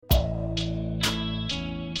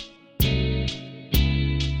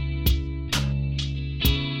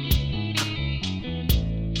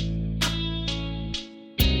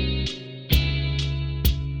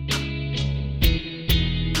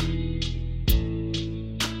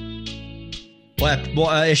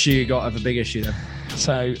What issue you got? Of a big issue then?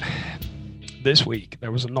 So this week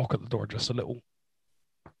there was a knock at the door, just a little,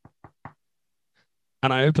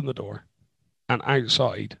 and I opened the door, and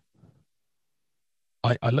outside,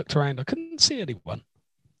 I looked around. I couldn't see anyone,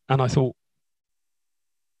 and I thought,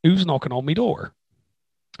 "Who's knocking on my door?"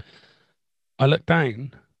 I looked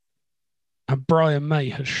down, and Brian May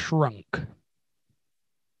has shrunk.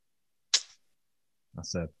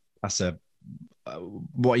 That's a.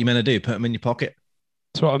 What are you meant to do? Put them in your pocket?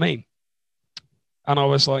 That's what I mean. And I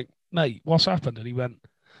was like, "Mate, what's happened?" And he went,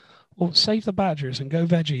 "Oh, save the badgers and go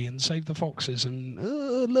veggie and save the foxes and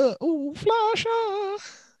look, oh, flasher."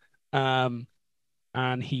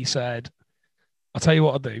 And he said, "I'll tell you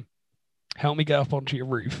what I'll do. Help me get up onto your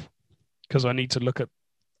roof because I need to look at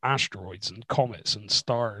asteroids and comets and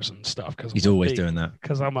stars and stuff." Because he's always doing that.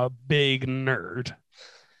 Because I'm a big nerd.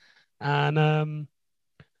 And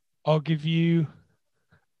I'll give you.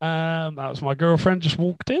 That was my girlfriend just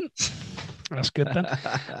walked in. That's good then.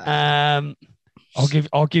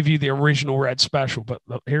 I'll give you the original red special, but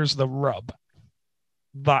here's the rub.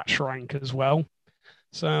 That shrank as well.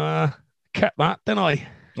 So kept that, didn't I?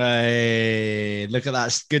 Hey, look at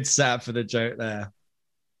that good setup for the joke there.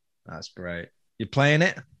 That's great. You're playing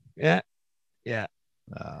it? Yeah.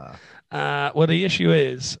 Well, the issue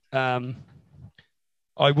is, I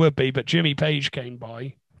would be, but Jimmy Page came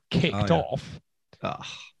by, kicked off,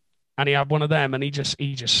 and he had one of them, and he just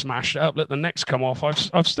smashed it up. Let the neck's come off.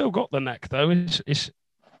 I've still got the neck though. It's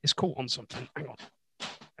caught on something. Hang on.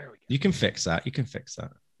 There we go. You can fix that.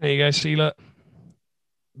 There you go. See, look.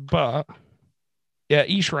 But yeah,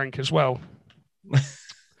 he shrank as well.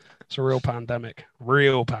 It's a real pandemic.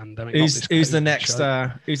 Who's the next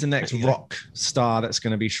rock star that's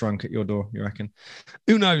going to be shrunk at your door, you reckon?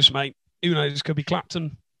 Who knows, mate? Who knows? Could be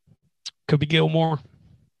Clapton. Could be Gilmore.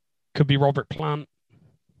 Could be Robert Plant.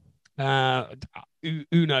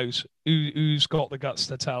 Who knows? Who's got the guts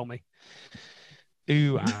to tell me?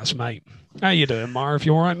 Who has, mate? How you doing, Marv?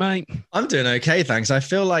 You all right, mate? I'm doing okay, thanks. I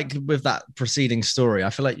feel like with that preceding story, I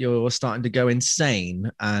feel like you're starting to go insane,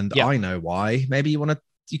 and I know why. Maybe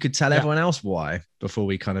you could tell everyone else why before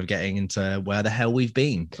we kind of getting into where the hell we've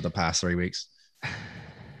been for the past 3 weeks.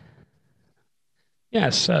 Yeah,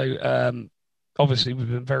 so obviously we've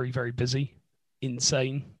been very, very busy,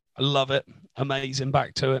 insane. I love it. Amazing.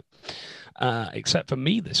 Back to it. Except for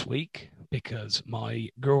me this week, because my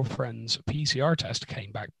girlfriend's PCR test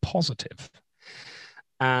came back positive.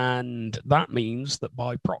 And that means that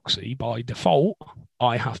by proxy, by default,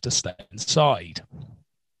 I have to stay inside.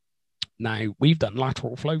 Now, we've done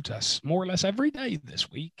lateral flow tests more or less every day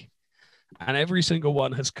this week, and every single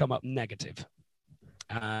one has come up negative.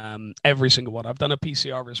 Every single one. I've done a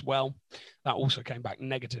PCR as well. That also came back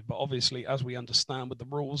negative. But obviously, as we understand with the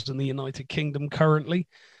rules in the United Kingdom currently,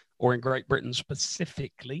 or in Great Britain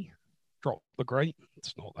specifically, drop the great.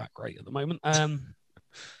 It's not that great at the moment.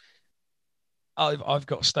 I've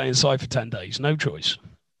got to stay inside for 10 days. No choice.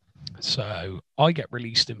 So I get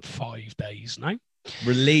released in 5 days now.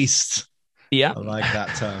 Released. Yeah. I like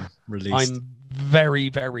that term. Released. I'm very,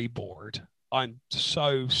 very bored. I'm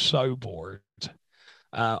so bored.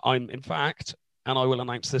 I'm, in fact, and I will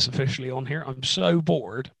announce this officially on here, I'm so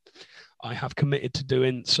bored, I have committed to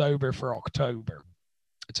doing Sober for October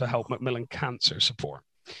to help Macmillan Cancer Support.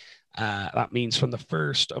 That means from the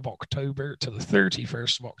 1st of October to the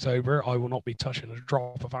 31st of October, I will not be touching a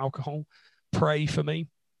drop of alcohol. Pray for me.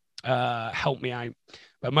 Help me out.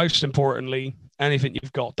 But most importantly, anything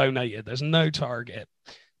you've got, donate it. There's no target.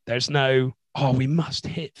 There's no, we must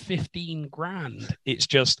hit 15 grand. It's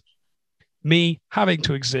just me having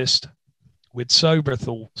to exist with sober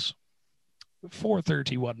thoughts for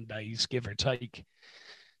 31 days, give or take.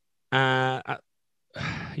 It's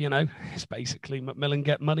basically Macmillan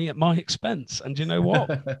get money at my expense. And do you know what?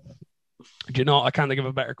 I can't think of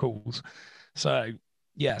a better cause. So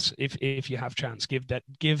yes, if you have chance, give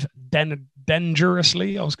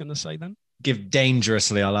dangerously. I was going to say then. Give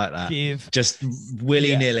dangerously. I like that. Give just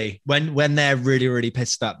willy nilly. When they're really, really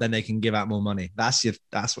pissed up, then they can give out more money. That's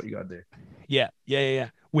what you got to do. Yeah.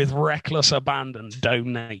 With reckless abandon,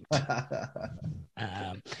 donate. But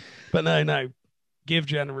no, give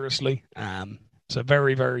generously. It's a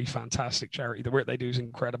very, very fantastic charity. The work they do is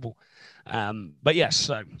incredible. But yes,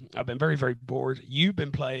 so I've been very, very bored. You've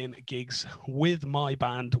been playing gigs with my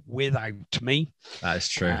band without me. That is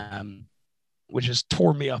true. Which has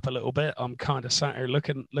torn me up a little bit. I'm kind of sat here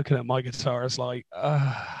looking at my guitars like,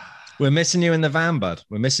 we're missing you in the van, bud.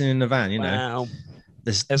 We're missing you in the van, know.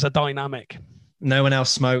 There's a dynamic. No one else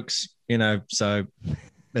smokes, so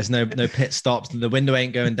there's no pit stops. The window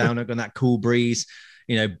ain't going down, not got that cool breeze,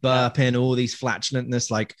 burping, all these flatulentness.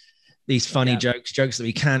 Like, these funny jokes that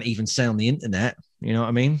we can't even say on the internet. You know what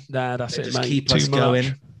I mean? Nah, that's they it, just mate. keep us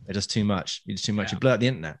going. They're just too much. It's too much. You blur out the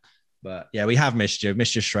internet. But yeah, we have missed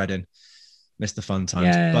you shredding, missed the fun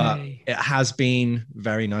times. Yay. But it has been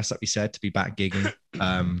very nice, like we said, to be back gigging.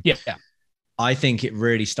 I think it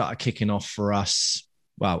really started kicking off for us.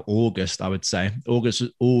 Well, August, I would say. August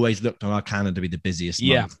was always looked on our calendar to be the busiest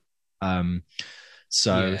month.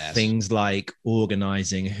 So things like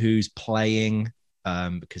organizing who's playing,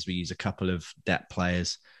 because we use a couple of debt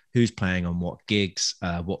players, who's playing on what gigs,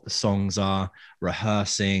 what the songs are,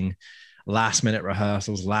 rehearsing, last minute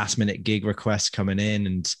rehearsals, last minute gig requests coming in.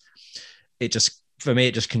 And it just, for me,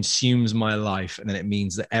 it just consumes my life. And then it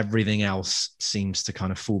means that everything else seems to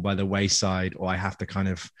kind of fall by the wayside, or I have to kind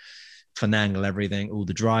of finagle everything, all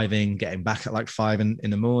the driving, getting back at like 5 in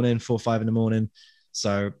the morning, 4 or 5 in the morning.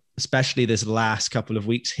 So especially this last couple of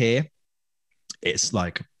weeks here, it's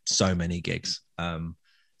like so many gigs.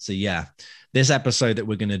 So yeah, this episode that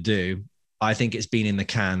we're going to do, I think it's been in the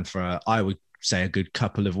can for, I would say, a good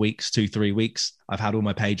couple of weeks, 2-3 weeks. I've had all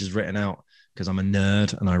my pages written out because I'm a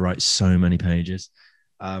nerd and I write so many pages.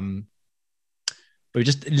 But we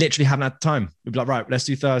just literally haven't had time. We'd be like, right, let's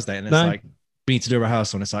do Thursday. And it's like, we need to do a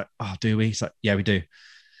rehearsal. And it's like, oh, do we? It's like, yeah, we do. And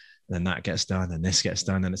then that gets done. Then this gets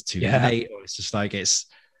done. Then it's too late. Or it's just like, it's,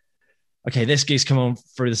 okay, this gig's come on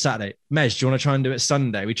through the Saturday. Mej, do you want to try and do it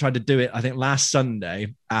Sunday? We tried to do it, I think, last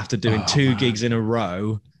Sunday after doing 2 gigs in a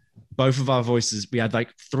row. Both of our voices, we had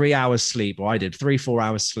like 3 hours sleep, or I did 3-4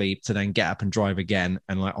 hours sleep to then get up and drive again.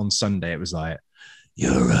 And like on Sunday, it was like,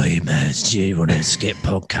 you're right, Mej. Do you want to skip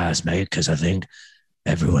podcast, mate? Because I think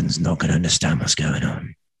everyone's not going to understand what's going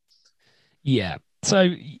on. Yeah.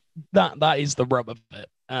 So that is the rub of it.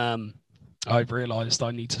 I've realized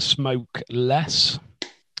I need to smoke less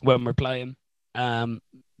when we're playing,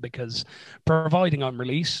 because providing I'm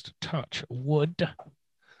released, touch wood,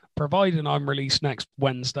 providing I'm released next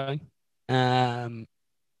Wednesday,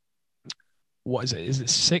 what is it? Is it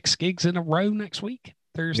 6 gigs in a row next week?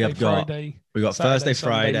 Thursday, Friday. We got Saturday, Thursday,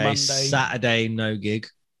 Friday, Sunday, Saturday, no gig.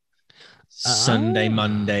 Sunday,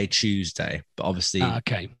 Monday, Tuesday. But obviously,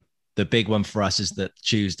 the big one for us is that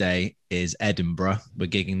Tuesday is Edinburgh. We're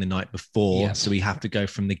gigging the night before. So we have to go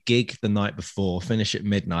from the gig the night before, finish at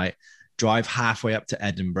midnight, drive halfway up to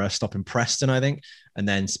Edinburgh, stop in Preston, I think, and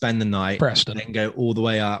then spend the night, then go all the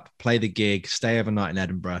way up, play the gig, stay overnight in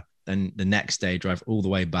Edinburgh. Then the next day, drive all the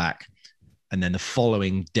way back. And then the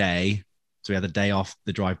following day, so we had the day off,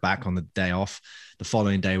 the drive back on the day off. The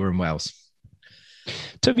following day, we're in Wales.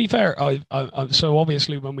 To be fair, so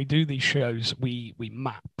obviously when we do these shows, we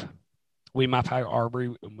map out our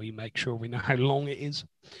route and we make sure we know how long it is.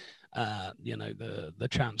 You know, the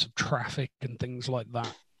chance of traffic and things like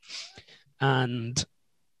that. And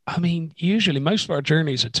I mean, usually most of our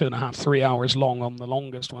journeys are 2.5-3 hours long on the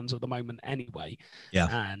longest ones at the moment anyway. Yeah.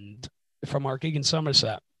 And from our gig in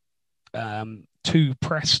Somerset to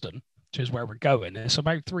Preston, which is where we're going, it's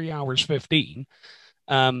about 3 hours 15.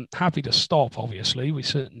 Happy to stop, obviously. We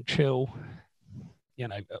sit and chill, you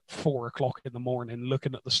know, at 4 o'clock in the morning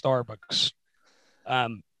looking at the Starbucks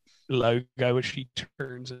logo as she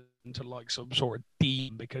turns into like some sort of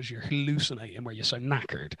demon because you're hallucinating where you're so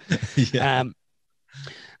knackered. We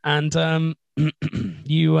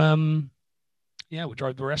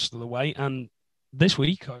drive the rest of the way. And this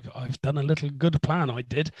week I've done a little good plan I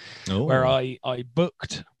did where I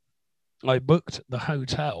booked the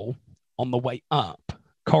hotel on the way up,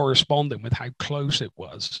 corresponding with how close it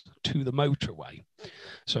was to the motorway.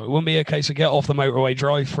 So it wouldn't be a case of get off the motorway,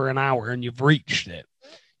 drive for an hour and you've reached it.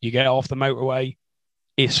 You get off the motorway,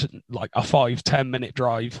 it's like a 5-10 minute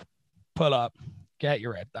drive, pull up, get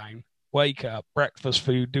your head down, wake up, breakfast,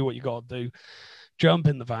 food, do what you got to do, jump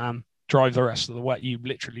in the van, drive the rest of the way. You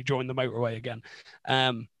literally join the motorway again.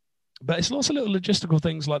 But it's lots of little logistical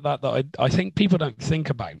things like that I think people don't think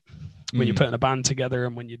about when you're putting a band together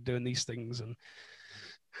and when you're doing these things. And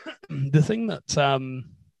the thing that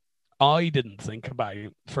I didn't think about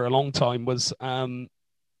for a long time was like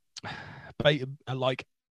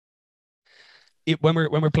it when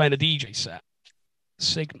we're playing a DJ set,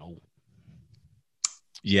 signal.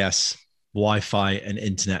 Yes, Wi-Fi and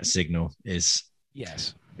internet signal is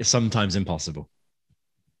sometimes impossible.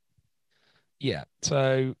 Yeah,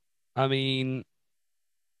 so I mean,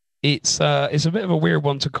 it's a bit of a weird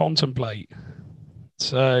one to contemplate.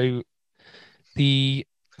 So the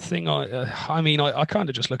thing I kind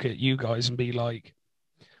of just look at you guys and be like,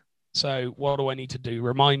 so what do I need to do?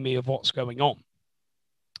 Remind me of what's going on.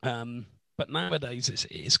 But nowadays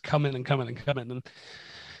it's coming and coming and coming, and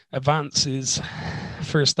advances,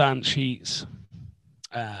 first dance sheets,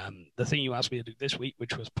 the thing you asked me to do this week,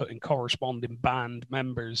 which was putting corresponding band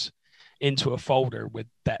members into a folder with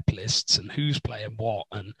dep lists and who's playing what.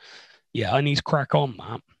 And yeah, I need to crack on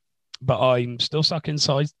that, but I'm still stuck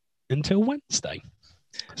inside until Wednesday.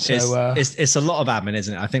 So it's a lot of admin,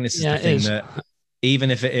 isn't it? I think this is the thing that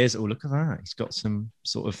even if it is, oh, look at that. He's got some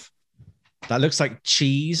sort of, that looks like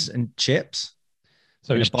cheese and chips.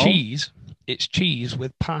 So it's cheese. It's cheese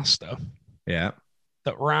with pasta. Yeah.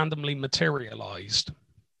 That randomly materialized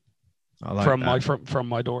like from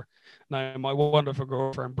my door. Now, my wonderful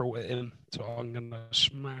girlfriend brought it in, so I'm going to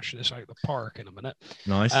smash this out the park in a minute.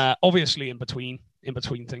 Nice. Obviously, in between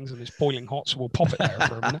things, and it's boiling hot, so we'll pop it there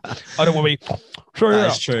for a minute. I don't want to be.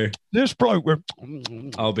 That's true. This bloke.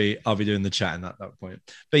 I'll be doing the chatting at that point.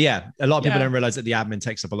 But yeah, a lot of people don't realize that the admin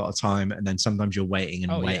takes up a lot of time, and then sometimes you're waiting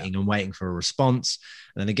and waiting for a response,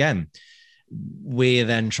 and then again, we're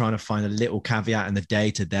then trying to find a little caveat in the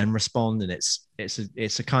day to then respond, and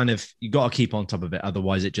it's a kind of, you got to keep on top of it,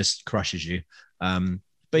 otherwise it just crushes you.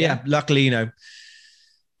 But yeah, luckily,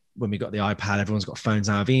 when we got the iPad, everyone's got phones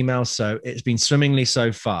out of email, so it's been swimmingly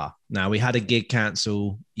so far. Now, we had a gig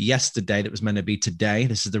cancel yesterday that was meant to be today.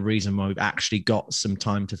 This is the reason why we've actually got some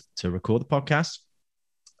time to record the podcast,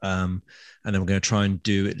 and then we're going to try and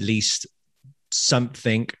do at least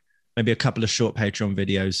something, maybe a couple of short Patreon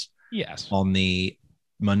videos. Yes. On the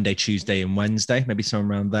Monday, Tuesday, and Wednesday, maybe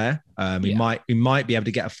somewhere around there. We might be able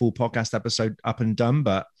to get a full podcast episode up and done,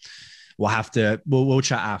 but we'll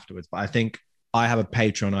chat afterwards. But I think I have a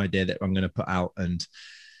Patreon idea that I'm going to put out, and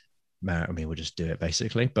we'll just do it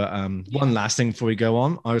basically. But one last thing before we go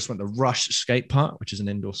on, I just went to Rush Skate Park, which is an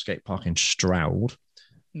indoor skate park in Stroud,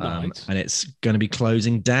 nice. and it's going to be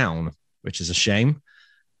closing down, which is a shame.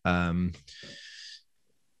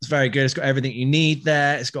 It's very good. It's got everything you need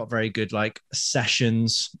there. It's got very good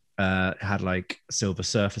sessions. It had Silver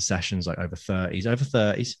Surfer sessions, over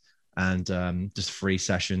 30s, and just free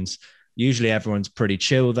sessions. Usually everyone's pretty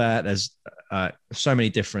chill there. There's so many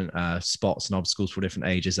different spots and obstacles for different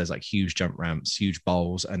ages. There's huge jump ramps, huge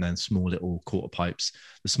bowls, and then small little quarter pipes.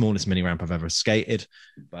 The smallest mini ramp I've ever skated,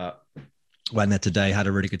 but went there today, had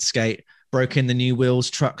a really good skate. Broke in the new wheels,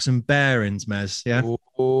 trucks, and bearings, Mez. Yeah.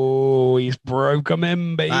 Oh, he's broke them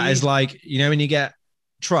in, baby. That is when you get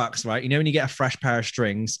trucks, right? When you get a fresh pair of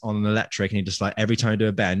strings on an electric and you just every time you do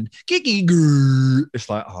a bend, it's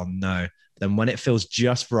oh no. Then when it feels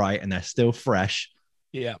just right and they're still fresh,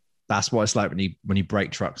 yeah, that's what it's like when you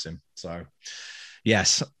break trucks in. So,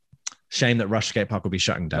 yes, shame that Rush Skate Park will be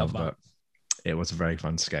shutting down, but it was a very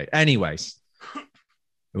fun skate. Anyways,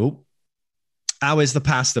 how is the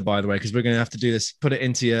pasta, by the way? Because we're going to have to do this, put it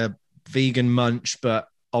into your vegan munch, but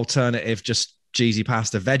alternative, just cheesy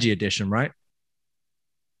pasta, veggie edition, right?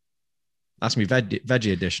 That's me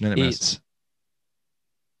veggie edition, isn't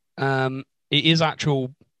it? It is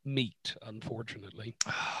actual meat, unfortunately.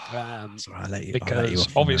 Sorry, because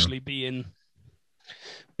obviously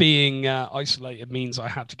being isolated means I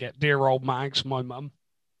had to get dear old Mags, my mum,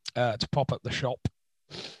 to pop up the shop,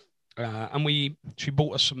 and she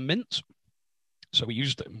bought us some mince. So we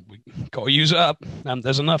used it. We got to use it up.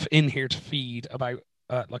 There's enough in here to feed about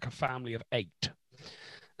a family of 8.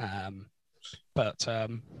 But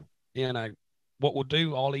what we'll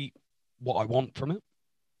do, I'll eat what I want from it.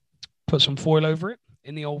 Put some foil over it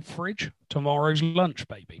in the old fridge. Tomorrow's lunch,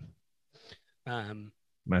 baby.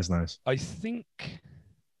 That's nice. I think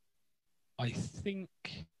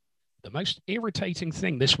the most irritating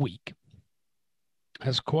thing this week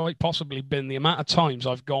has quite possibly been the amount of times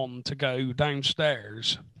I've gone to go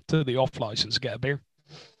downstairs to the off license to get a beer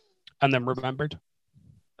and then remembered.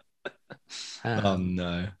 Oh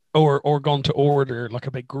no. Or gone to order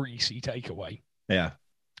a big greasy takeaway. Yeah.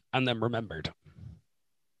 And then remembered.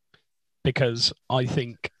 Because I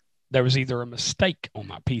think there was either a mistake on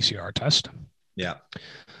that PCR test. Yeah.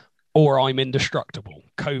 Or I'm indestructible.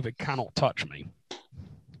 COVID cannot touch me.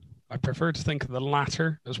 I prefer to think of the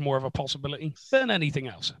latter as more of a possibility than anything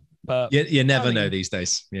else. But you never know these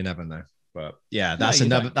days. You never know. But yeah, that's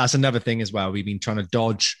another thing as well. We've been trying to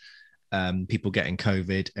dodge people getting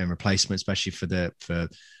COVID and replacement, especially for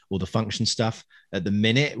all the function stuff. At the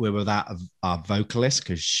minute, we're without our vocalist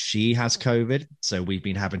because she has COVID. So we've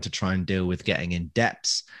been having to try and deal with getting in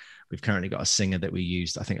depths. We've currently got a singer that we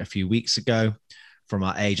used, I think, a few weeks ago from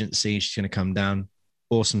our agency. She's going to come down.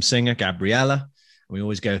 Awesome singer, Gabriella. We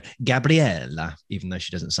always go Gabriella, even though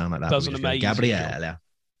she doesn't sound like that. Does an amazing Gabriella. job.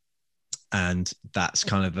 And that's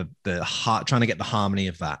kind of the heart, trying to get the harmony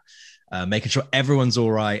of that, making sure everyone's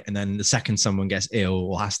all right. And then the second someone gets ill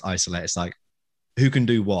or has to isolate, it's who can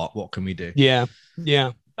do what? What can we do? Yeah.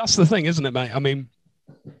 Yeah. That's the thing, isn't it, mate? I mean,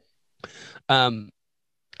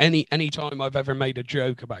 any time I've ever made a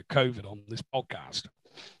joke about COVID on this podcast,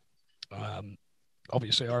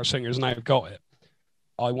 obviously our singer's now got it.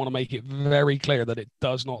 I want to make it very clear that it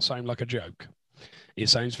does not sound like a joke. It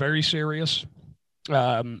sounds very serious.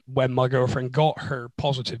 When my girlfriend got her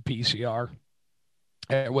positive PCR,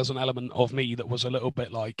 there was an element of me that was a little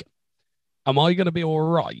bit like, am I going to be all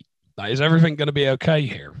right? Is everything going to be okay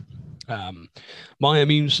here? My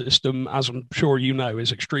immune system, as I'm sure you know,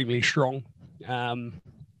 is extremely strong.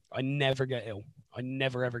 I never get ill. I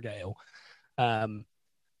never, ever get ill. And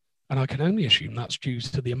I can only assume that's due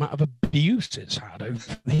to the amount of abuse it's had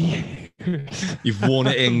over the years. You've worn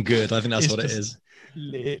it in good. I think that's what it is.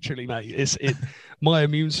 Literally, mate. My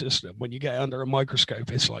immune system, when you get under a microscope,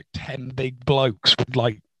 it's like 10 big blokes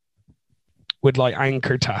with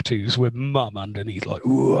anchor tattoos with mum underneath, like,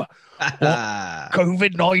 ooh,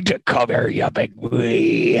 COVID-19, come here, you big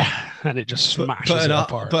boy. And it just smashes it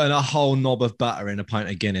apart. Putting a whole knob of butter in a pint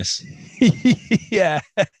of Guinness. Yeah.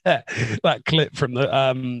 That clip from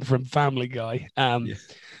the from Family Guy.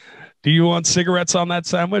 Do you want cigarettes on that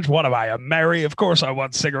sandwich? What am I, a Mary? Of course I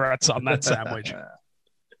want cigarettes on that sandwich.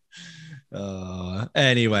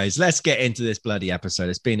 Anyways, let's get into this bloody episode.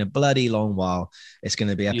 It's been a bloody long while. It's going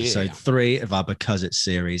to be episode 3 of our Because It's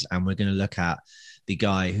series, and we're going to look at the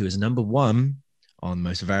guy who is number 1 on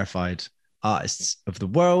most verified artists of the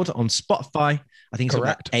world on Spotify. I think it's got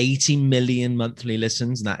about 80 million monthly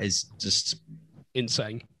listens, and that is just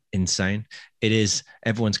insane. It is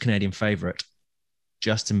everyone's Canadian favorite,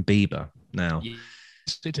 Justin Bieber. Now,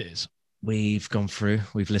 yes, it is. We've gone through,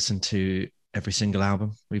 we've listened to every single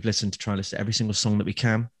album. We've listened to try and listen to every single song that we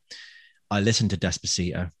can. I listened to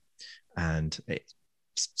Despacito, and it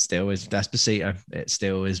still is Despacito. It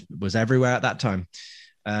still was everywhere at that time.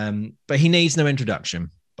 But he needs no introduction.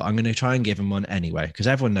 But I'm going to try and give him one anyway, because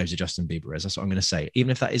everyone knows who Justin Bieber is. That's what I'm going to say.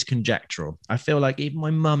 Even if that is conjectural, I feel like even my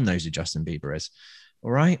mum knows who Justin Bieber is.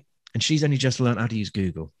 All right. And she's only just learned how to use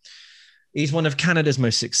Google. He's one of Canada's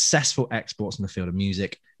most successful exports in the field of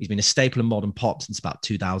music. He's been a staple of modern pop since about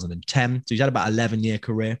 2010. So he's had about an 11-year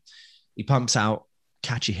career. He pumps out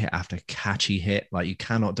catchy hit after catchy hit. Like, you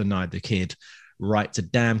cannot deny the kid writes a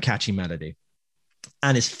damn catchy melody.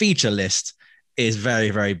 And his feature list is very,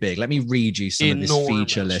 very big. Let me read you some of this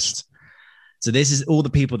feature list. So this is all the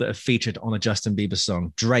people that have featured on a Justin Bieber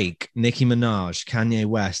song: Drake, Nicki Minaj, Kanye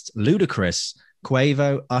West, Ludacris,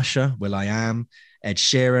 Quavo, Usher, will.i.am, Ed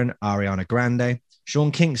Sheeran, Ariana Grande,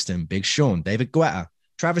 Sean Kingston, Big Sean, David Guetta,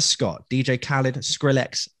 Travis Scott, DJ Khaled,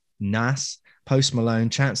 Skrillex, Nas, Post Malone,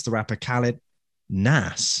 Chance the Rapper, Khaled,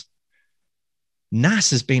 Nas.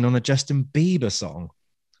 Nas has been on a Justin Bieber song.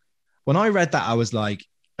 When I read that, I was like,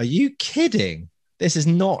 are you kidding? This is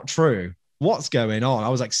not true. What's going on? I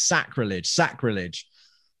was like, sacrilege.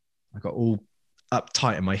 I got all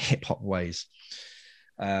uptight in my hip hop ways.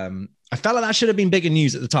 I felt like that should have been bigger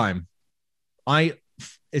news at the time.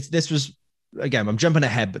 This was, again, I'm jumping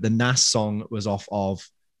ahead, but the Nas song was off of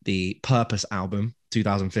the Purpose album,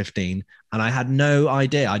 2015. And I had no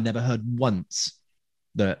idea. I'd never heard once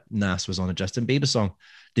that Nas was on a Justin Bieber song.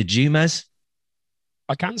 Did you, Mez?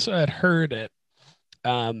 I can't say I'd heard it.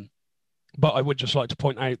 But I would just like to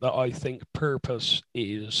point out that I think Purpose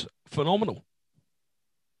is phenomenal.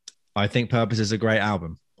 I think Purpose is a great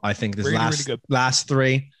album. I think this really last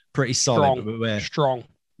 3 pretty solid. Strong.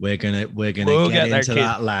 We're gonna get into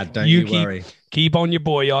that, lad. Don't you worry. Keep on your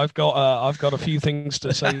boy. I've got a few things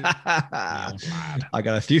to say. I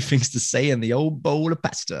got a few things to say in the old bowl of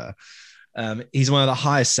pasta. He's one of the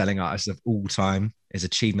highest selling artists of all time. His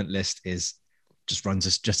achievement list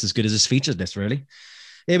runs just as good as his featured list, really.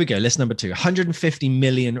 Here we go. List number 2: 150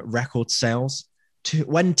 million record sales,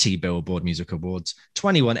 20 Billboard Music Awards,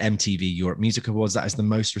 21 MTV Europe Music Awards. That is the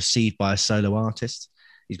most received by a solo artist.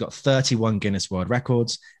 He's got 31 Guinness World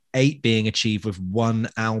Records, 8 being achieved with 1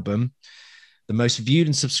 album. The most viewed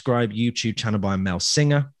and subscribed YouTube channel by a male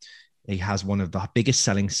singer. He has one of the biggest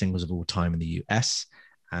selling singles of all time in the US,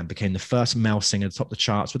 and became the first male singer to top the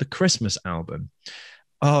charts with a Christmas album.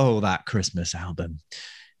 Oh, that Christmas album.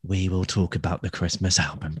 We will talk about the Christmas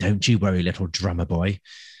album. Don't you worry, little drummer boy.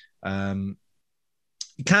 You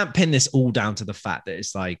can't pin this all down to the fact that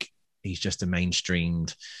it's like he's just a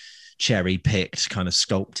mainstreamed, cherry-picked, kind of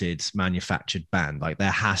sculpted, manufactured band. Like, there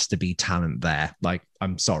has to be talent there. Like,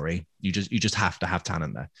 I'm sorry. You just have to have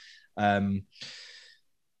talent there.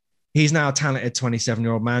 He's now a talented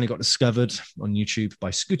 27-year-old man. He got discovered on YouTube by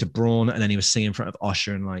Scooter Braun, and then he was singing in front of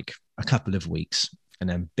Usher in like a couple of weeks. And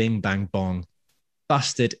then bing, bang, bong,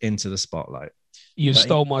 busted into the spotlight. You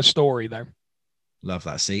stole my story there. Love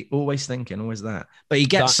that. See, always thinking, always that. But he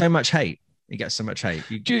gets so much hate.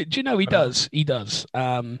 Do you know he does? He does.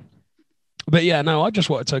 But yeah, no, I just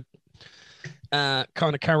wanted to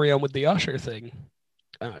kind of carry on with the Usher thing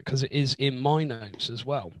because it is in my notes as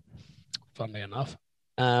well, funnily enough.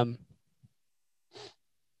 When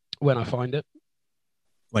I find it.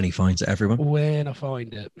 When he finds it, everyone. When I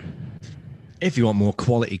find it. If you want more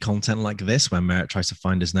quality content like this, when Merritt tries to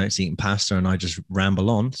find his notes, eating pasta, and I just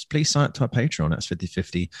ramble on, please sign up to our Patreon. That's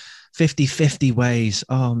 50 ways.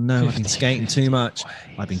 Oh no, I've been skating too much. Ways.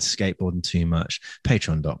 I've been skateboarding too much.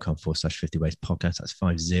 Patreon.com/50 ways podcast. That's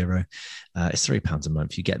 50. It's £3 a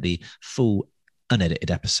month. You get the full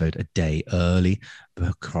unedited episode a day early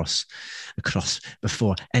across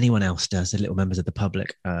before anyone else does. The little members of the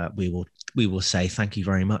public, we will say thank you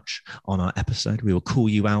very much on our episode. We will call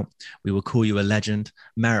you out. We will call you a legend.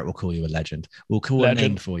 Merritt will call you a legend. We'll call a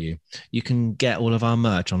name for you. You can get all of our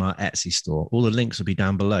merch on our Etsy store. All the links will be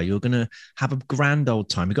down below. You're going to have a grand old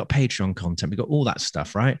time. We've got Patreon content. We've got all that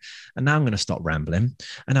stuff, right? And now I'm going to stop rambling.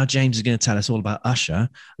 And now James is going to tell us all about Usher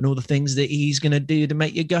and all the things that he's going to do to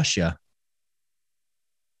make you gusher.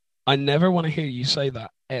 I never want to hear you say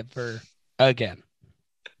that ever again.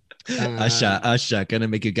 Usher, gonna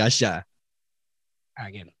make you gusher.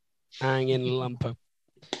 Hanging lumpo.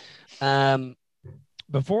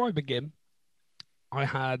 Before I begin, we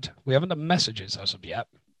haven't done messages as of yet.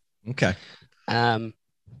 Okay.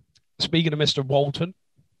 Speaking of Mr. Walton,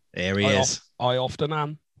 there he is. I often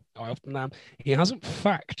am. He hasn't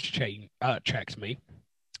checked me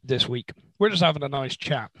this week. We're just having a nice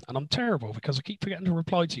chat, and I'm terrible because I keep forgetting to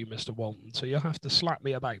reply to you, Mr. Walton, so you'll have to slap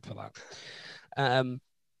me about for that.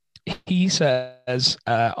 He says,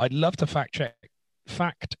 I'd love to fact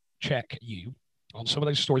check you on some of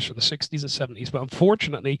those stories from the 60s and 70s, but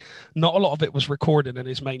unfortunately, not a lot of it was recorded and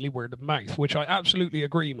is mainly word of mouth, which I absolutely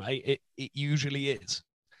agree, mate. It usually is.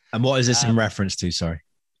 And what is this in reference to? Sorry.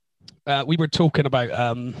 We were talking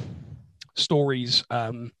about stories.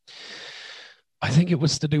 I think it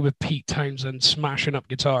was to do with Pete Townsend smashing up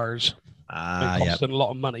guitars. Costing a lot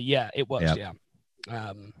of money. Yeah, it was. Yep.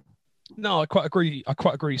 Yeah. No, I quite agree,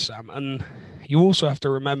 Sam. And you also have to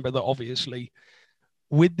remember that obviously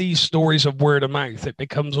with these stories of word of mouth, it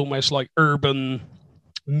becomes almost like urban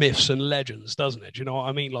myths and legends, doesn't it? Do you know what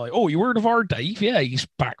I mean? Like, oh, you heard of our Dave? Yeah, he's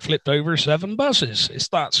backflipped over 7 buses. It's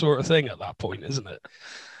that sort of thing at that point, isn't it?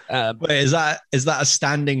 Wait, is that a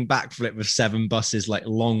standing backflip with 7 buses, like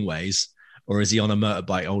long ways? Or is he on a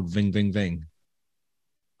motorbike, old ving, ving, ving?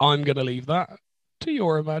 I'm going to leave that to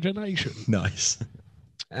your imagination. Nice.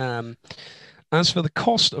 As for the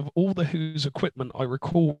cost of all the Who's equipment, I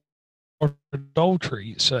recall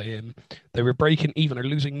Daltrey saying they were breaking even or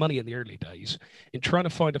losing money in the early days. In trying to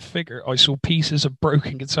find a figure, I saw Pieces of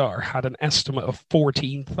Broken Guitar had an estimate of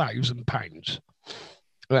 £14,000.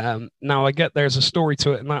 Now, I get there's a story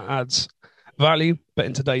to it, and that adds value, but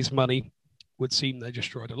in today's money, would seem they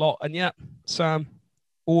destroyed a lot. And yeah, Sam,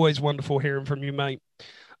 always wonderful hearing from you, mate.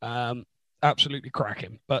 Absolutely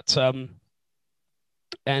cracking. But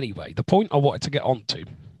anyway, the point I wanted to get on to,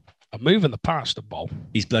 I'm moving the pasta ball.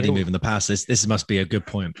 He's bloody moving the past. This must be a good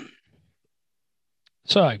point.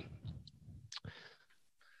 So,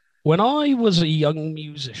 when I was a young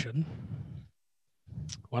musician,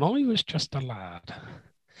 when I was just a lad,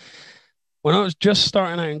 when I was just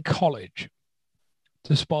starting out in college,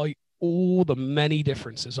 despite all the many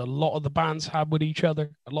differences a lot of the bands had with each other,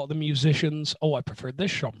 a lot of the musicians, oh, I prefer this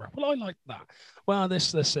genre. Well, I like that. Well,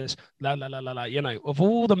 this, la, la, la, la, la. You know, of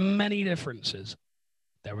all the many differences,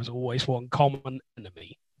 there was always one common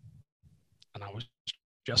enemy. And I was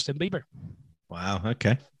Justin Bieber. Wow,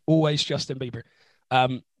 okay. Always Justin Bieber.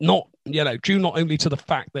 Not, you know, due not only to the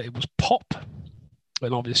fact that it was pop,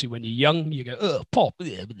 and obviously when you're young, you go, oh, pop.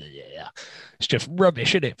 Yeah. It's just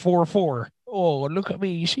rubbish, isn't it? 4/4. Oh, look at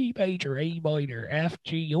me. C major, A minor, F,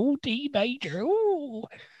 G, O, D major. Oh.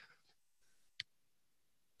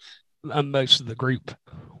 And most of the group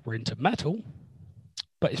were into metal.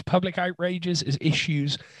 But his public outrages, his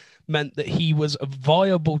issues meant that he was a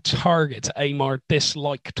viable target to aim our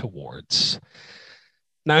dislike towards.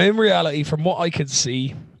 Now, in reality, from what I could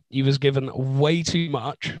see, he was given way too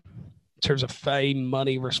much in terms of fame,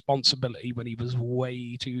 money, responsibility when he was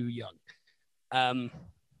way too young. My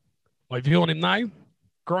view on him now,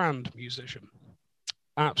 grand musician.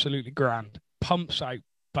 Absolutely grand. Pumps out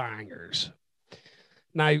bangers.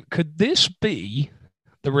 Now, could this be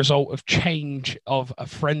the result of change of a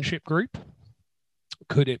friendship group?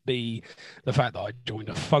 Could it be the fact that I joined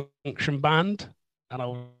a function band and I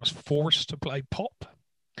was forced to play pop?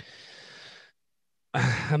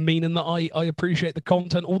 Meaning that I appreciate the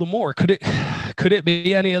content all the more. Could it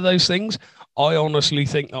be any of those things? I honestly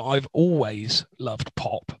think that I've always loved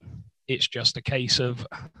pop. It's just a case of,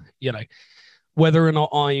 you know, whether or not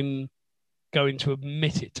I'm going to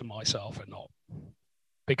admit it to myself or not.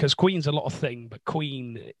 Because Queen's a lot of thing, but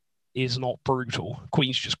Queen is not brutal.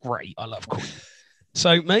 Queen's just great. I love Queen.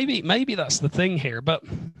 So maybe that's the thing here. But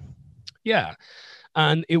yeah.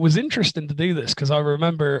 And it was interesting to do this because I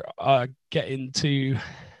remember getting to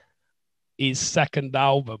his second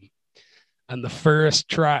album. And the first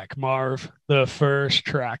track, Marv,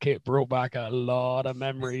 it brought back a lot of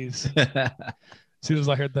memories. As soon as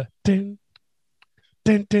I heard the din,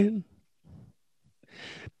 din, din,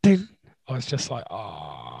 din, I was just like,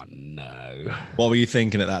 oh, no. What were you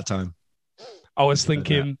thinking at that time? I was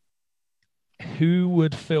thinking, who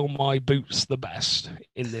would fill my boots the best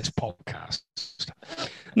in this podcast?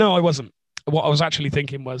 No, I wasn't. What I was actually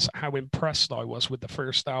thinking was how impressed I was with the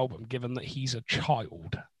first album, given that he's a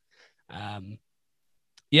child.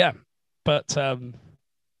 But a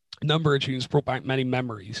number of tunes brought back many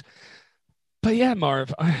memories. But yeah,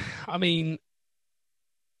 Marv, I mean,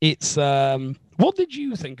 it's what did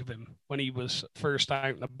you think of him when he was first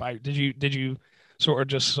out and about? Did you sort of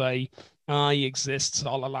just say, he exists,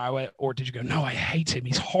 I'll allow it, or did you go, no, I hate him,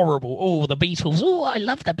 he's horrible? Oh, the Beatles. Oh, I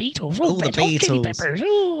love the Beatles. Oh, the Beatles. Peppers.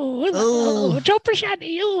 Oh, John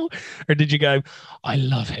Frusciante. Oh. Or did you go, I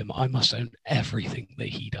love him, I must own everything that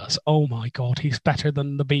he does. Oh my God, he's better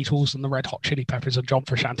than the Beatles and the Red Hot Chili Peppers and John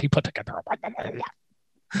Frusciante put together.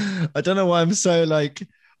 I don't know why I'm so like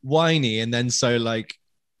whiny and then so like,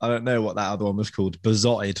 I don't know what that other one was called,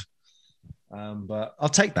 besotted. But I'll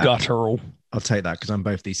take that. Guttural. I'll take that because I'm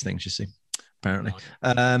both these things, you see, apparently.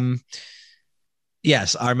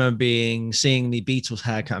 Yes, I remember seeing the Beatles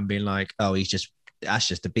haircut and being like, oh, that's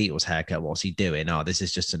just the Beatles haircut. What's he doing? Oh, this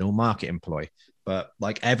is just an all marketing ploy. But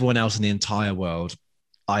like everyone else in the entire world,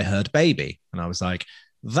 I heard Baby. And I was like,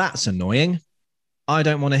 that's annoying. I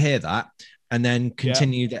don't want to hear that. And then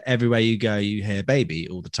continue that everywhere you go, you hear Baby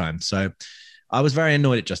all the time. So I was very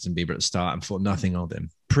annoyed at Justin Bieber at the start and thought nothing of him.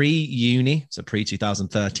 Pre-uni, so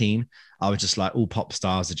pre-2013, I was just like, all pop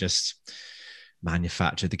stars are just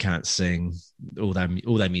manufactured. They can't sing. All their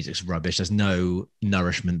music's rubbish. There's no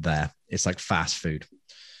nourishment there. It's like fast food.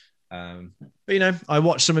 But, you know, I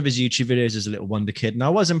watched some of his YouTube videos as a little wonder kid, and I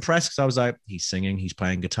was impressed because I was like, he's singing, he's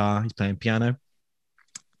playing guitar, he's playing piano.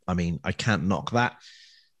 I mean, I can't knock that.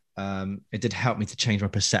 It did help me to change my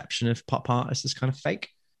perception of pop artists as kind of fake.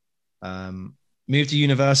 Moved to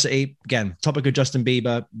university. Again, topic of Justin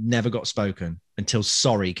Bieber never got spoken until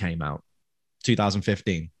Sorry came out,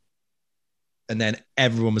 2015. And then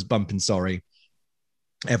everyone was bumping Sorry.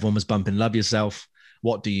 Everyone was bumping Love Yourself.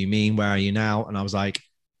 What Do You Mean? Where Are You Now? And I was like,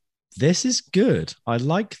 this is good. I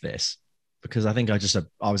like this. Because I think I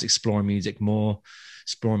was exploring music more,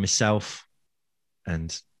 exploring myself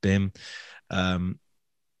and BIM.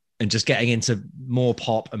 And just getting into more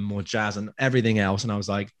pop and more jazz and everything else. And I was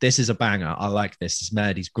like, this is a banger. I like this. This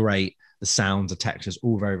melody's great. The sounds, the textures,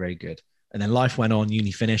 all very, very good. And then life went on,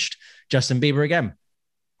 uni finished. Justin Bieber again.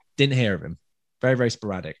 Didn't hear of him. Very, very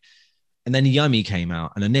sporadic. And then Yummy came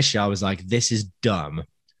out. And initially I was like, this is dumb.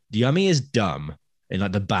 Yummy is dumb in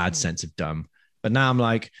like the bad sense of dumb. But now I'm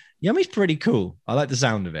like, Yummy's pretty cool. I like the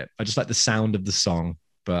sound of it. I just like the sound of the song.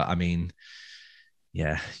 But I mean,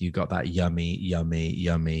 yeah, you got that yummy, yummy,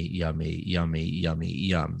 yummy, yummy, yummy, yummy,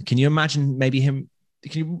 yum. Can you imagine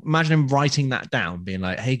him writing that down, being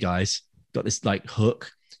like, hey guys, got this like hook,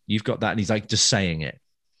 you've got that, and he's like just saying it.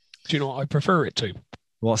 Do you know what I prefer it to?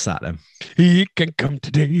 What's that then? He can come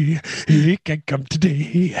today. He can come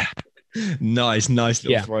today. Nice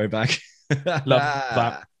little throwback. Love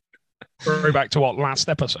that. Throwback to what, last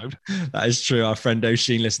episode? That is true. Our friend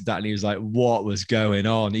O'Sheen listened to that and he was like, what was going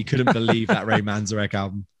on? He couldn't believe that Ray Manzarek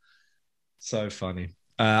album. So funny.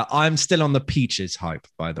 I'm still on the Peaches hype,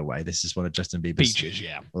 by the way. This is one of Justin Bieber's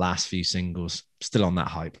last few singles. Still on that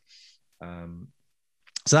hype.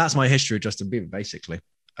 So that's my history of Justin Bieber, basically.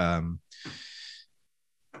 And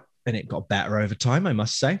it got better over time, I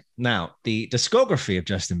must say. Now, the discography of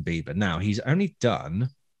Justin Bieber. Now, he's only done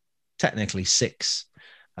technically 6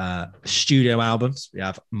 studio albums. We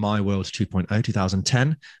have My World 2.0,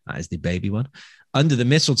 2010. That is the baby one. Under the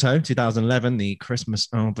Mistletoe, 2011, the Christmas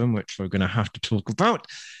album, which we're going to have to talk about.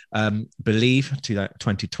 Believe,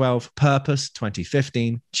 2012. Purpose,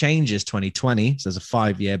 2015. Changes, 2020. So there's a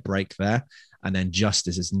 5-year break there. And then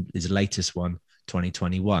Justice is his latest one,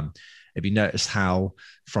 2021. Have you noticed how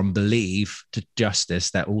from Believe to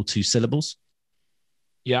Justice, they're all 2 syllables?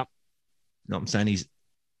 Yeah. You know what I'm saying?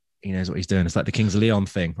 He knows what he's doing. It's like the Kings of Leon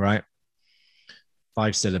thing, right?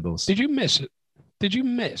 5 syllables. Did you miss it? Did you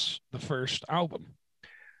miss the first album?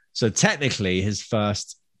 So technically his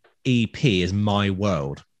first EP is My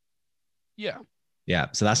World. Yeah. Yeah.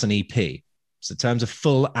 So that's an EP. So in terms of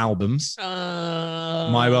full albums,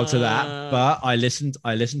 My World to that. But I listened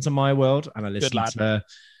to My World, and I listened to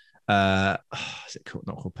is it called,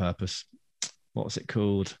 not called Purpose? What was it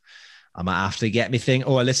called? I might have to get me thing.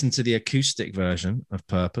 Oh, I listened to the acoustic version of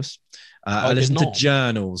Purpose. I listened to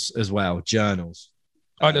Journals as well. Journals.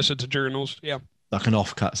 I listened to Journals, yeah. Like an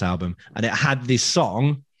Offcuts album. And it had this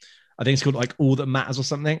song, I think it's called like All That Matters or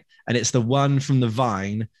something. And it's the one from the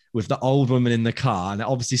Vine with the old woman in the car. And it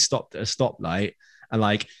obviously stopped at a stoplight. And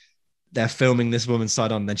like they're filming this woman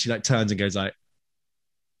side on. And then she like turns and goes like,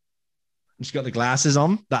 and she's got the glasses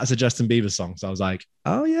on. That's a Justin Bieber song. So I was like,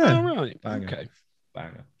 oh yeah. Oh, right. Banger. Okay.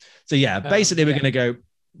 Banger. So yeah, basically we're going to go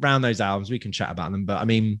round those albums. We can chat about them. But I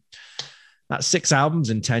mean, that's 6 albums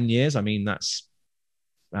in 10 years. I mean, that's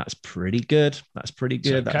pretty good. That's pretty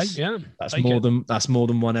good. Okay, That's more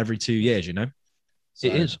than one every 2 years, you know? So,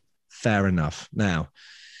 it is. Fair enough. Now,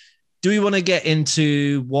 do we want to get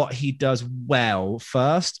into what he does well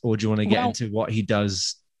first, or do you want to get into what he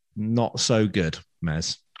does not so good,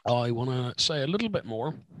 Mez? I want to say a little bit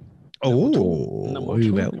more. We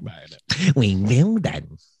will. About it. We will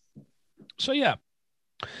then. So yeah.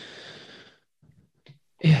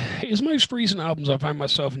 His most recent albums I found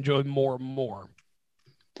myself enjoying more and more.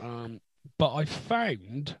 But I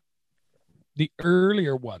found the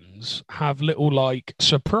earlier ones have little like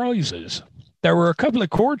surprises. There were a couple of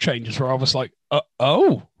chord changes where I was like,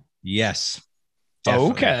 oh. Yes.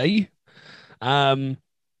 Definitely. Okay.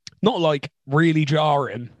 Not like really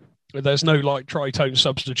jarring. There's no like tritone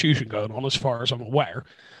substitution going on as far as I'm aware.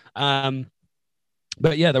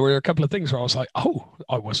 But yeah, there were a couple of things where I was like, oh,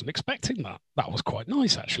 I wasn't expecting that. That was quite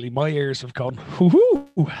nice, actually. My ears have gone,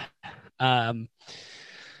 hoo-hoo. And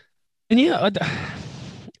yeah,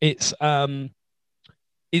 it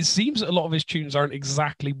seems that a lot of his tunes aren't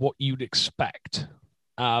exactly what you'd expect.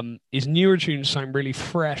 His newer tunes sound really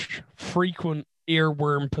fresh, frequent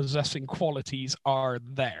earworm possessing qualities are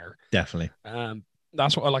there. Definitely.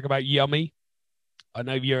 That's what I like about Yummy. I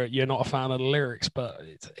know you're not a fan of the lyrics, but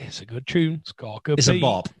it's a good tune. It's got a good beat. A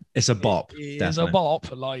bop. It's a bop. It's a bop.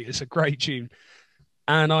 Like, it's a great tune.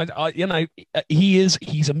 And I you know,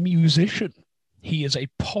 he's a musician. He is a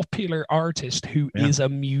popular artist who is a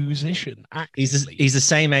musician. Actually. He's the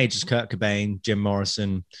same age as Kurt Cobain, Jim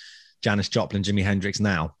Morrison, Janis Joplin, Jimi Hendrix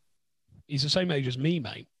now. He's the same age as me,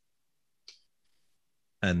 mate.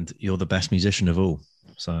 And you're the best musician of all.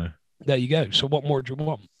 So there you go. So what more do you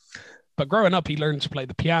want? But growing up, he learned to play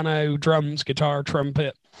the piano, drums, guitar,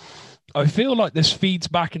 trumpet. I feel like this feeds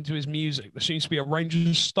back into his music. There seems to be a range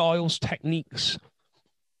of styles, techniques.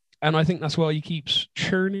 And I think that's why he keeps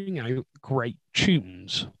churning out great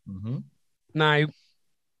tunes. Mm-hmm. Now,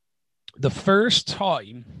 the first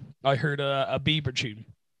time I heard a Bieber tune,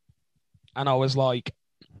 and I was like,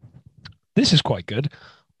 this is quite good.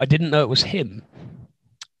 I didn't know it was him.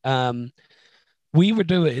 We were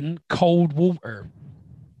doing Cold Water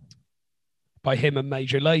by him and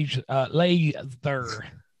Major Lazer.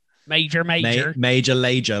 Major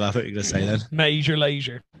Lazer. I thought you were going to say that. Major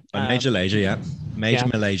Lazer. Major Lazer, yeah. Major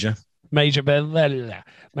Malaysia. Major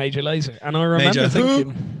Lazer. And I remember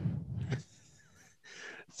thinking,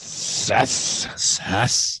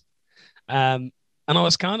 Sass. And I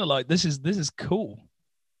was kind of like, this is cool.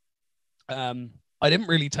 I didn't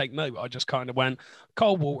really take note. I just kind of went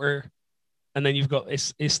Cold Water, and then you've got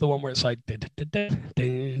it's the one where it's like isn't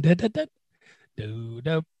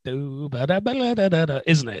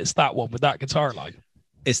it? It's that one with that guitar line.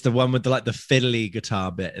 It's the one with the fiddly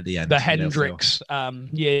guitar bit at the end. The Hendrix.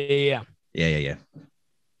 Yeah.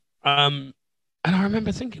 And I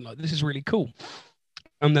remember thinking like, this is really cool.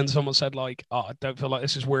 And then someone said like, oh, I don't feel like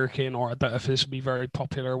this is working, or I don't know if this will be very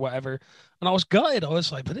popular or whatever. And I was gutted. I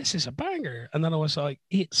was like, but this is a banger. And then I was like,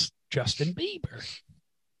 it's Justin Bieber.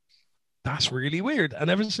 That's really weird.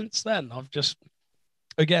 And ever since then, I've just,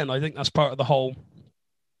 again, I think that's part of the whole.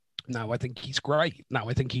 Now I think he's great. Now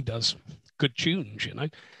I think he does good tunes, you know.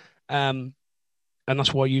 And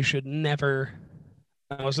that's why you should never.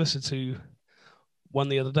 I was listening to one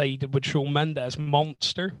the other day he did with Shawn Mendes,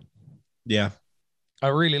 Monster. Yeah. I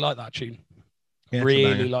really like that tune. Yeah,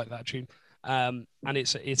 really like that tune. And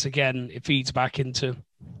it's again, it feeds back into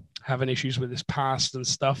having issues with his past and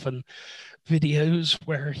stuff, and videos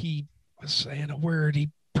where he was saying a word he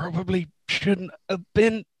probably shouldn't have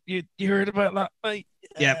been. You heard about that, mate?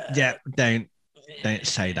 Yeah. Don't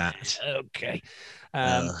say that. Okay.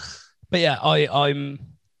 But yeah,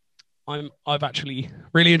 I've actually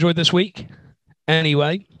really enjoyed this week.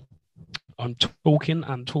 Anyway, I'm talking.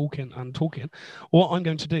 What I'm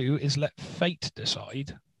going to do is let fate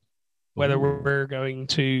decide whether we're going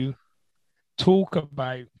to talk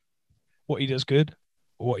about what he does good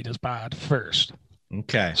what he does bad first.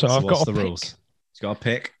 Okay. So I've what's got the rules? He's got to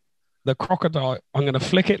pick. The crocodile, I'm going to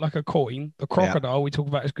flick it like a coin. The crocodile, we talk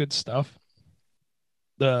about his good stuff.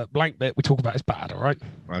 The blank bit, we talk about his bad, all right?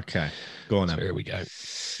 Okay. Go on then. So here we go.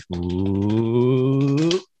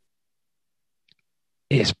 Ooh.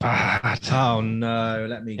 It's bad. Oh no!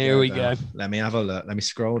 Let me. Here we go. Let me have a look. Let me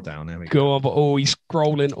scroll down. There we go on, but he's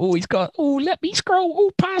scrolling. He's got. Let me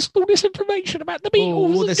scroll. Past all this information about the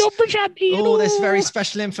Beatles and John Frusciante. This very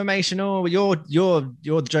special information.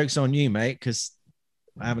 Your joke's on you, mate, because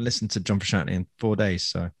I haven't listened to John Frusciante in 4 days.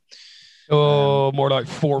 So. More like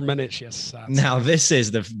 4 minutes. Yes. Now this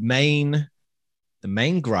is the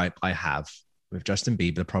main gripe I have with Justin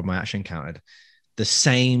Bieber. The problem I actually encountered. The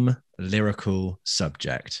same lyrical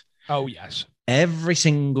subject. Oh, yes. Every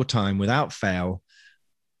single time, without fail,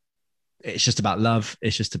 it's just about love.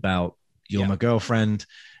 It's just about you're my girlfriend.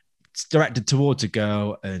 It's directed towards a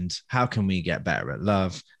girl and how can we get better at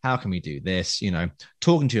love? How can we do this?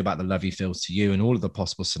 Talking to you about the love he feels to you and all of the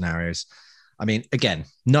possible scenarios. I mean, again,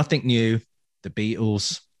 nothing new. The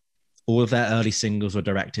Beatles, all of their early singles were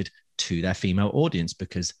directed to their female audience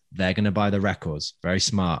because they're going to buy the records. Very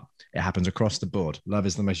smart. It happens across the board. Love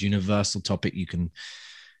is the most universal topic you can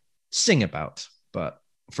sing about. But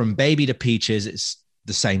from Baby to Peaches, it's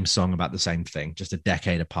the same song about the same thing, just a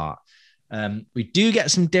decade apart. We do get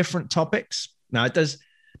some different topics. Now, it does,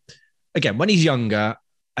 again, when he's younger,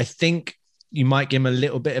 I think you might give him a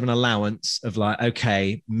little bit of an allowance of like,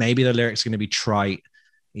 okay, maybe the lyrics are going to be trite.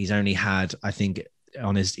 He's only had, I think,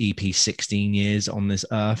 on his EP 16 years on this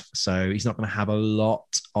earth. So he's not going to have a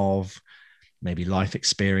lot of maybe life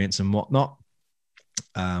experience and whatnot.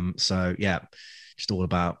 So yeah, just all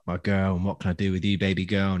about my girl and what can I do with you, baby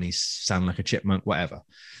girl? And he's sounding like a chipmunk, whatever.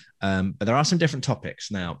 But there are some different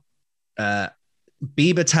topics. Now,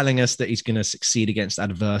 Bieber telling us that he's going to succeed against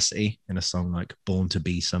adversity in a song like Born to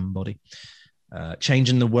Be Somebody.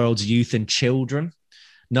 Changing the world's youth and children.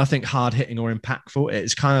 Nothing hard-hitting or impactful.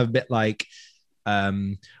 It's kind of a bit like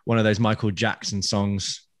one of those Michael Jackson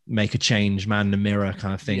songs, Make a Change, Man in the Mirror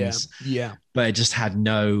kind of things. Yeah. But it just had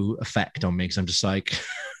no effect on me because I'm just like,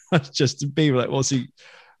 just be like, what's he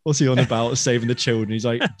on about? Saving the children. He's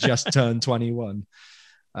like, just turned 21.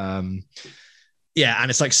 Yeah, and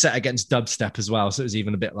it's like set against dubstep as well. So it was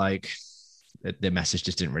even a bit like the message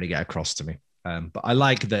just didn't really get across to me. But I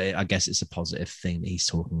like that. I guess it's a positive thing that he's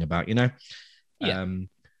talking about, Yeah.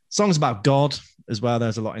 Songs about God as well.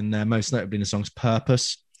 There's a lot in there, most notably in the songs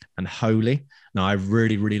Purpose and Holy. Now, I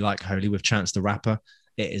really, really like Holy with Chance the Rapper.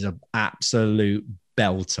 It is an absolute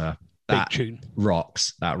belter. Big tune.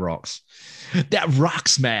 Rocks. That rocks. That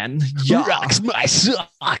rocks, man. Yeah. Rocks my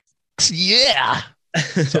socks. Yeah.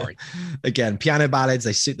 Sorry. Again, piano ballads,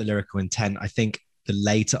 they suit the lyrical intent. I think the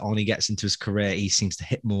later on he gets into his career, he seems to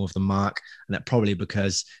hit more of the mark. And that probably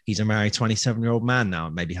because he's a married 27-year-old man now,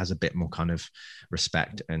 and maybe has a bit more kind of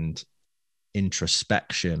respect and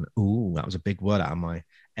introspection. Ooh, that was a big word out of my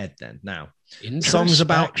head then. Now, songs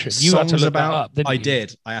about you had to look that up, didn't you? I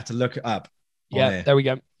did. I had to look it up. Yeah, there we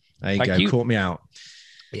go. There you go. Caught me out.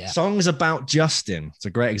 Yeah. Songs about Justin. It's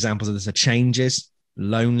a great example of this. Are Changes,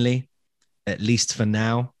 Lonely, At Least for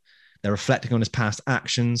Now. They're reflecting on his past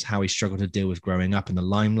actions, how he struggled to deal with growing up in the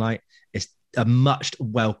limelight. It's a much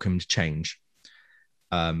welcomed change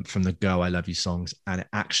from the Girl, I Love You songs. And it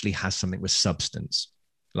actually has something with substance.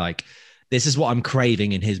 Like, this is what I'm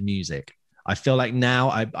craving in his music. I feel like now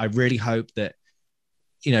I really hope that,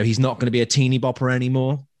 he's not going to be a teeny bopper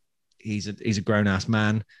anymore. He's a grown-ass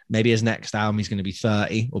man. Maybe his next album, he's going to be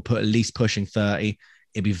 30 or at least pushing 30.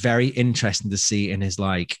 It'd be very interesting to see in his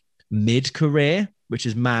like mid-career, which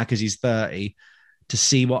is mad because he's 30, to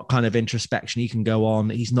see what kind of introspection he can go on.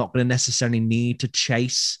 He's not going to necessarily need to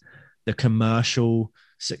chase the commercial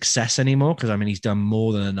success anymore because, he's done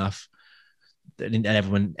more than enough that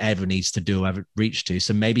everyone ever needs to do or ever reach to.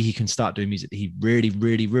 So maybe he can start doing music that he really,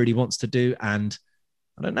 really, really wants to do. And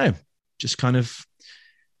I don't know, just kind of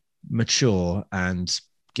mature and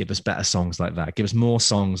give us better songs like that. Give us more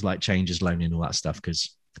songs like Changes, Lonely and all that stuff,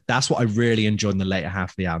 because that's what I really enjoyed in the later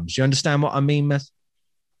half of the album. Do you understand what I mean, Miss?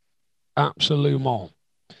 Absolument.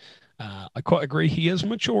 I quite agree. He has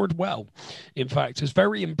matured well. In fact, it's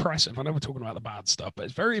very impressive. I know we're talking about the bad stuff, but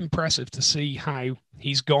it's very impressive to see how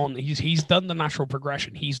he's gone. He's done the natural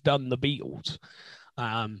progression. He's done the Beatles.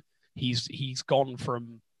 He's gone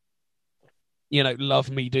from, Love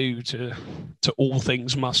Me Do to All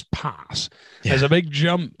Things Must Pass. Yeah. There's a big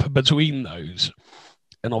jump between those.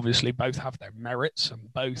 And obviously both have their merits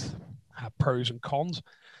and both have pros and cons.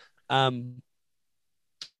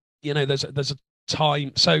 There's a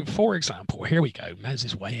time. So, for example, here we go. Mez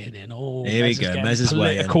is weighing in. Oh, here we go. Mez is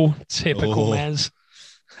weighing. Typical Mez.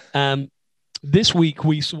 This week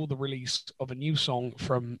we saw the release of a new song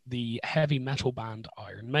from the heavy metal band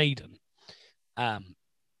Iron Maiden.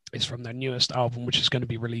 It's from their newest album, which is going to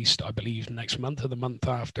be released, I believe, next month or the month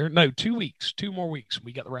after. No, 2 weeks, 2 more weeks.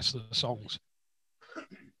 We get the rest of the songs.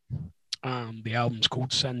 The album's called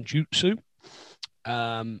Senjutsu.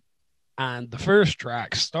 And the first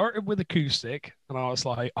track started with acoustic, and I was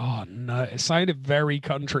like, oh no, it sounded very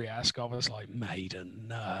country-esque. I was like, Maiden,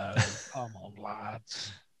 no, come on,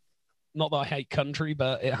 lads. Not that I hate country,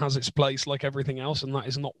 but it has its place like everything else, and that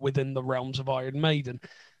is not within the realms of Iron Maiden.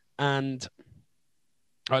 And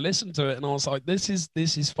I listened to it and I was like, this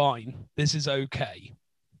is fine. This is okay.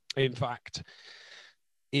 In fact,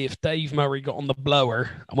 if Dave Murray got on the blower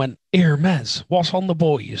and went, here, Mez, what's on the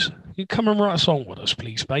boys? You come and write a song with us,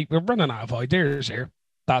 please, mate. We're running out of ideas here.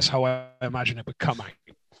 That's how I imagine it would come out.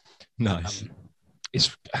 Nice.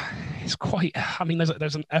 It's quite, I mean,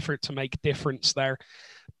 there's an effort to make difference there,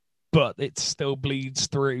 but it still bleeds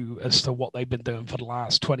through as to what they've been doing for the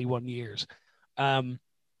last 21 years. And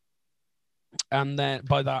then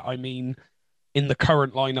by that, I mean, in the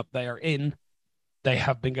current lineup they are in, they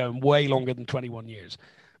have been going way longer than 21 years.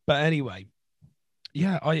 But anyway,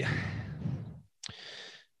 yeah,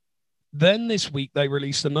 Then this week they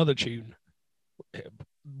released another tune,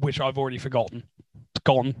 which I've already forgotten. It's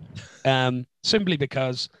gone. Simply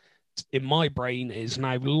because in my brain it is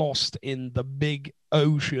now lost in the big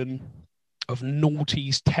ocean of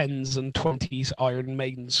noughties, 10s and 20s Iron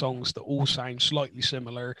Maiden songs that all sound slightly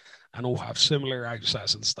similar and all have similar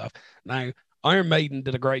outsets and stuff. Now, Iron Maiden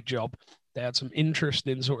did a great job. They had some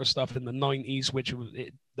interesting sort of stuff in the 90s, which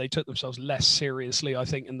they took themselves less seriously, I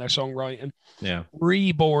think, in their songwriting. Yeah.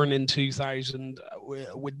 Reborn in 2000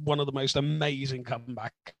 with one of the most amazing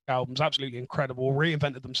comeback albums, absolutely incredible.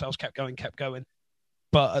 Reinvented themselves, kept going.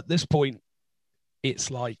 But at this point, it's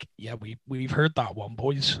like, yeah, we've heard that one,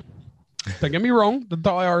 boys. Don't get me wrong, the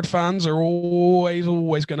diehard fans are always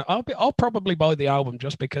going to... I'll probably buy the album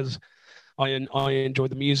just because I enjoy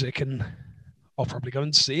the music, and I'll probably go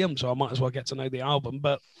and see them, so I might as well get to know the album.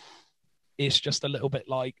 But it's just a little bit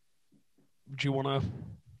like, do you want to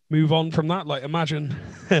move on from that? Like, imagine,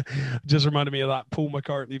 just reminded me of that Paul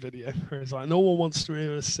McCartney video where it's like, no one wants to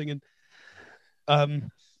hear us singing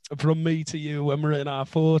From Me to You when we're in our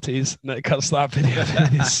 40s, and it cuts that video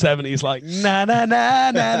in his 70s, like, na na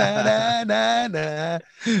na na na na na.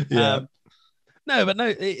 Yeah. No,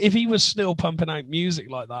 if he was still pumping out music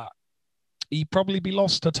like that, he'd probably be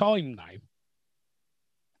lost to time now.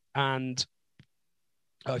 And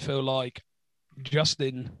I feel like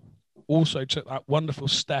Justin also took that wonderful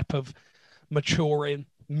step of maturing,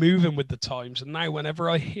 moving with the times. And now whenever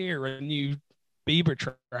I hear a new Bieber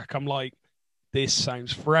track, I'm like, this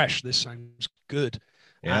sounds fresh. This sounds good.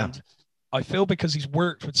 Yeah. And I feel because he's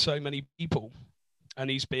worked with so many people and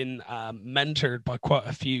he's been mentored by quite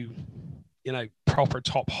a few, proper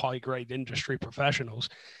top high grade industry professionals,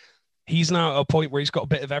 he's now at a point where he's got a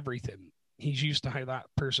bit of everything. He's used to how that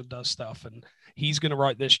person does stuff, and he's going to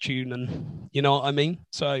write this tune, and you know what I mean?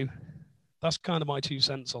 So that's kind of my 2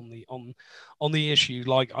 cents on the issue.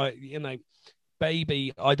 Like,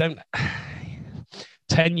 Baby, I don't...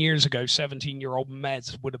 10 years ago, 17-year-old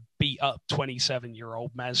Mez would have beat up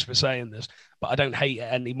 27-year-old Mez for saying this, but I don't hate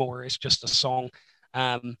it anymore. It's just a song.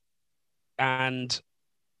 And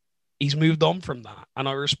he's moved on from that, and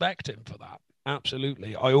I respect him for that.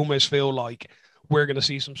 Absolutely. I almost feel like we're going to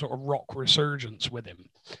see some sort of rock resurgence with him,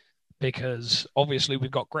 because obviously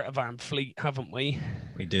we've got Greta Van Fleet, haven't we?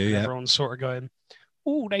 We do, yeah. Everyone's sort of going,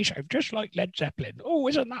 oh, they sound just like Led Zeppelin. Oh,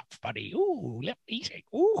 isn't that funny? Oh, let me think.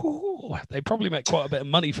 Oh, they probably make quite a bit of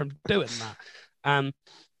money from doing that. And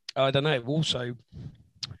I don't know. Also,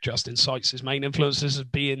 Justin cites his main influences as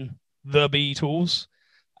being the Beatles.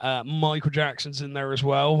 Michael Jackson's in there as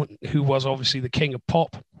well, who was obviously the king of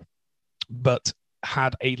pop, but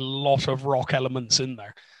had a lot of rock elements in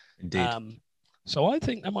there. Indeed. So I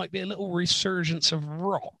think there might be a little resurgence of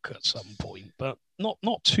rock at some point, but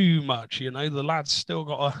not too much. The lads still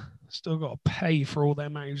gotta pay for all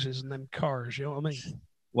them houses and them cars. You know what I mean?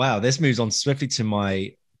 Wow, this moves on swiftly to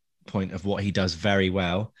my point of what he does very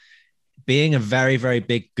well, being a very, very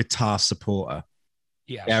big guitar supporter.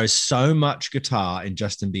 Yeah, there is so much guitar in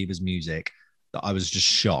Justin Bieber's music that I was just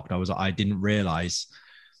shocked. I didn't realize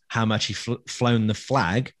how much he flown the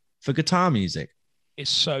flag for guitar music. It's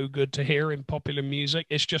so good to hear in popular music.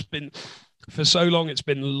 It's just been, for so long, it's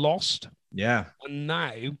been lost. Yeah. And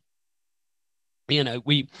now, me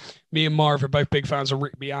and Marv are both big fans of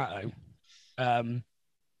Rick Beato. And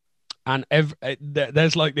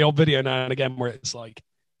there's like the old video now and again where it's like,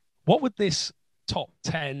 what would this top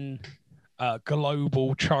 10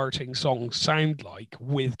 global charting songs sound like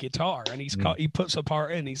with guitar. And he puts a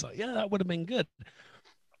part in. He's like, yeah, that would have been good.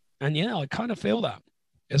 And yeah, I kind of feel that.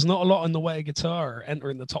 There's not a lot in the way of guitar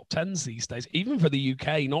entering the top 10s these days, even for the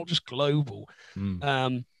UK, not just global.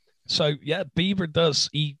 So yeah, Bieber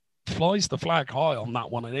he flies the flag high on that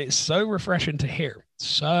one, and it's so refreshing to hear.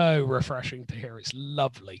 So refreshing to hear. It's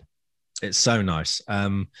lovely. It's so nice.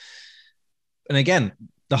 And again,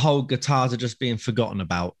 the whole guitars are just being forgotten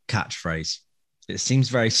about catchphrase. It seems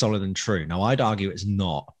very solid and true. Now, I'd argue it's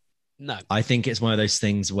not. No. I think it's one of those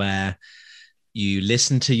things where you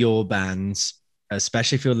listen to your bands,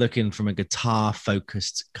 especially if you're looking from a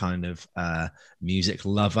guitar-focused kind of music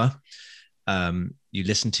lover. You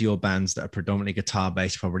listen to your bands that are predominantly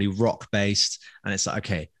guitar-based, probably rock-based, and it's like,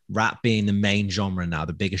 okay, rap being the main genre now,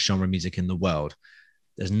 the biggest genre of music in the world.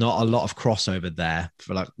 There's not a lot of crossover there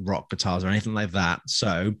for like rock guitars or anything like that.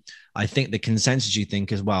 So I think the consensus you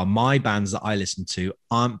think as well, my bands that I listen to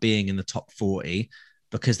aren't being in the top 40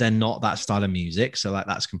 because they're not that style of music. So like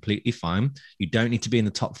that's completely fine. You don't need to be in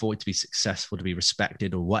the top 40 to be successful, to be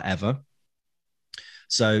respected or whatever.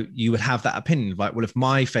 So you would have that opinion of like, well, if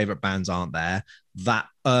my favorite bands aren't there,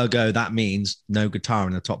 that means no guitar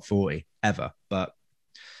in the top 40 ever. But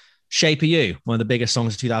Shape of You, one of the biggest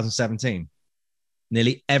songs of 2017.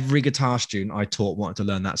 Nearly every guitar student I taught wanted to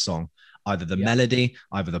learn that song, either the melody,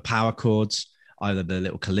 either the power chords, either the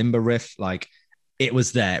little kalimba riff. Like it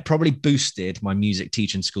was there. It probably boosted my music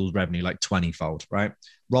teaching school's revenue like 20-fold, right?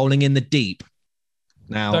 Rolling in the Deep.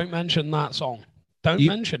 Now, don't mention that song. Don't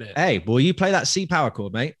mention it. Hey, will you play that C power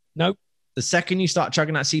chord, mate? Nope. The second you start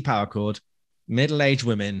chugging that C power chord, middle-aged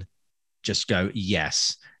women just go,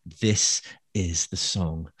 yes, this is the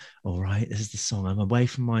song. All right, this is the song. I'm away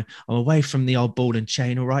from the old ball and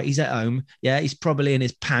chain. All right, he's at home. Yeah, he's probably in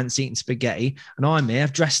his pants eating spaghetti, and I'm here.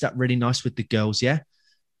 I've dressed up really nice with the girls. Yeah,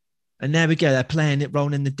 and there we go. They're playing it,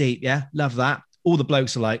 rolling in the deep. Yeah, love that. All the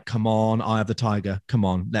blokes are like, "Come on, Eye of the Tiger. Come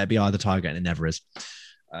on, let it be Eye of the Tiger," and it never is.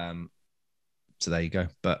 So there you go.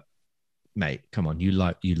 But mate, come on, you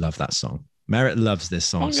love that song. Merritt loves this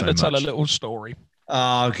song. I'm going to tell a little story.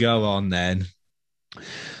 Oh, go on then.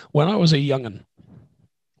 When I was a young'un,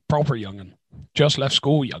 proper young'un, just left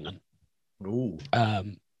school young'un. Ooh.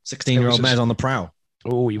 16-year-old man's on the prowl.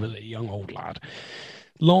 Oh, he was a young old lad.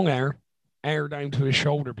 Long hair down to his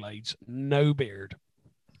shoulder blades, no beard.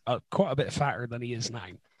 Quite a bit fatter than he is now.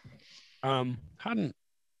 Hadn't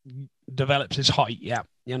developed his height yet,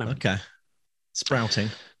 you know. Okay. Sprouting.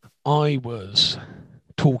 I was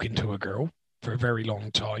talking to a girl for a very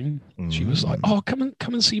long time. She was like, "Oh, come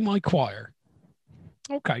and see my choir."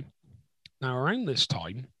 Okay. Now, around this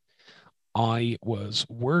time, I was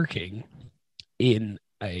working in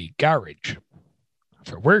a garage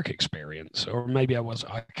for work experience, or maybe I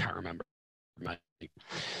can't remember.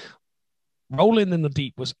 Rolling in the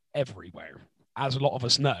Deep was everywhere, as a lot of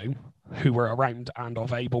us know who were around and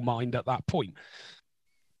of able mind at that point.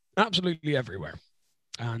 Absolutely everywhere.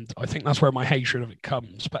 And I think that's where my hatred of it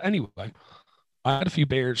comes. But anyway, I had a few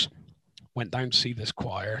beers, went down to see this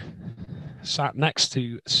choir, sat next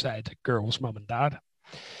to said girl's mum and dad,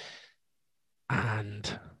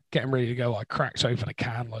 and getting ready to go, I cracked open a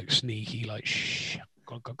can like sneaky, like shh.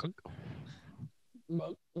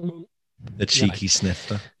 The cheeky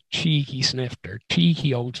snifter. Cheeky snifter.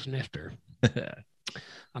 Cheeky old snifter.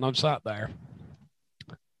 And I'm sat there,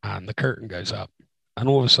 and the curtain goes up, and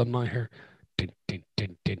all of a sudden I hear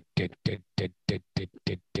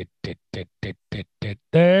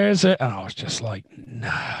there's it, and I was just like,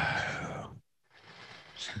 no.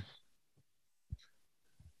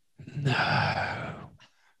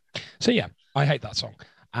 So yeah, I hate that song,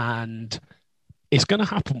 and it's going to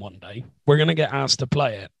happen one day. We're going to get asked to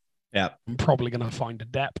play it. Yeah, I'm probably going to find a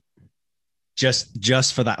dep.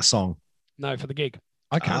 Just for that song. No, for the gig.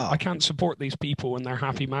 I can't support these people in their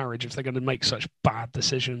happy marriage if they're going to make such bad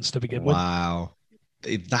decisions to begin with. Wow.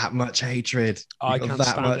 That much hatred. I can't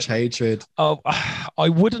stand it. Hatred. Oh, I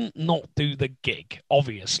wouldn't not do the gig,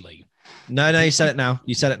 obviously. No, you said it now.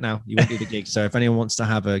 You won't do the gig. So if anyone wants to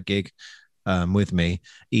have a gig with me,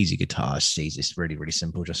 easy guitars, it's really, really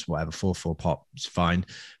simple. Just whatever, 4/4 pop, it's fine.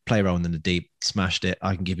 Play Rolling in the Deep, smashed it.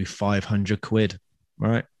 I can give you 500 quid. All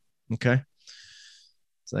right. Okay.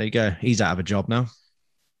 So there you go. He's out of a job now.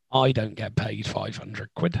 I don't get paid 500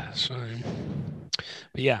 quid. So,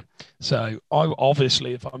 but yeah. So I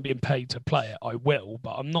obviously, if I'm being paid to play it, I will,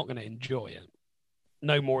 but I'm not going to enjoy it.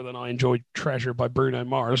 No more than I enjoyed Treasure by Bruno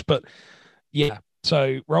Mars. But yeah.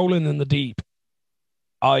 So Rolling in the Deep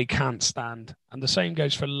I can't stand. And the same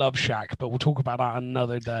goes for Love Shack, but we'll talk about that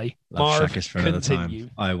another day. Love Shack is for another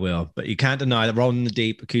time. I will. But you can't deny that Rolling in the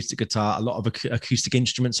Deep, acoustic guitar, a lot of acoustic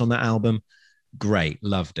instruments on that album. Great.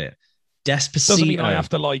 Loved it. Despacito. Doesn't mean I have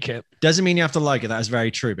to like it. Doesn't mean you have to like it. That is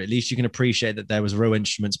very true. But at least you can appreciate that there was real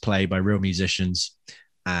instruments played by real musicians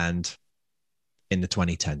and in the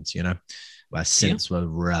 2010s, you know, where synths were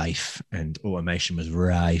rife and automation was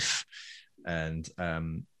rife. And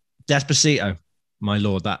Despacito, my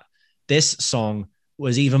lord, that this song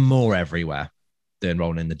was even more everywhere than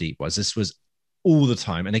Rolling in the Deep was. This was all the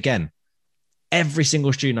time. And again, every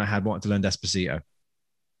single student I had wanted to learn Despacito.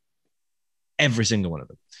 Every single one of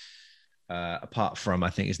them. Apart from, I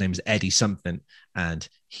think his name is Eddie something, and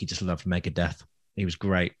he just loved Megadeth. He was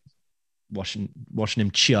great. Watching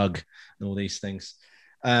him chug and all these things.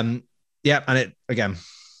 And it again,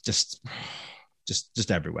 just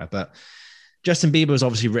everywhere. But Justin Bieber was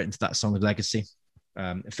obviously written to that song Legacy.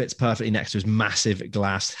 It fits perfectly next to his massive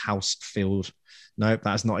glass house filled. No,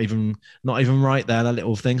 that's not even right there, that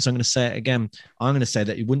little thing. So I'm going to say it again. I'm going to say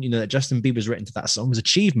that wouldn't you know that Justin Bieber's written to that song's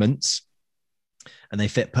achievements, and they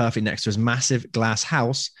fit perfectly next to his massive glass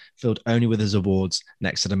house filled only with his awards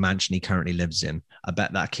next to the mansion he currently lives in. I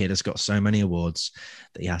bet that kid has got so many awards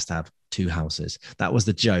that he has to have 2 houses. That was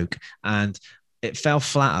the joke. And it fell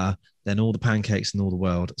flatter than all the pancakes in all the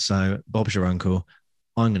world. So Bob's your uncle.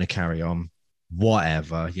 I'm going to carry on.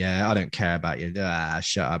 Whatever. Yeah, I don't care about you.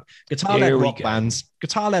 Shut up. Guitar-led rock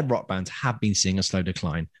bands have been seeing a slow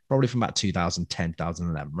decline, probably from about 2010,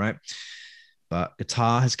 2011, right? But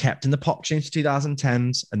guitar has kept in the pop tunes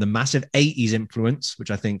 2010s, and the massive 80s influence, which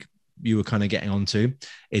I think you were kind of getting onto,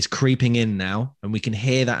 is creeping in now. And we can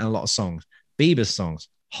hear that in a lot of songs. Bieber's songs,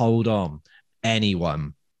 Hold On,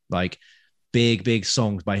 Anyone, like big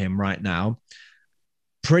songs by him right now,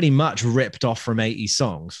 pretty much ripped off from 80s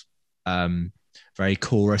songs. Very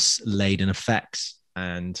chorus laden effects.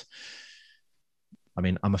 And I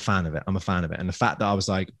mean, I'm a fan of it. And the fact that I was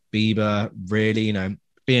like, Bieber really, you know,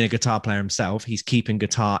 being a guitar player himself, he's keeping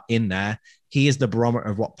guitar in there. He is the barometer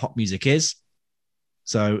of what pop music is.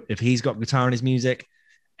 So if he's got guitar in his music,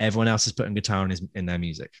 everyone else is putting guitar in their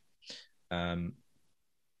music. I mean,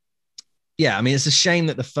 it's a shame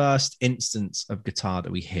that the first instance of guitar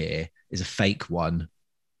that we hear is a fake one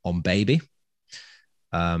on Baby.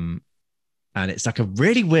 And it's like a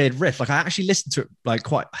really weird riff. Like I actually listened to it like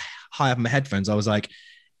quite high up in my headphones. I was like,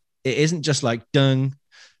 it isn't just like dung,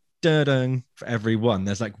 dung for every one.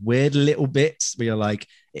 There's like weird little bits where you're like,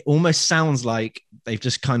 it almost sounds like they've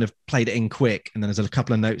just kind of played it in quick, and then there's a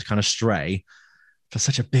couple of notes kind of stray. For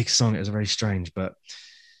such a big song, it was very strange. But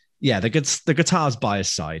yeah, the guitar's by his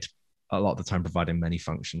side a lot of the time, providing many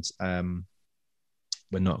functions.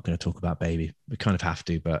 We're not going to talk about Baby. We kind of have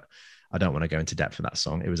to, but I don't want to go into depth with that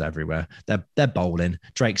song. It was everywhere. They're bowling.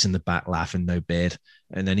 Drake's in the back laughing, no beard.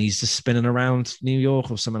 And then he's just spinning around New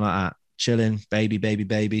York or something like that, chilling. Baby.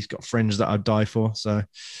 He's got friends that I'd die for. So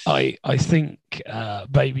I think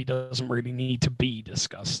Baby doesn't really need to be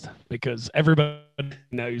discussed because everybody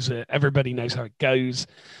knows it. Everybody knows how it goes.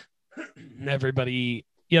 Everybody,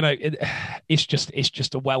 you know, it's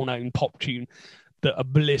just a well-known pop tune that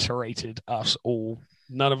obliterated us all.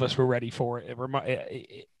 None of us were ready for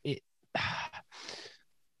it.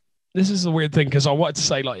 This is the weird thing because I wanted to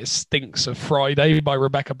say like it stinks of Friday by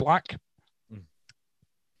Rebecca Black,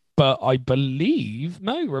 but I believe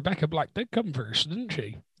Rebecca Black did come first, didn't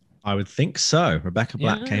she? I would think so. Rebecca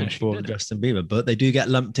Black came before Justin Bieber, but they do get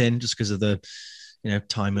lumped in just because of the, you know,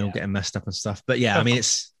 time all getting messed up and stuff. But yeah, I mean,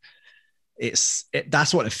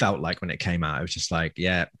 that's what it felt like when it came out. It was just like,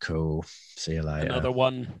 yeah, cool. See you later. Another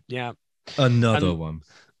one, yeah. Another one.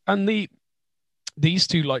 And these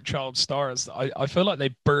two like child stars, I feel like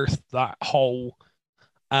they birthed that whole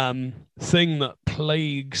thing that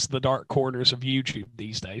plagues the dark corners of YouTube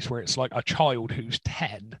these days, where it's like a child who's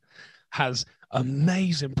 10 has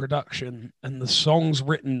amazing production and the song's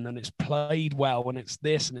written and it's played well and it's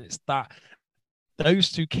this and it's that.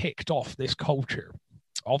 Those two kicked off this culture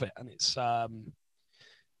of it, and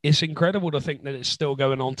it's incredible to think that it's still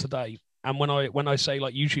going on today. And when I say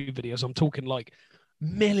like YouTube videos, I'm talking like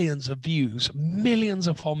millions of views, millions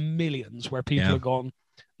upon millions, where people have gone,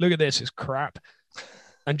 look at this, it's crap.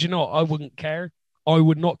 And you know what? I wouldn't care. I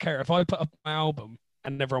would not care if I put up my album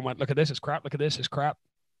and everyone went, look at this, it's crap, look at this, it's crap.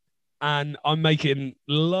 And I'm making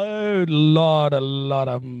lot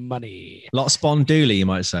of money. A lot of spawn dooley, you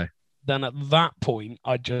might say. Then at that point,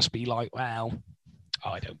 I'd just be like, well,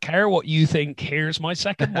 I don't care what you think. Here's my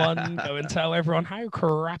second one. Go and tell everyone how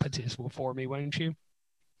crap it is for me, won't you?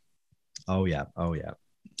 Oh, yeah.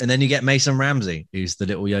 And then you get Mason Ramsey, who's the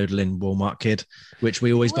little yodeling Walmart kid, which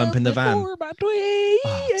we always bump in the van.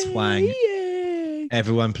 Twang. Yeah.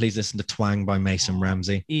 Everyone, please listen to Twang by Mason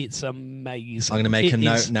Ramsey. It's amazing. I'm going to make a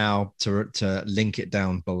note now to link it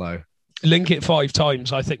down below. Link it 5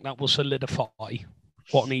 times. I think that will solidify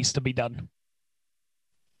what needs to be done.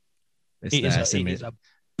 It is a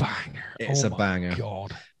banger. It's a banger.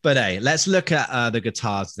 God. But hey, let's look at the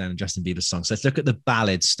guitars then, Justin Bieber's songs. Let's look at the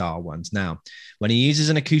ballad style ones. Now, when he uses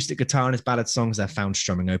an acoustic guitar in his ballad songs, they're found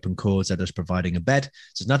strumming open chords. They're just providing a bed.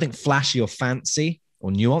 So there's nothing flashy or fancy or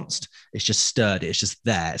nuanced. It's just sturdy. It's just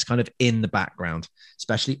there. It's kind of in the background,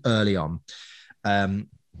 especially early on.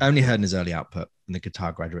 Only heard in his early output, and the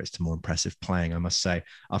guitar graduates to more impressive playing, I must say.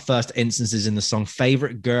 Our first instances in the song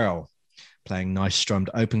Favorite Girl, playing nice strummed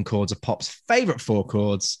open chords of Pop's favorite 4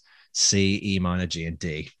 chords, C, E minor, G, and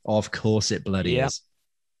D. Of course it bloody is.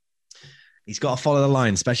 He's got to follow the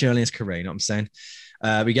line, especially early in his career, you know what I'm saying?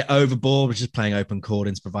 We get Overboard, which is playing open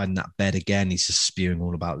chordings, providing that bed again. He's just spewing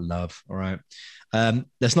all about love, all right?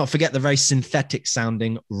 Let's not forget the very synthetic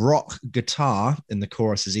sounding rock guitar in the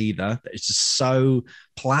choruses either. It's just so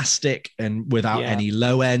plastic and without any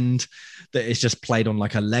low end that it's just played on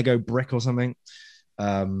like a Lego brick or something.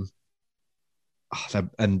 And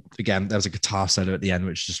again, there was a guitar solo at the end,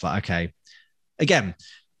 which is just like, okay, again,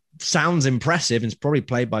 sounds impressive and it's probably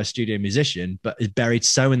played by a studio musician, but is buried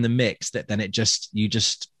so in the mix that then you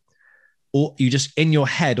just in your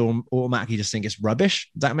head automatically just think it's rubbish.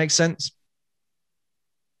 Does that make sense?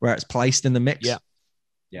 Where it's placed in the mix.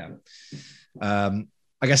 Yeah.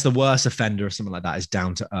 I guess the worst offender of something like that is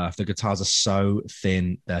Down to Earth. The guitars are so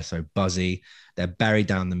thin, they're so buzzy, they're buried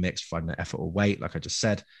down the mix, providing no effort or weight, like I just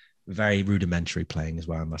said. Very rudimentary playing as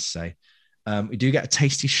well, I must say. We do get a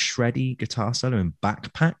tasty, shreddy guitar solo in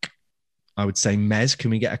Backpack. I would say, Mez,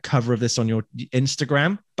 can we get a cover of this on your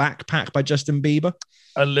Instagram? Backpack by Justin Bieber.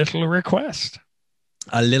 A little request.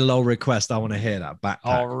 A little old request. I want to hear that. Backpack,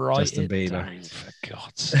 all right, Justin Bieber. Down, for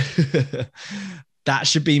God's sake. That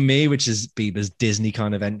Should Be Me, which is Bieber's Disney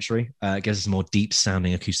kind of entry. It gives us more deep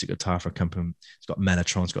sounding acoustic guitar for accompaniment. It's got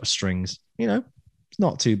Mellotron, it's got strings. You know, it's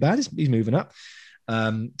not too bad. He's moving up.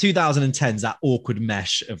 2010's that awkward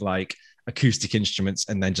mesh of like acoustic instruments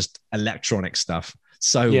and then just electronic stuff.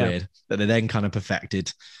 So weird that they then kind of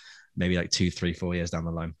perfected maybe like 2, 3, 4 years down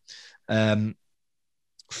the line.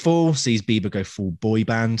 Full sees Bieber go full boy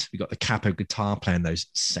band. We got the capo guitar playing those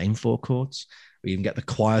same 4 chords. We even get the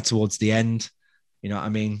choir towards the end. You know what I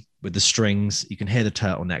mean? With the strings, you can hear the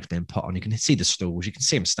turtlenecks being put on. You can see the stools. You can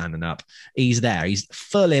see him standing up. He's there. He's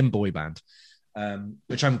full in boy band.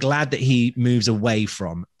 Which I'm glad that he moves away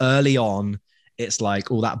from. Early on, it's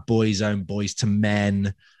like all that Boyzone, Boys to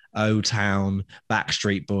Men, O-Town,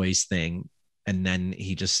 Backstreet Boys thing. And then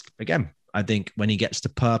he just, again, I think when he gets to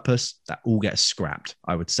Purpose, that all gets scrapped,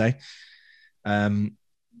 I would say. Where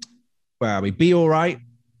are we? Be All Right.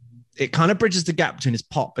 It kind of bridges the gap between his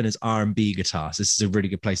pop and his R&B guitars. This is a really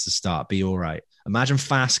good place to start. Be All Right. Imagine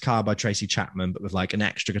Fast Car by Tracy Chapman, but with like an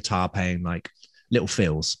extra guitar playing like little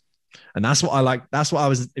fills. And that's what I like. That's what I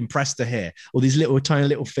was impressed to hear. All these little tiny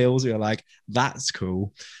little fills. You're like, that's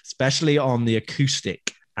cool. Especially on the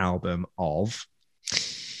acoustic album of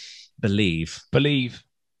Believe.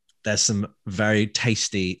 There's some very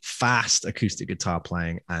tasty, fast acoustic guitar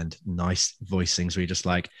playing and nice voicings where you're just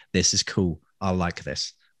like, this is cool. I like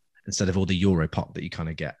this. Instead of all the Euro pop that you kind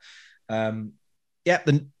of get.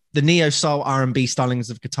 The neo soul R&B stylings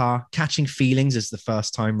of guitar. Catching Feelings is the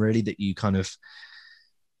first time really that you kind of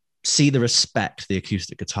see the respect the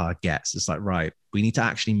acoustic guitar gets. It's like, right, we need to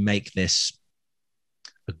actually make this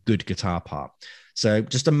a good guitar part. So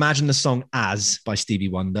just imagine the song As by Stevie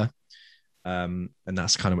Wonder. And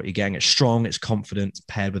that's kind of what you're getting. It's strong, it's confident, it's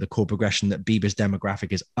paired with a chord progression that Bieber's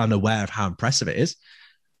demographic is unaware of how impressive it is.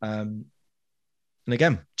 And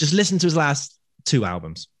again, just listen to his last 2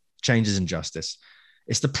 albums, Changes and Justice.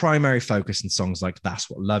 It's the primary focus in songs like That's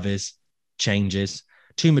What Love Is, Changes.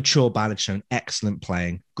 2 mature ballads showing excellent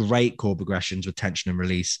playing, great chord progressions with tension and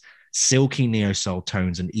release, silky neo-soul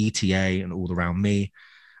tones and ETA and All Around Me,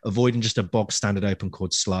 avoiding just a bog standard open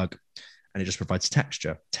chord slug. And it just provides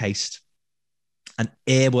texture, taste, and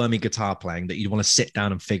earwormy guitar playing that you'd want to sit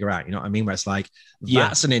down and figure out. You know what I mean? Where it's like,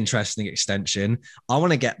 that's an interesting extension. I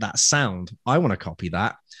want to get that sound. I want to copy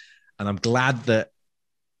that. And I'm glad that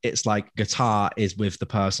it's like guitar is with the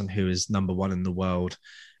person who is number 1 in the world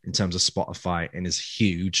in terms of Spotify and is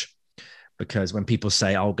huge. Because when people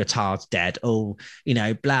say, oh, guitar's dead, oh, you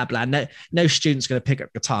know, blah, blah, no student's going to pick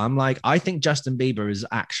up guitar. I'm like, I think Justin Bieber is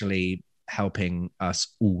actually helping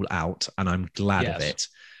us all out. And I'm glad of it.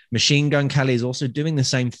 Machine Gun Kelly is also doing the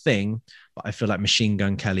same thing, but I feel like Machine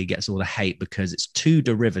Gun Kelly gets all the hate because it's too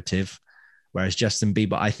derivative Whereas Justin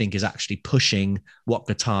Bieber, I think, is actually pushing what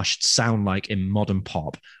guitar should sound like in modern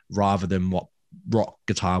pop rather than what rock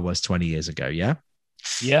guitar was 20 years ago. Yeah.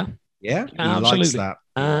 Yeah. Yeah. He Absolutely. likes that.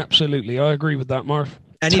 Absolutely. I agree with that, Marv.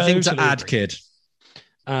 Anything to add, kid?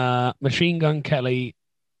 Machine Gun Kelly.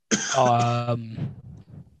 Not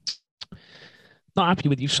happy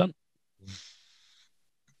with you, son.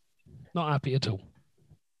 Not happy at all.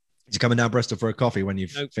 He's coming down Bristol for a coffee when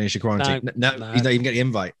you've finished your quarantine. No, he's not even getting the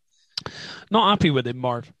invite. Not happy with him,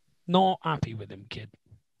 Marv. Not happy with him, kid.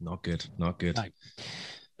 Not good. Not good.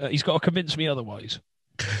 No. He's got to convince me otherwise.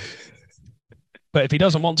 But if he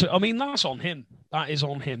doesn't want to, I mean, that's on him. That is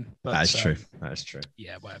on him. But, that is true. That is true.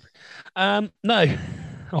 Yeah, whatever. No,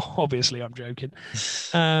 obviously I'm joking.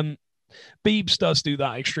 Biebs does do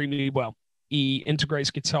that extremely well. He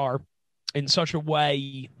integrates guitar in such a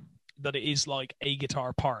way that it is like a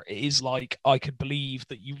guitar part. It is like, I could believe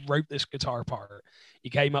that you wrote this guitar part. You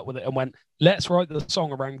came up with it and went, let's write the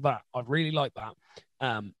song around that. I really like that.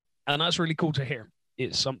 And that's really cool to hear.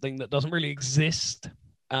 It's something that doesn't really exist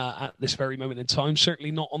at this very moment in time, certainly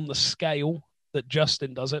not on the scale that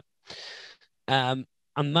Justin does it. And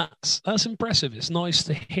that's impressive. It's nice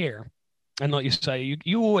to hear. And like you say,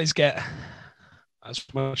 you always get, as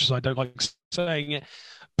much as I don't like saying it,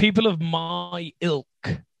 people of my ilk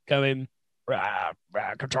going,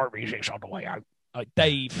 guitar music's on the way out. Like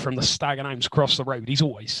Dave from the Stag and Hounds across the road, he's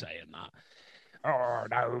always saying that. Oh,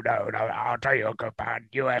 no, I'll tell you a good band.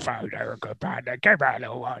 UFO, they're a good band. They came out a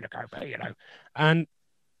little while ago, but, you know. And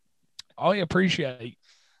I appreciate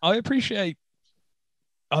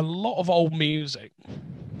a lot of old music.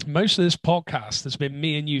 Most of this podcast has been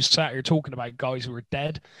me and you sat here talking about guys who are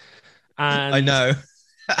dead. And I know.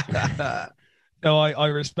 No, I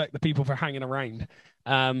respect the people for hanging around.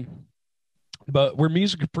 But we're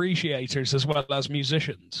music appreciators as well as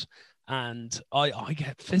musicians. And I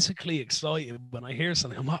get physically excited when I hear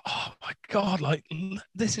something. I'm like, oh my God, like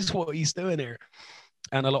this is what he's doing here.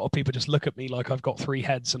 And a lot of people just look at me like I've got 3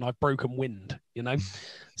 heads and I've broken wind, you know?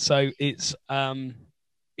 So it's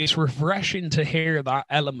refreshing to hear that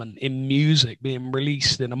element in music being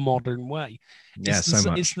released in a modern way. Yeah,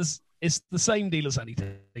 so much. It's the same deal as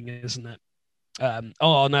anything, isn't it?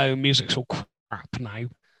 Oh no, music's all crap now.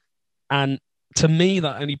 And to me,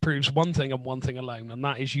 that only proves one thing and one thing alone, and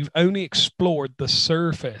that is you've only explored the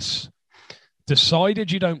surface, decided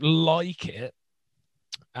you don't like it,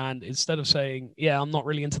 and instead of saying, yeah, I'm not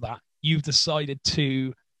really into that, you've decided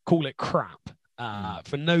to call it crap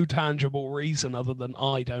for no tangible reason other than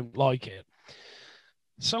I don't like it.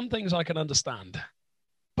 Some things I can understand.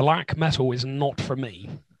 Black metal is not for me,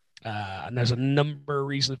 and there's a number of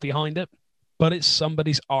reasons behind it, but it's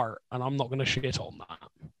somebody's art, and I'm not going to shit on that.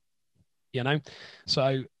 You know,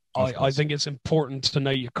 so I think it's important to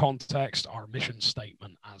know your context, our mission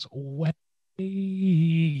statement as always.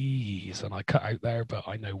 And I cut out there, but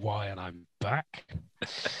I know why, and I'm back.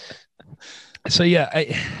 So yeah,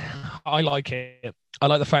 I like it. I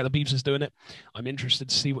like the fact that Biebs is doing it. I'm interested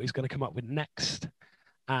to see what he's going to come up with next,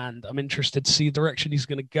 and I'm interested to see the direction he's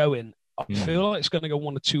going to go in. I feel like it's going to go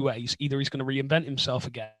one of 2 ways. Either he's going to reinvent himself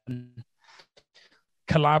again,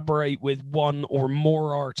 collaborate with one or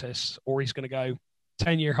more artists, or he's going to go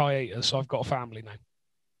 10-year hiatus. So I've got a family now.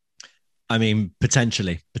 I mean,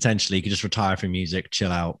 potentially, he could just retire from music,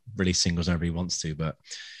 chill out, release singles whenever he wants to. But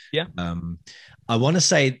yeah, I want to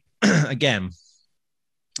say again,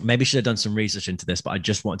 maybe should have done some research into this, but I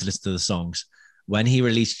just wanted to listen to the songs. When he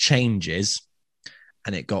released Changes,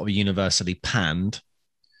 and it got universally panned,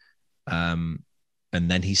 and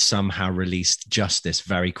then he somehow released Justice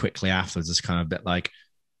very quickly afterwards. It's kind of a bit like,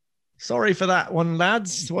 sorry for that one,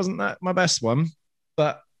 lads. Wasn't that my best one?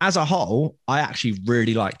 But as a whole, I actually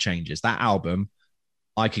really like Changes. That album,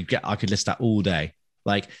 I could list that all day.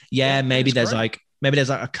 Like, yeah, maybe there's great. Maybe there's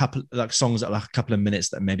like a couple like songs that are like a couple of minutes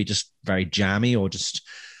that maybe just very jammy or just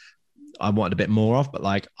I wanted a bit more of, but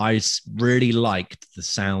like I really liked the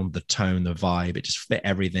sound, the tone, the vibe. It just fit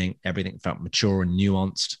everything. Everything felt mature and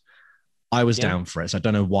nuanced. I was down for it. So I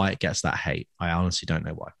don't know why it gets that hate. I honestly don't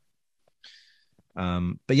know why.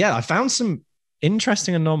 But yeah, I found some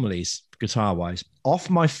interesting anomalies guitar wise. Off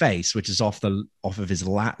My Face, which is off of his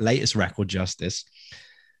latest record, Justice.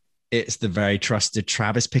 It's the very trusted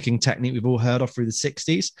Travis picking technique we've all heard of through the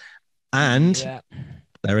 60s. And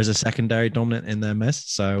there is a secondary dominant in there, miss.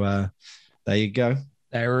 So there you go.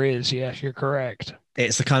 There is. Yes, you're correct.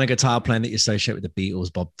 It's the kind of guitar playing that you associate with the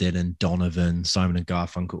Beatles, Bob Dylan, Donovan, Simon and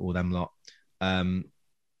Garfunkel, all them lot.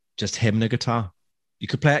 Just him and a guitar. You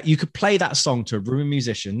could play that song to a room of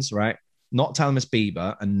musicians, right? Not tell them it's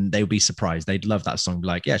Bieber, and they would be surprised. They'd love that song. Be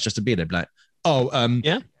like, yeah, it's just a Bieber. They'd be like, oh,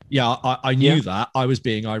 yeah. Yeah, I knew that. I was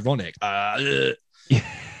being ironic.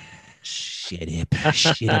 Shut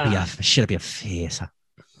up. Should be a face.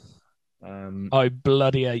 I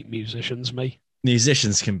bloody hate musicians, me.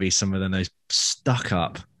 Musicians can be some of the most stuck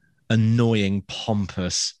up, annoying,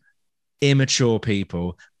 pompous, immature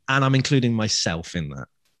people. And I'm including myself in that.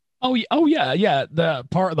 Oh yeah. The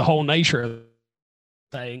part of the whole nature of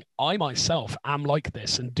saying I myself am like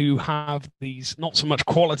this and do have these not so much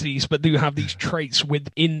qualities, but do have these traits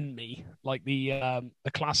within me. Like the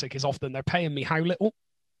classic is often they're paying me how little?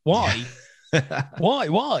 Why?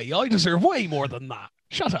 Why? I deserve way more than that.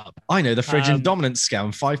 Shut up. I know the Phrygian dominance scale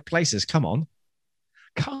in 5 places. Come on.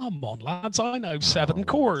 Come on, lads. I know 7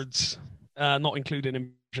 chords, not including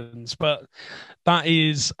inversions, but that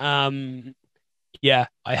is yeah,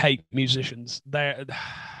 I hate musicians. They're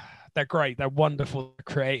great. They're wonderful, they're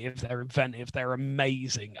creative, they're inventive, they're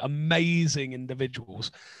amazing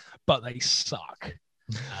individuals, but they suck.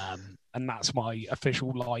 And that's my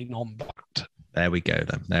official line on that. There we go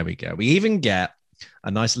then. There we go. We even get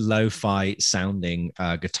a nice lo-fi sounding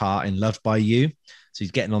guitar in Loved by You. So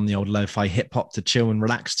he's getting on the old lo-fi hip hop to chill and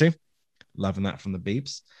relax to. Loving that from the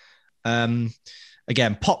Beebs.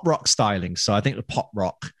 Again, pop rock styling. So I think the pop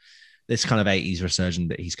rock, this kind of 80s resurgence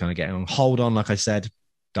that he's kind of getting on. Hold On, like I said,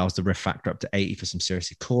 dials the riff factor up to 80 for some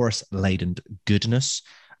seriously chorus-laden goodness.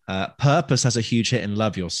 Purpose has a huge hit in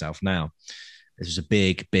Love Yourself now. This was a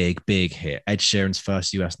big hit. Ed Sheeran's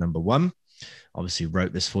first US #1. Obviously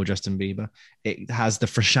wrote this for Justin Bieber. It has the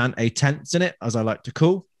Frusciante tenths in it, as I like to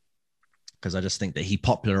call, because I just think that he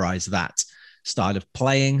popularized that style of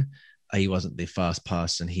playing. He wasn't the first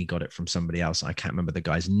person. He got it from somebody else. I can't remember the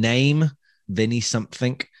guy's name. Vinny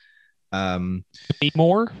something.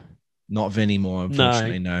 More? Not Vinny Moore,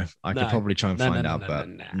 unfortunately. No. I could probably try and find out, but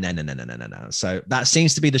no. So that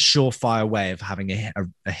seems to be the surefire way of having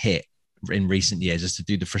a hit in recent years, is to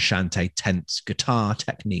do the Frusciante tenths guitar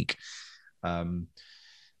technique. And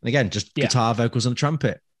again, just guitar, vocals, and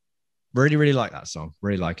trumpet. Really like that song.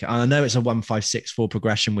 Really like it. And I know it's a 1-5-6-4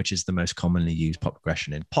 progression, which is the most commonly used pop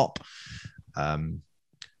progression in pop.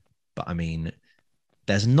 But I mean,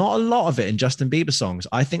 there's not a lot of it in Justin Bieber songs.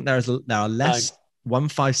 I think there are less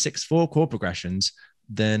 1-5-6-4 chord progressions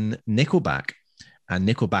than Nickelback, and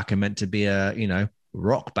Nickelback are meant to be a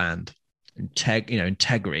rock band,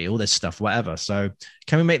 integrity, all this stuff, whatever. So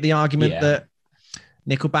can we make the argument that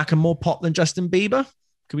Nickelback are more pop than Justin Bieber?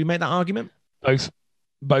 Could we make that argument?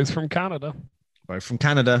 Both from Canada. Both from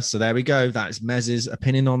Canada. So there we go. That's Mez's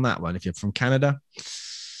opinion on that one. If you're from Canada,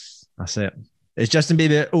 that's it. Is Justin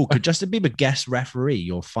Bieber? Oh, could Justin Bieber guest referee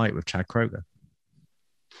your fight with Chad Kroger?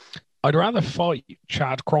 I'd rather fight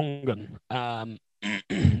Chad Kroger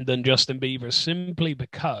than Justin Bieber, simply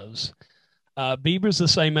because Bieber's the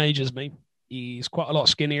same age as me. He's quite a lot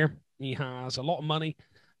skinnier. He has a lot of money.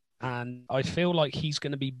 And I feel like he's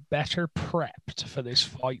going to be better prepped for this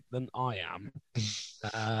fight than I am.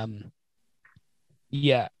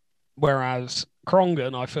 Whereas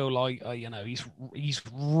Kroger, I feel like he's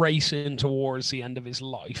racing towards the end of his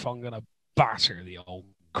life. I'm going to batter the old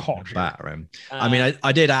codger. Batter him. I mean,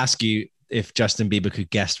 I did ask you if Justin Bieber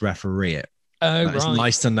could guest referee it. Right. It's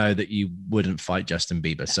nice to know that you wouldn't fight Justin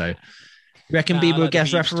Bieber. So you reckon Bieber would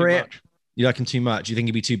guest referee it? You reckon too much? You think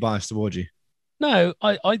he'd be too biased towards you? No,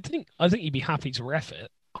 I think he'd be happy to ref it,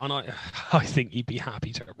 and I think he'd be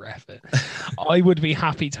happy to ref it. I would be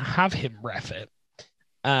happy to have him ref it,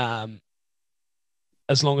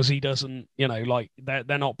 as long as he doesn't,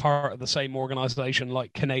 they're not part of the same organization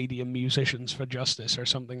like Canadian Musicians for Justice or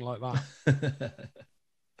something like that.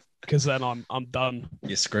 Because then I'm done.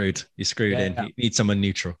 You're screwed. In. You need someone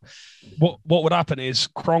neutral. What would happen is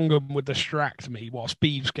Kroger would distract me whilst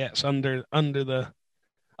Beeves gets under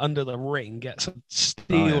the ring, gets a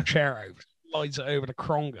steel chair over, slides it over to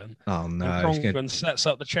Kroger. Oh no! Kroger sets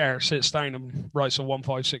up the chair, sits down, and writes a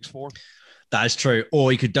 1-5-6-4. That is true.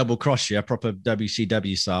 Or he could double cross you, a proper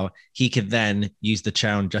WCW style. He could then use the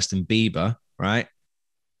chair on Justin Bieber, right?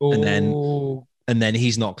 Ooh. And then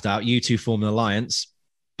he's knocked out. You two form an alliance.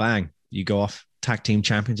 Bang! You go off tag team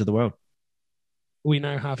champions of the world. We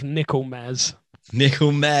now have Nickel Mez.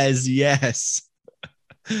 Nickel Mez, yes.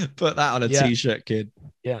 Put that on a t-shirt, kid.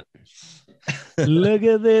 Yeah. Look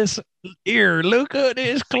at this here. Look at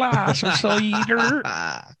this class cider.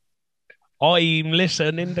 I'm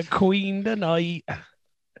listening to Queen tonight.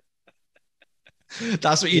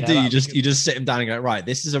 That's what you do. You just sit him down and go, right,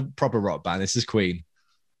 this is a proper rock band. This is Queen.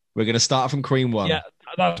 We're going to start from Queen 1. Yeah,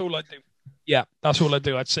 that's all I do. Yeah, that's all I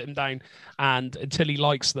do. I'd sit him down, and until he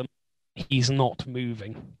likes them, he's not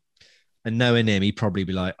moving. And knowing him, he'd probably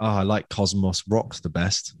be like, oh, I like Cosmos Rock's the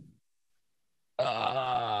best.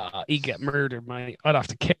 He'd get murdered, mate. I'd have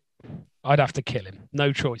to kick I'd have to kill him.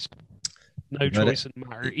 No choice. No choice in the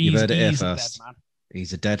matter. You've heard it here He's a dead first. man.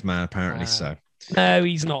 He's a dead man, apparently. So no,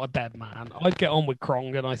 he's not a dead man. I'd get on with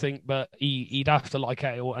Krongen, I think, but he'd have to like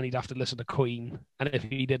ale and he'd have to listen to Queen. And if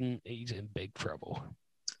he didn't, he's in big trouble.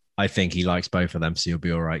 I think he likes both of them, so you'll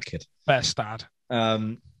be all right, kid. Best dad.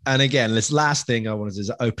 And again, this last thing I wanted is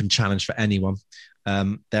an open challenge for anyone.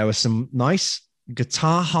 There were some nice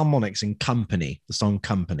guitar harmonics in Company, the song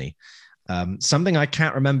Company. Something I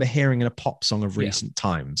can't remember hearing in a pop song of recent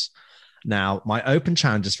times. Now, my open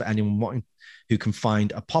challenge is for anyone who can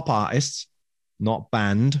find a pop artist, not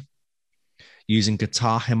band, using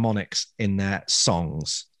guitar harmonics in their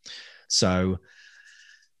songs. So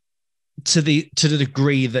to the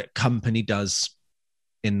degree that Company does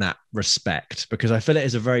in that respect, because I feel it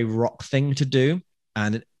is a very rock thing to do.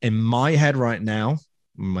 And in my head right now,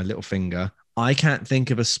 my little finger, I can't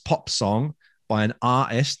think of a pop song by an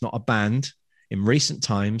artist, not a band, in recent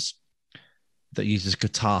times that uses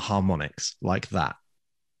guitar harmonics like that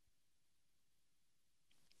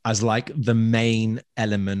as like the main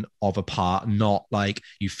element of a part, not like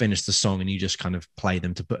you finish the song and you just kind of play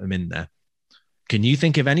them to put them in there. Can you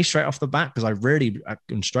think of any straight off the bat? Because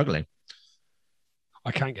I'm struggling.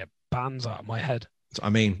 I can't get bands out of my head. I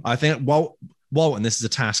mean, I think Walton, this is a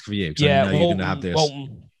task for you. Yeah, I know you're going to have this.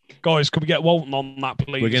 Walton. Guys, could we get Walton on that,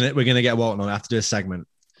 please? We're gonna get Walton on. I have to do a segment.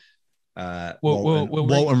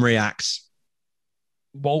 Walton reacts.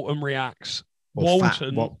 Walton reacts.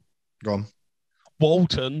 Walton. Go on.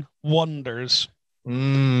 Walton wonders.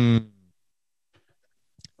 There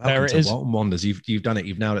it is. Walton Wonders. You've done it.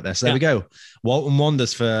 You've nailed it there. So there we go. Walton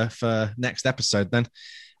Wonders for next episode. Then,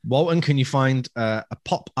 Walton, can you find a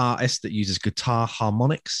pop artist that uses guitar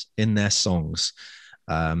harmonics in their songs?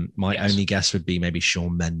 My only guess would be maybe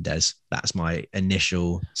Shawn Mendes. That's my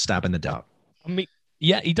initial stab in the dark. I mean,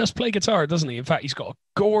 yeah, he does play guitar, doesn't he? In fact, he's got a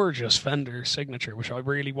gorgeous Fender signature, which I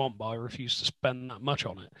really want, but I refuse to spend that much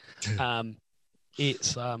on it.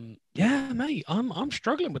 It's mate, I'm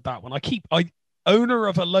struggling with that one. Owner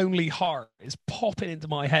of a Lonely Heart is popping into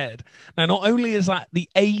my head. Now, not only is that the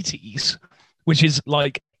 80s, which is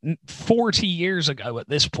like 40 years ago at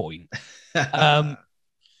this point,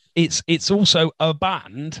 it's also a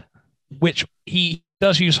band which he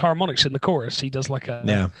does use harmonics in the chorus. He does like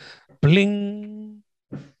a bling,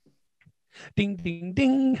 ding, ding,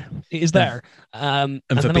 ding. It is there. And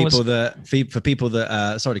for people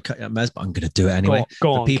that sorry to cut you out, Mez, but I'm going to do it anyway.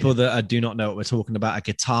 Go on, for people that do not know what we're talking about, a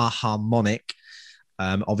guitar harmonic.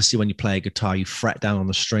 Obviously, when you play a guitar, you fret down on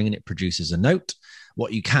the string and it produces a note.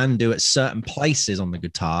 What you can do at certain places on the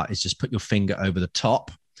guitar is just put your finger over the top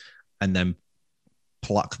and then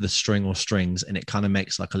pluck the string or strings, and it kind of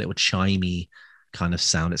makes like a little chimey kind of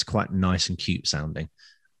sound. It's quite nice and cute sounding.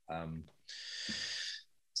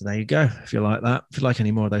 So there you go. If you like that, if you like any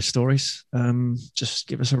more of those stories, just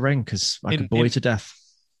give us a ring because I could bore you to death.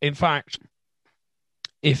 In fact,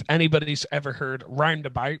 if anybody's ever heard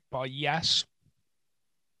Roundabout by Yes,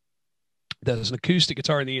 there's an acoustic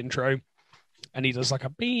guitar in the intro, and he does like a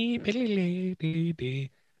beep, do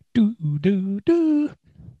do do,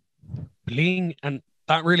 bling, and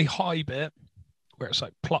that really high bit where it's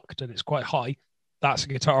like plucked and it's quite high. That's a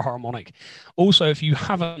guitar harmonic. Also, if you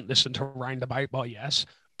haven't listened to Roundabout by Yes,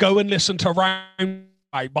 go and listen to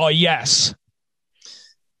Roundabout by Yes.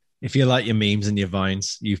 If you like your memes and your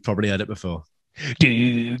vines, you've probably heard it before.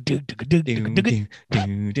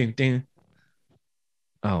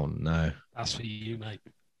 Oh no. That's for you, mate.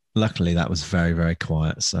 Luckily, that was very, very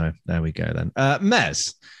quiet. So there we go then.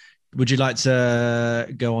 Mez, would you like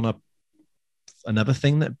to go on another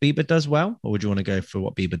thing that Bieber does well? Or would you want to go for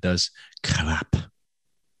what Bieber does? Crap.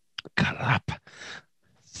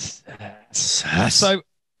 So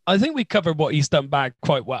I think we covered what he's done bad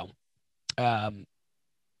quite well.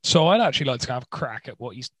 So I'd actually like to have a crack at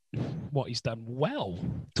what he's done well,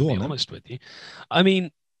 to be honest with you. I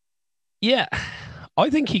mean, yeah, I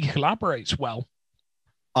think he collaborates well.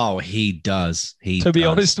 Oh, he does. To be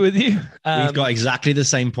honest with you. We've got exactly the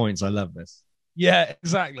same points. I love this. Yeah,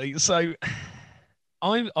 exactly. So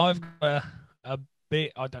I've got a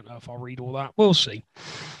bit, I don't know if I'll read all that. We'll see.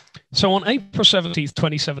 So on April 17th,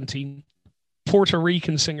 2017, Puerto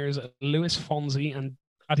Rican singers Luis Fonsi and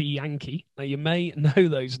Daddy Yankee, now you may know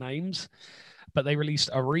those names, but they released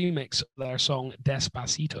a remix of their song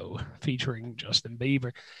Despacito featuring Justin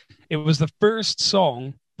Bieber. It was the first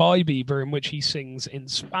song by Bieber in which he sings in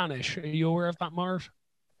Spanish. Are you aware of that, Marv?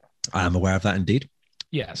 I am aware of that indeed.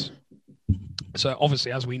 Yes. So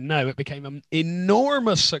obviously, as we know, it became an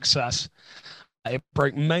enormous success. It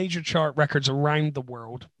broke major chart records around the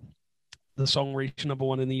world. The song reached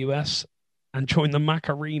 #1 in the US and joined the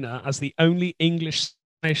Macarena as the only English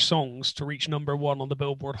songs to reach number one on the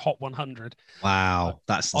Billboard Hot 100. Wow,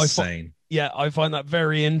 that's insane. I find that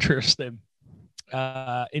very interesting.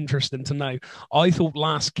 Interesting to know. I thought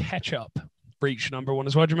Last Ketchup reached number one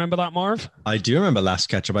as well. Do you remember that, Marv? I do remember Last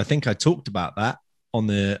Ketchup. I think I talked about that on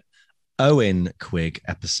the Owen Quigg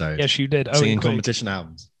episode. Yes, you did. Singing competition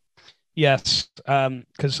albums. Yes,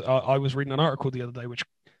 because I was reading an article the other day which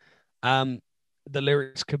the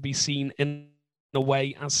lyrics could be seen in a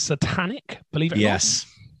way as satanic, believe it or not.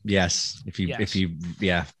 Yes. If you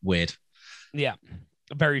weird. Yeah,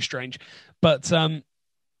 very strange. But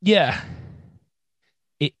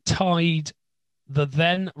it tied the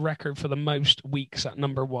then record for the most weeks at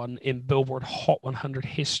number one in Billboard Hot 100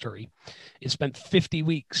 history. It spent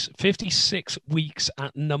 56 weeks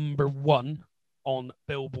at number one on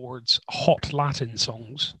Billboard's Hot Latin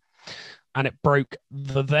Songs. And it broke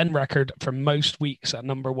the then record for most weeks at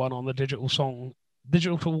number one on the Digital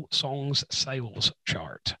Songs Sales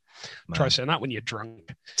chart. Man. Try saying that when you're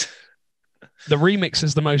drunk. The remix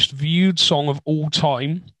is the most viewed song of all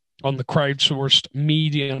time on the crowdsourced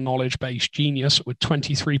media knowledge-based Genius with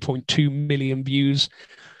 23.2 million views.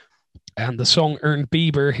 And the song earned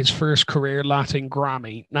Bieber his first career Latin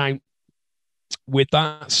Grammy. Now, with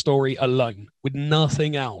that story alone, with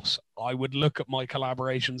nothing else, I would look at my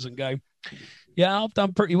collaborations and go, yeah, I've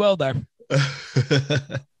done pretty well there.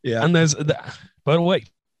 Yeah. And but wait,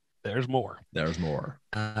 there's more. There's more.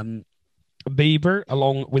 Bieber,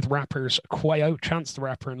 along with rappers Quayo, Chance the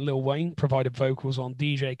Rapper, and Lil Wayne, provided vocals on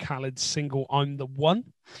DJ Khaled's single I'm the One.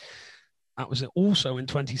 That was also in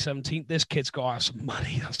 2017. This kid's got some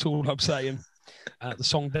money, that's all I'm saying. The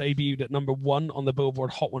song debuted at number one on the Billboard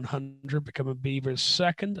Hot 100, becoming Bieber's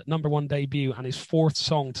second number one debut and his fourth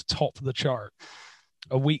song to top the chart.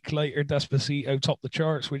 A week later, Despacito topped the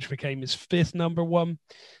charts, which became his fifth number one.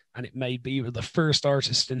 And it made Bieber the first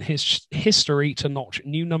artist in his history to notch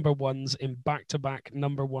new number ones in back-to-back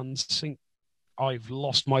number ones. I've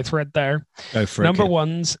lost my thread there. Go for number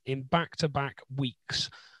ones in back-to-back weeks.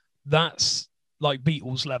 That's like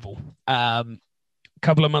Beatles level.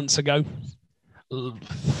 Couple of months ago,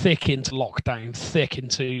 thick into lockdown, thick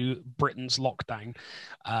into Britain's lockdown,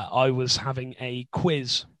 I was having a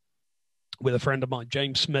quiz with a friend of mine,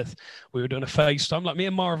 James Smith. We were doing a FaceTime, like me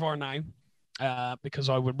and Marv are now. Because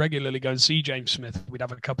I would regularly go and see James Smith. We'd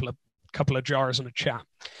have a couple of jars and a chat.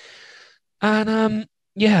 And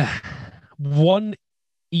one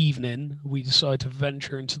evening we decided to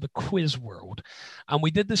venture into the quiz world. And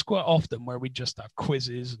we did this quite often where we'd just have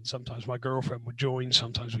quizzes, and sometimes my girlfriend would join,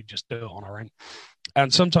 sometimes we'd just do it on our own.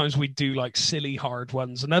 And sometimes we'd do like silly hard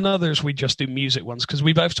ones, and then others we'd just do music ones because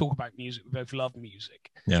we both talk about music, we both love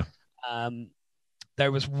music. Yeah.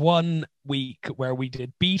 There was 1 week where we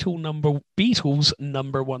did Beatles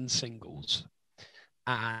number one singles.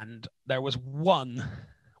 And there was one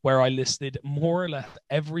where I listed more or less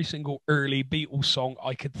every single early Beatles song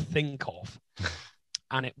I could think of.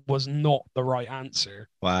 And it was not the right answer.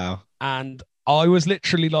 Wow. And I was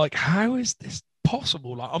literally like, how is this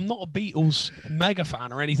possible? Like, I'm not a Beatles mega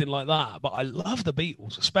fan or anything like that, but I love the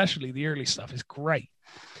Beatles, especially the early stuff is great.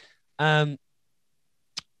 And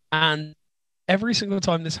every single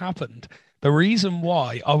time this happened, the reason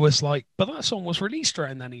why I was like, but that song was released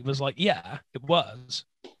around then. He was like, yeah, it was,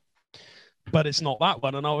 but it's not that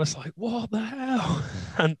one. And I was like, what the hell?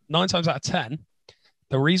 And 9 times out of 10,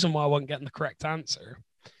 the reason why I wasn't getting the correct answer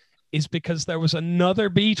is because there was another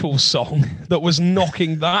Beatles song that was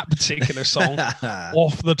knocking that particular song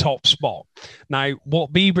off the top spot. Now,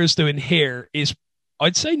 what Bieber's doing here is,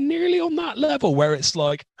 I'd say, nearly on that level where it's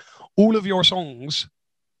like all of your songs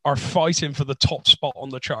are fighting for the top spot on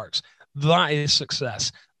the charts. That is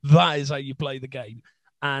success. That is how you play the game.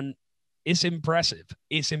 And it's impressive.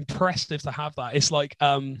 It's impressive to have that. It's like,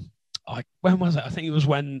 when was it? I think it was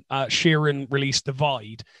when Sheeran released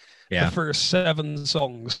Divide. Yeah. The first 7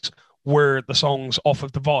 songs were the songs off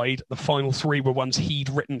of Divide. The final 3 were ones he'd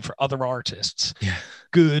written for other artists. Yeah.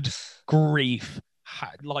 Good grief.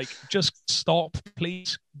 Like, just stop,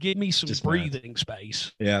 please. Give me some just breathing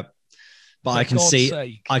space. Yeah. But I can see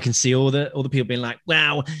all the people being like,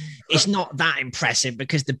 well, it's not that impressive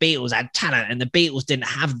because the Beatles had talent and the Beatles didn't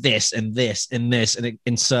have this and this and this, and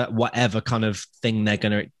insert whatever kind of thing they're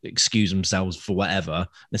going to excuse themselves for whatever. And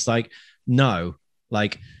it's like, no,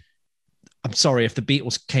 like, I'm sorry, if the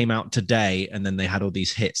Beatles came out today and then they had all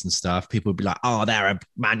these hits and stuff, people would be like, oh, they're a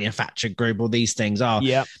manufactured group, all these things. Oh,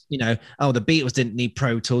 yeah. You know, oh, the Beatles didn't need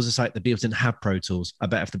Pro Tools. It's like the Beatles didn't have Pro Tools. I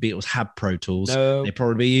bet if the Beatles had Pro Tools, they'd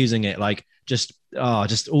probably be using it. Like, just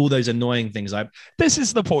all those annoying things. Like, this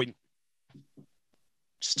is the point.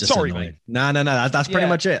 Just Sorry, annoying. mate. No. That's pretty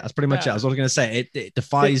much it. That's pretty much it. I was going to say it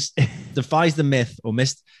defies the myth or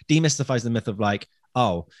demystifies the myth of like,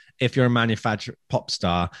 oh, if you're a manufactured pop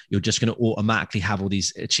star, you're just going to automatically have all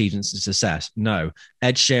these achievements and success. No,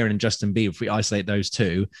 Ed Sheeran and Justin Bieber, if we isolate those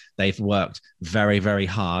two, they've worked very, very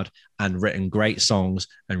hard and written great songs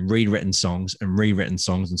and rewritten songs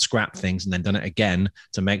and scrapped things and then done it again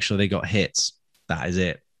to make sure they got hits. That is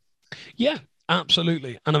it. Yeah,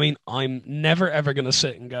 absolutely. And I mean, I'm never ever going to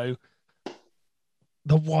sit and go,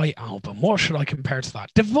 the White Album, what should I compare to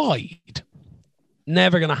that? Divide.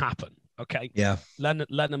 Never going to happen. Okay. Yeah. Lennon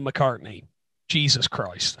McCartney. Jesus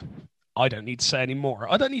Christ. I don't need to say any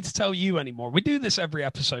more. I don't need to tell you anymore. We do this every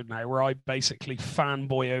episode now where I basically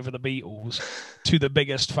fanboy over the Beatles to the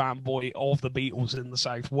biggest fanboy of the Beatles in the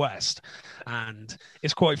Southwest. And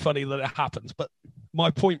it's quite funny that it happens. But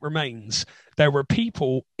my point remains, there were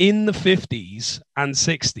people in the 50s and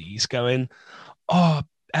 60s going, oh,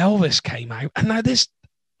 Elvis came out. And now this,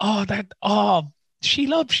 she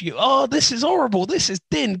loves you. Oh, this is horrible. This is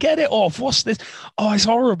din. Get it off. What's this? Oh, it's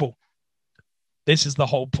horrible. This is the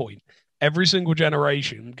whole point. Every single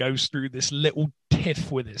generation goes through this little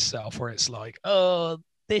tiff with itself where it's like, oh,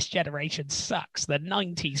 this generation sucks. The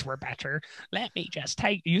 90s were better. Let me just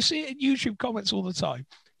take, you see it in YouTube comments all the time.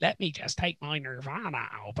 Let me just take my Nirvana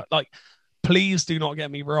out. But like, please do not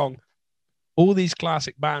get me wrong. All these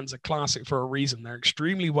classic bands are classic for a reason. They're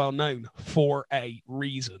extremely well known for a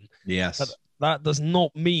reason. Yes. But that does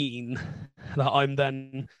not mean that I'm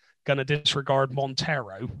then going to disregard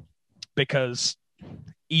Montero because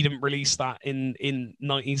he didn't release that in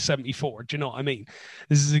 1974. Do you know what I mean?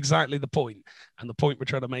 This is exactly the point. And the point we're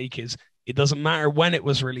trying to make is it doesn't matter when it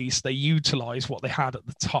was released. They utilize what they had at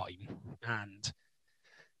the time. And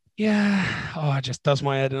yeah, it just does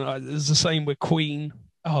my head. And it's the same with Queen.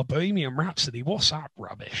 Oh, Bohemian Rhapsody. What's that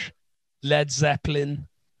rubbish? Led Zeppelin.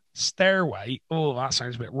 Stairway. Oh, that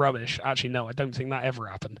sounds a bit rubbish. Actually, no, I don't think that ever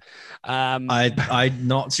happened. I'm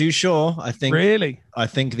not too sure. I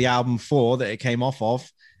think the album 4 that it came off of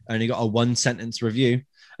only got a 1-sentence review.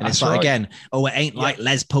 And it's like, again, it ain't like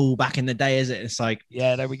Les Paul back in the day, is it? It's like,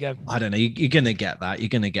 yeah, there we go. I don't know. You're going to get that. You're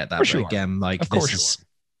going to get that. But again, like,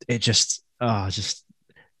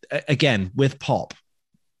 again, with pop,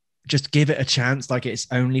 just give it a chance. Like, it's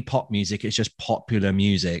only pop music. It's just popular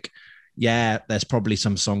music. Yeah, there's probably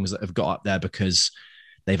some songs that have got up there because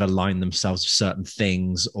they've aligned themselves with certain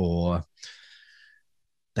things, or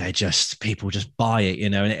people just buy it,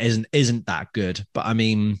 and it isn't that good. But I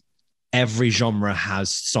mean, every genre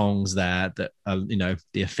has songs there that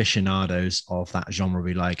the aficionados of that genre will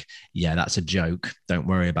be like, yeah, that's a joke. Don't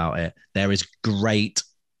worry about it. There is great,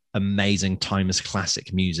 amazing, timeless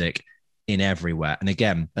classic music in everywhere. And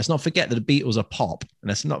again, let's not forget that the Beatles are pop, and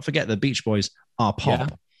let's not forget the Beach Boys are pop. Yeah.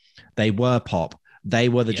 They were pop. They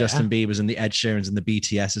were the Justin Biebers and the Ed Sheerans and the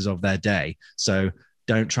BTSs of their day. So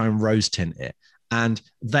don't try and rose tint it. And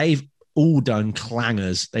they've all done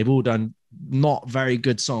clangers. They've all done not very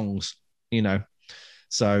good songs,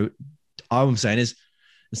 So all I'm saying is,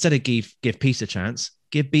 instead of give Peace a chance,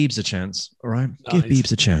 give Biebs a chance. All right? Nice. Give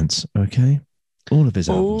Biebs a chance, okay? All of his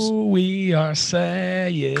albums. All we are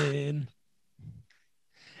saying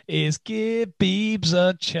is give Biebs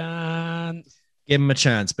a chance. Give him a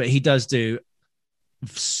chance, but he does do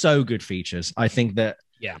so good features. I think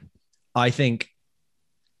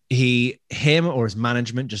him or his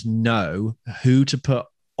management just know who to put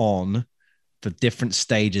on for different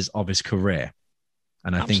stages of his career.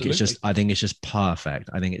 And I think it's just perfect.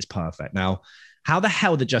 I think it's perfect. Now, how the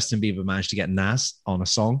hell did Justin Bieber manage to get Nas on a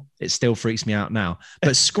song? It still freaks me out now.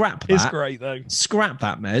 But scrap that. It's great though. Scrap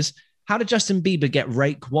that, Mez. How did Justin Bieber get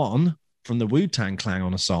Raekwon from the Wu-Tang Clan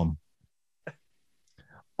on a song?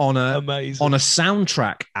 On a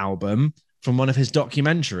soundtrack album from one of his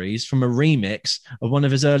documentaries, from a remix of one of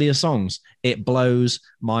his earlier songs. It blows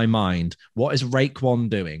my mind. What is Raekwon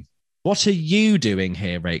doing? What are you doing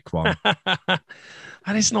here, Raekwon?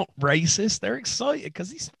 And it's not racist. They're excited because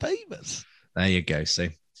he's famous. There you go. See,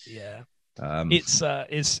 yeah,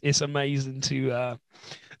 it's amazing to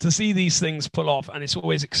see these things pull off, and it's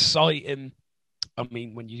always exciting. I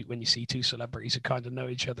mean, when you see two celebrities who kind of know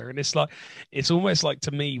each other, and it's almost like,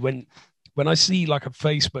 to me, when I see like a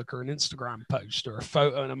Facebook or an Instagram post or a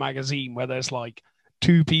photo in a magazine where there's like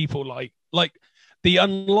two people like the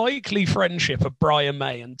unlikely friendship of Brian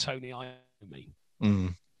May and Tony Iommi.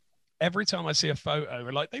 Mm. Every time I see a photo,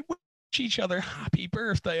 like they wish each other happy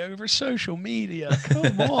birthday over social media.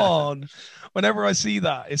 Come on. Whenever I see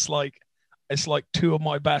that, it's like two of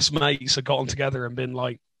my best mates have gotten together and been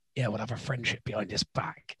like, yeah, we'll have a friendship behind his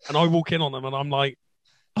back. And I walk in on them and I'm like,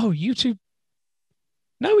 oh, you two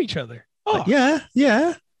know each other. oh, yeah,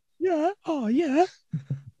 yeah. oh, yeah.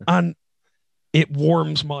 And it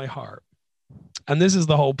warms my heart. And this is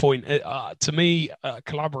the whole point. To me,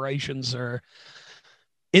 collaborations are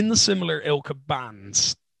in the similar ilk of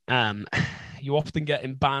bands. Um, you often get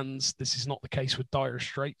in bands, this is not the case with Dire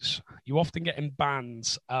Straits. You often get in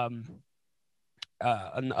bands, a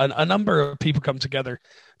number of people come together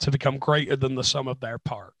to become greater than the sum of their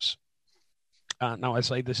parts. Now, I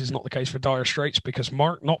say this is not the case for Dire Straits because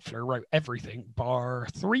Mark Knopfler wrote everything, bar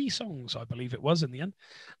 3 songs, I believe it was in the end.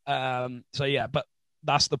 So, yeah, but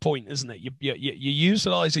that's the point, isn't it? You're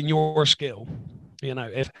utilizing your skill. You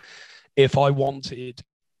know, if I wanted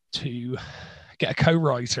to get a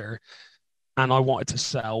co-writer and I wanted to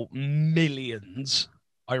sell millions,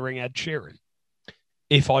 I ring Ed Sheeran.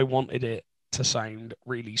 If I wanted it to sound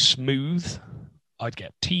really smooth, I'd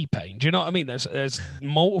get T-Pain. Do you know what I mean? There's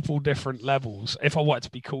multiple different levels. If I wanted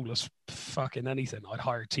to be cool as fucking anything, I'd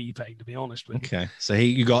hire T-Pain, to be honest with you. Okay, so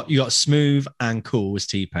you got smooth and cool with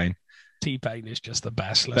T-Pain. T-Pain is just the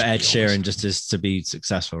best. But Ed Sheeran just is to be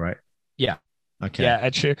successful, right? Yeah. Okay. Yeah,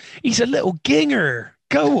 Ed Sheeran. He's a little ginger.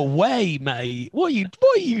 Go away, mate. What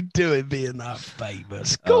are you doing being that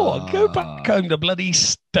famous? Go on, go back home to bloody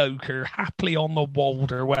Stoker, happily on the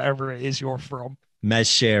wold or whatever it is you're from. Mez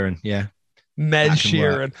Sheeran, yeah. Mez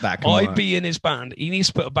Sheeran. I'd work. be in his band. He needs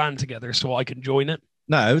to put a band together so I can join it.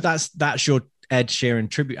 No, that's your Ed Sheeran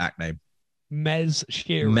tribute act name. Mez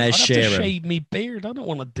Sheeran. Mez I'd have Sheeran. to shave me beard. I don't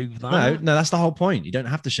want to do that. No, that's the whole point. You don't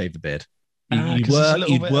have to shave the beard. You'd 'Cause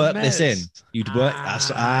work this in. You'd work.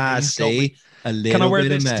 See, a little Can I wear bit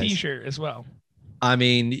this of Mez. T-shirt as well? I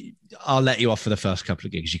mean, I'll let you off for the first couple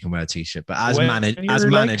of gigs. You can wear a T-shirt, but as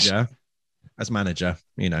manager,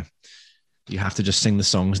 you know, you have to just sing the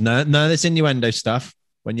songs. No, this innuendo stuff.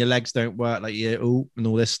 When your legs don't work, like you and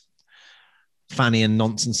all this fanny and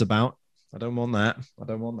nonsense about. I don't want that.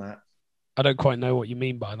 I don't quite know what you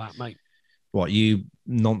mean by that, mate. What you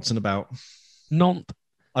nonsense about?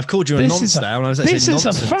 I've called you a nonce now, and I was actually this is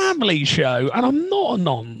a family show, and I'm not a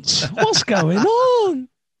nonce. What's going on?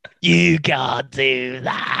 You can't do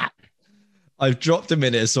that. I've dropped a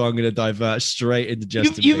minute, so I'm going to divert straight into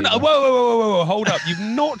Justin Bieber. Whoa, hold up. You've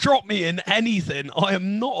not dropped me in anything. I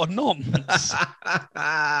am not a nonce.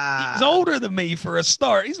 He's older than me for a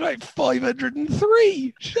start. He's like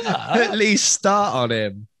 503. Shut up. At least start on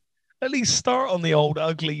him. At least start on the old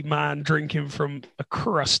ugly man drinking from a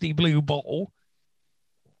crusty blue bottle.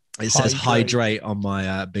 It says hydrate on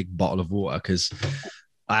my big bottle of water because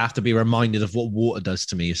I have to be reminded of what water does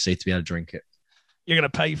to me, you see, to be able to drink it. You're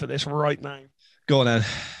going to pay for this right now. Go on, then.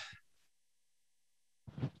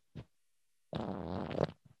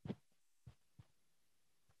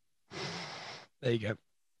 There you go.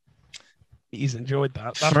 He's enjoyed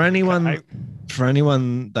that. For anyone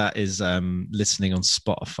that is listening on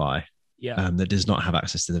Spotify, that does not have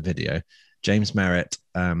access to the video, James Merritt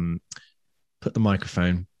put the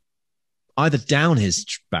microphone either down his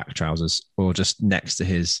back trousers or just next to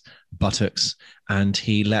his buttocks, and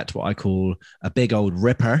he let what I call a big old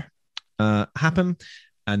ripper happen,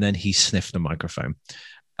 and then he sniffed the microphone.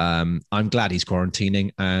 I'm glad he's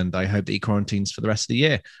quarantining, and I hope that he quarantines for the rest of the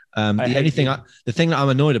year. The thing that I'm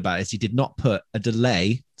annoyed about is he did not put a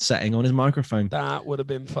delay setting on his microphone. That would have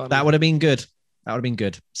been fun. That would have been good.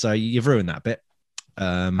 So you've ruined that bit.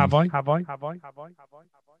 Have I?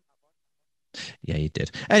 Yeah, you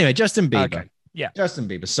did. Anyway, Justin Bieber. Okay. Yeah. Justin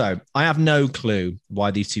Bieber. So I have no clue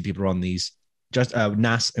why these two people are on these. Just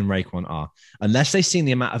Nas and Raekwon are, unless they've seen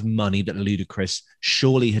the amount of money that Ludacris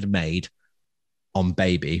surely had made on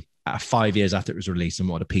Baby 5 years after it was released and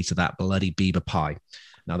wanted a piece of that bloody Bieber pie.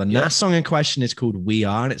 Now, the Nas song in question is called We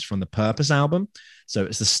Are, and it's from the Purpose album. So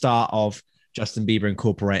it's the start of Justin Bieber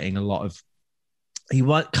incorporating a lot of, he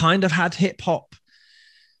kind of had hip hop,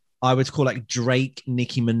 I would call like Drake,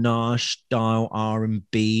 Nicki Minaj style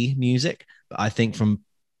R&B music. But I think from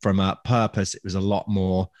Purpose, it was a lot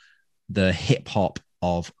more the hip hop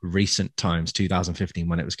of recent times, 2015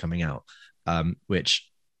 when it was coming out, the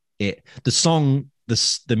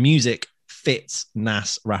music fits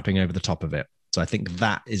Nas rapping over the top of it. So I think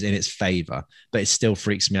that is in its favor, but it still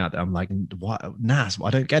freaks me out that I'm like, what, Nas?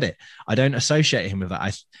 I don't get it. I don't associate him with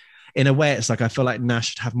that. In a way, it's like I feel like Nas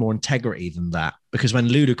should have more integrity than that, because when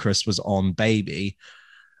Ludacris was on Baby,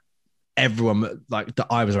 everyone like that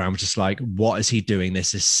I was around was just like, what is he doing?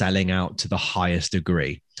 This is selling out to the highest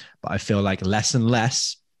degree. But I feel like less and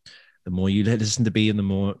less, the more you listen to B and the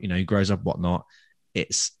more, he grows up, whatnot,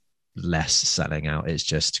 it's less selling out. It's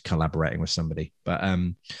just collaborating with somebody. But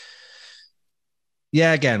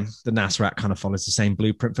again, the Nas rap kind of follows the same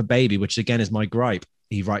blueprint for Baby, which again is my gripe.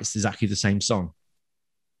 He writes exactly the same song.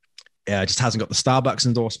 just hasn't got the Starbucks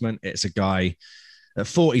endorsement. It's a guy at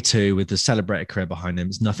 42 with the celebrated career behind him.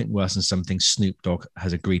 It's nothing worse than something Snoop Dogg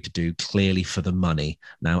has agreed to do, clearly for the money.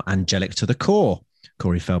 Now, angelic to the core,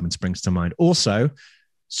 Corey Feldman springs to mind. Also,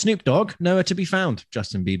 Snoop Dogg, nowhere to be found.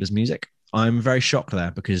 Justin Bieber's music. I'm very shocked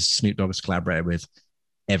there because Snoop Dogg has collaborated with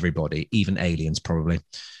everybody, even aliens, probably.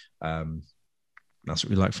 That's what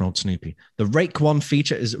we like from old Snoopy. The Raekwon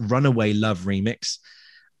feature is Runaway Love remix.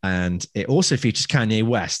 And it also features Kanye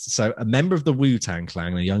West. So a member of the Wu-Tang Clan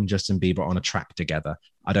and a young Justin Bieber on a track together.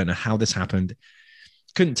 I don't know how this happened.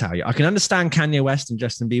 Couldn't tell you. I can understand Kanye West and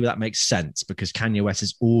Justin Bieber. That makes sense because Kanye West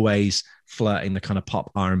is always flirting the kind of pop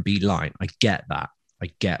R&B line. I get that.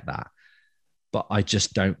 But I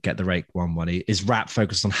just don't get the Raekwon one. Is rap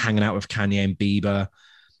focused on hanging out with Kanye and Bieber?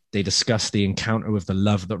 They discuss the encounter with the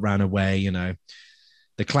love that ran away, you know.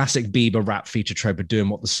 The classic Bieber rap feature trope of doing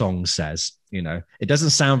what the song says, you know. It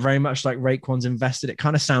doesn't sound very much like Raekwon's invested. It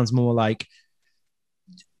kind of sounds more like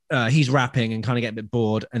he's rapping and kind of get a bit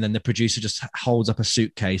bored, and then the producer just holds up a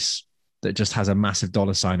suitcase that just has a massive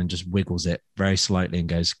dollar sign and just wiggles it very slightly and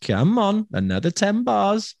goes, "Come on, another 10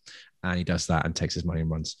 bars." And he does that and takes his money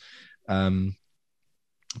and runs.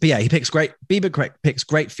 But yeah, Bieber picks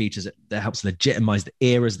great features that helps legitimize the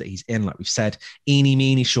eras that he's in, like we've said. Eenie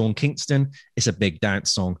Meenie, Sean Kingston. It's a big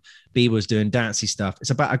dance song. Bieber's doing dancey stuff. It's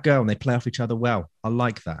about a girl and they play off each other well. I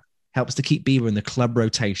like that. Helps to keep Bieber in the club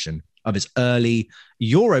rotation of his early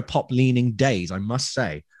Europop-leaning days, I must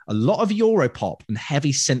say. A lot of Europop and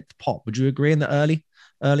heavy synth pop. Would you agree in the early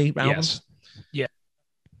albums?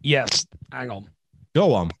 Yes. Hang on.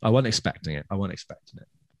 Go on. I wasn't expecting it. Go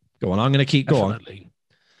on. I'm going to keep going.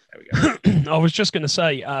 There we go. I was just going to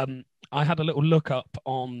say, I had a little look up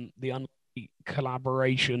on the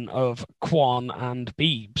collaboration of Quan and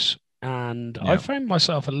Biebs, and I found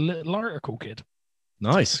myself a little article, kid.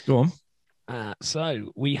 Nice. Go on.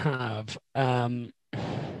 So we have the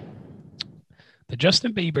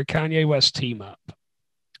Justin Bieber Kanye West team up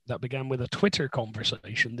that began with a Twitter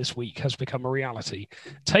conversation this week has become a reality.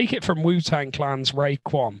 Take it from Wu-Tang Clan's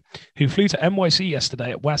Raekwon, who flew to NYC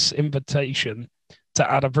yesterday at West's invitation to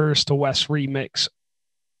add a verse to West's remix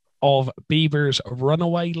of Bieber's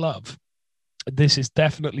Runaway Love. This is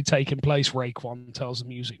definitely taking place, Raekwon tells the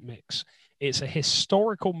Music Mix. It's a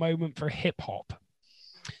historical moment for hip-hop.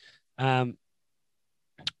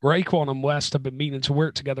 Raekwon and West have been meaning to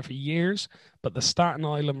work together for years, but the Staten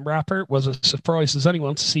Island rapper was as surprised as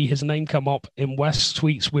anyone to see his name come up in West's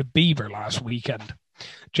tweets with Bieber last weekend.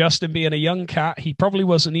 Justin being a young cat, he probably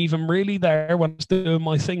wasn't even really there when I was doing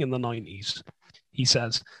my thing in the 90s, he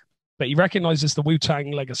says, but he recognizes the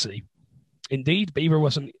Wu-Tang legacy. Indeed, Bieber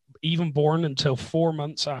wasn't even born until 4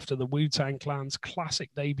 months after the Wu-Tang Clan's classic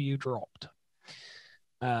debut dropped.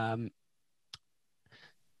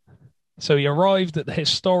 So he arrived at the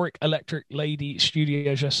historic Electric Lady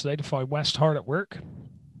Studios yesterday to find West hard at work.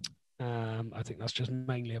 I think that's just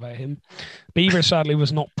mainly about him. Bieber sadly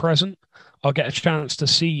was not present. I'll get a chance to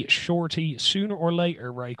see Shorty sooner or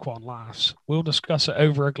later, Raekwon laughs. We'll discuss it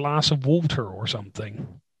over a glass of water or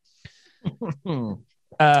something. Ain't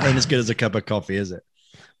as good as a cup of coffee, is it?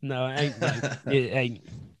 No, it ain't. No. It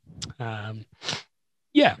ain't.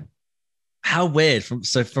 Yeah. How weird.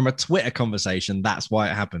 From a Twitter conversation, that's why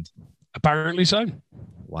it happened. Apparently so.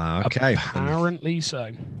 Wow. Okay. Apparently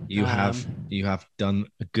so. You have done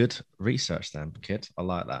a good research then, kid. I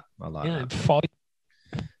like that. That.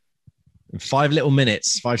 In 5 little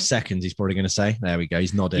minutes, 5 seconds, he's probably going to say. There we go.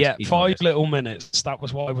 He's nodded. Yeah, he's 5 nodded. little minutes. That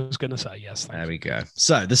was what I was going to say. Yes. There we go.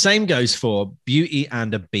 So the same goes for Beauty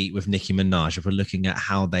and a Beat with Nicki Minaj. If we're looking at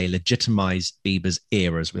how they legitimize Bieber's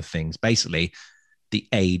eras with things, basically the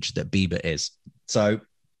age that Bieber is. So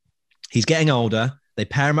he's getting older. They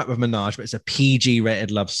pair him up with Minaj, but it's a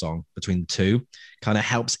PG-rated love song between the two. Kind of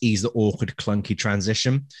helps ease the awkward, clunky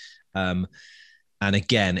transition. And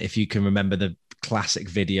again, if you can remember the classic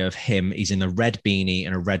video of him, he's in a red beanie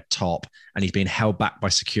and a red top, and he's being held back by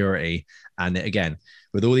security. And again,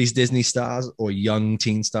 with all these Disney stars or young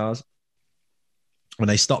teen stars, when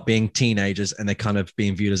they stop being teenagers and they're kind of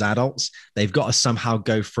being viewed as adults, they've got to somehow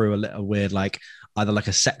go through a little weird, like either like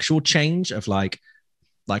a sexual change of like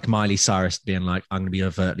Miley Cyrus being like, I'm going to be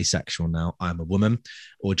overtly sexual now, I'm a woman,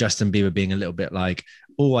 or Justin Bieber being a little bit like,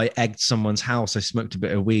 oh, I egged someone's house, I smoked a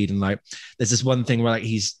bit of weed. And like, there's this one thing where like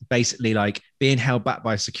he's basically like being held back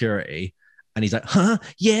by security and he's like, huh,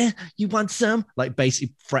 yeah, you want some? Like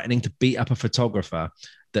basically threatening to beat up a photographer.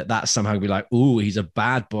 That somehow be like, oh, he's a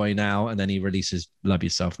bad boy now. And then he releases Love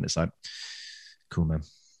Yourself. And it's like, cool, man.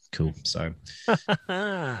 Cool. So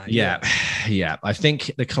yeah. I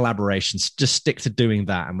think the collaborations, just stick to doing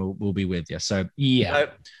that and we'll be with you. So yeah.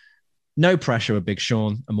 No Pressure with Big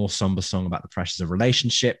Sean, a more somber song about the pressures of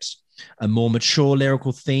relationships. A more mature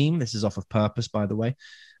lyrical theme. This is off of Purpose, by the way.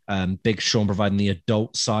 Big Sean providing the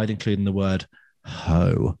adult side, including the word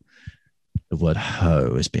hoe. The word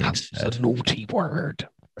hoe is being said. That's a naughty word.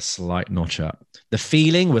 A slight notch up. The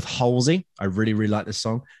Feeling with Halsey. I really, really like this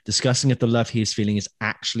song. Discussing if the love he is feeling is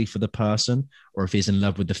actually for the person or if he's in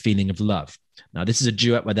love with the feeling of love. Now, this is a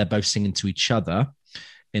duet where they're both singing to each other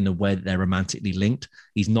in a way that they're romantically linked.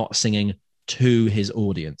 He's not singing to his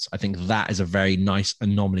audience. I think that is a very nice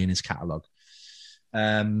anomaly in his catalogue.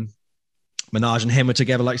 Minaj and him are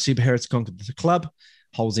together like superheroes to conquer the club.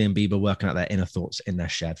 Halsey and Bieber working out their inner thoughts in their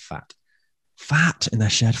shared fat. Fat in their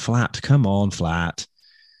shared flat. Come on, flat.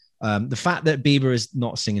 The fact that Bieber is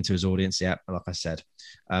not singing to his audience yet, like I said.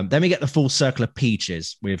 Then we get the full circle of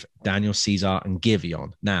Peaches with Daniel Caesar and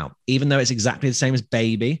Giveon. Now, even though it's exactly the same as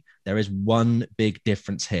Baby, there is one big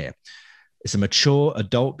difference here. It's a mature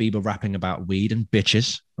adult Bieber rapping about weed and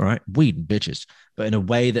bitches, right? Weed and bitches, but in a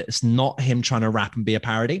way that's not him trying to rap and be a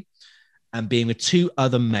parody. And being with two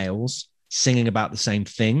other males singing about the same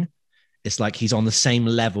thing, it's like he's on the same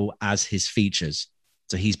level as his features.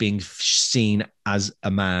 So he's being seen as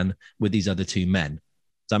a man with these other two men.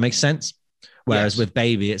 Does that make sense? Whereas with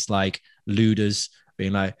Baby, it's like Luda's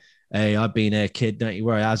being like, hey, I've been a kid, don't you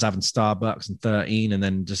worry. I was having Starbucks and 13 and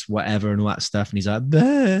then just whatever and all that stuff. And he's like,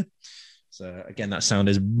 bah. So again, that sound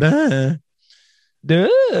is bah.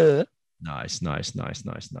 Duh. Nice.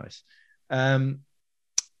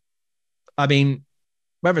 I mean,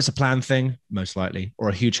 whether it's a planned thing, most likely, or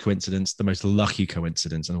a huge coincidence, the most lucky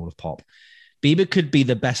coincidence in all of pop, Bieber could be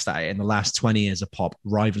the best at it in the last 20 years of pop,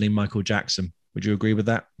 rivaling Michael Jackson. Would you agree with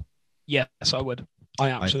that? Yes, I would.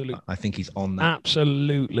 I think he's on that.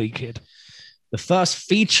 Absolutely, kid. The first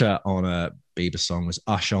feature on a Bieber song was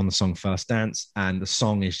Usher on the song First Dance, and the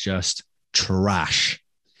song is just trash.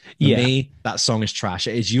 For me, that song is trash.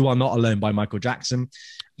 It is You Are Not Alone by Michael Jackson.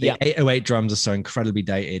 The 808 drums are so incredibly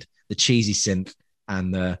dated. The cheesy synth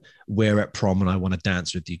and the We're at Prom and I Want to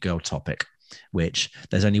Dance With You Girl topic, which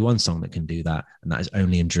there's only one song that can do that, and that is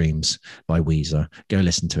Only in Dreams by Weezer. Go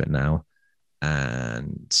listen to it now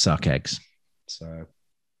and suck eggs. So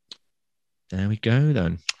there we go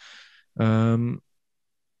then.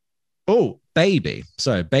 Baby.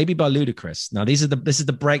 So Baby by Ludacris. Now this is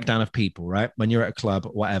the breakdown of people, right? When you're at a club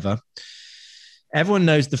or whatever, everyone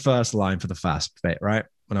knows the first line for the fast bit, right?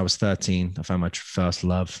 When I was 13, I found my first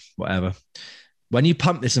love, whatever. When you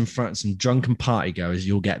pump this in front of some drunken party goers,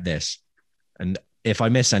 you'll get this. And if I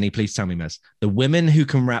miss any, please tell me, miss. The women who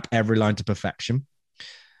can rap every line to perfection.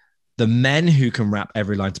 The men who can rap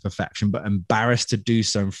every line to perfection, but embarrassed to do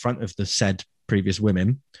so in front of the said previous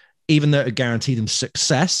women, even though it would guarantee them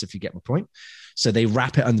success, if you get my point. So they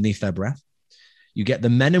rap it underneath their breath. You get the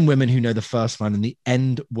men and women who know the first line and the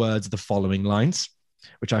end words of the following lines,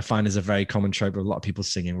 which I find is a very common trope of a lot of people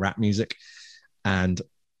singing rap music, and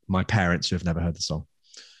my parents who have never heard the song.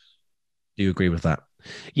 Do you agree with that?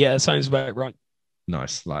 Yeah, it sounds about right.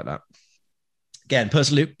 Nice, like that. Again,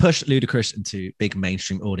 pushed Ludacris into big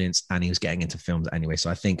mainstream audience, and he was getting into films anyway. So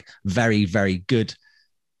I think very, very good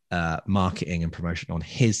marketing and promotion on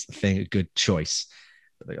his thing. A good choice.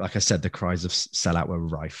 But like I said, the cries of sellout were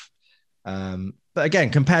rife. But again,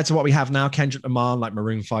 compared to what we have now, Kendrick Lamar, like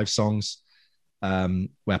Maroon 5 songs,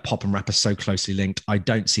 where pop and rap are so closely linked, I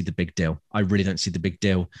don't see the big deal. I really don't see the big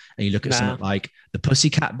deal. And you look at something like the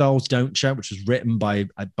Pussycat Dolls Don't Ya, which was written by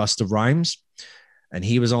Busta Rhymes, and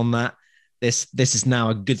he was on that. This is now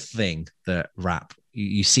a good thing that rap,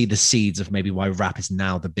 you see the seeds of maybe why rap is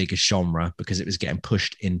now the biggest genre, because it was getting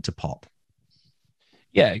pushed into pop.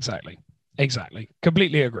 Yeah, exactly.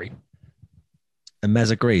 Completely agree. And Mez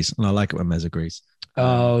agrees. And I like it when Mez agrees.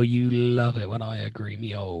 Oh, you love it when I agree,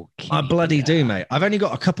 me old kid. I bloody do, mate. I've only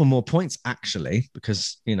got a couple more points, actually,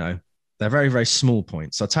 because, you know, they're very, very small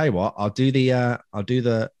points. So I'll tell you what, I'll do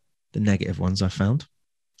the negative ones I found.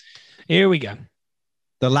 Here we go.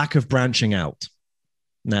 The lack of branching out.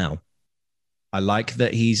 Now, I like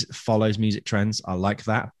that he follows music trends. I like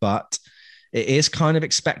that, but it is kind of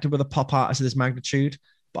expected with a pop artist of this magnitude.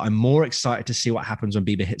 But I'm more excited to see what happens when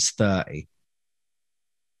Bieber hits 30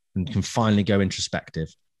 and can finally go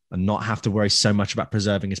introspective and not have to worry so much about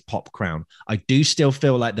preserving his pop crown. I do still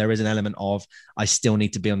feel like there is an element of, I still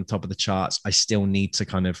need to be on the top of the charts. I still need to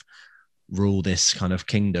kind of rule this kind of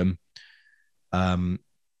kingdom.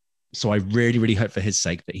 So I really, really hope for his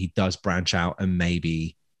sake that he does branch out and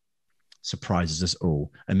maybe surprises us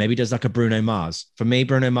all. And maybe does like a Bruno Mars. For me,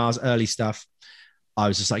 Bruno Mars, early stuff, I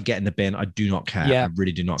was just like, get in the bin. I do not care. Yeah, I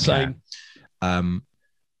really do not care.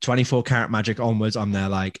 24 Karat Magic onwards, I'm there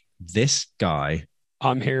like, this guy.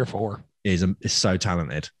 I'm here for. is so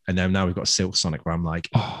talented. And then now we've got Silk Sonic, where I'm like,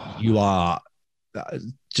 you are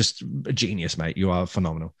just a genius, mate. You are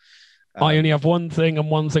phenomenal. I only have one thing and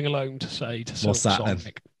one thing alone to say to Silk What's that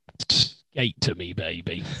Sonic. Skate to me,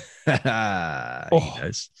 baby. He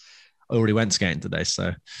knows. I already went skating today,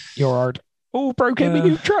 so you're hard. Oh, broke in my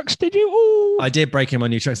new trucks, did you? Oh, I did break in my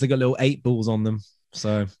new trucks. They got little 8 balls on them.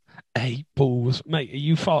 So 8 balls, mate. Are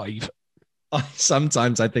you 5?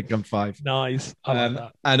 Sometimes I think I'm 5. Nice. I like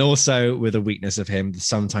that. And also with a weakness of him,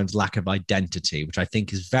 sometimes lack of identity, which I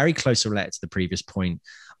think is very closely related to the previous point.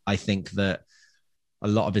 I think that a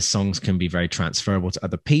lot of his songs can be very transferable to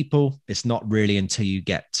other people. It's not really until you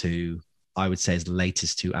get to, I would say, his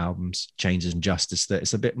latest 2 albums, Changes and Justice, that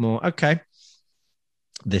it's a bit more, okay,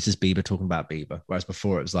 this is Bieber talking about Bieber. Whereas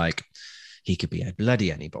before it was like, he could be a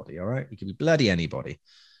bloody anybody, all right? He could be bloody anybody.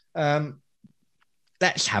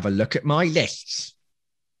 Let's have a look at my lists.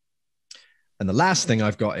 And the last thing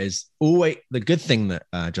I've got is always, the good thing that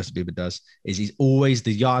Justin Bieber does is he's always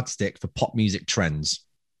the yardstick for pop music trends.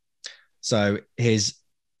 So his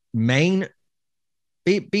main,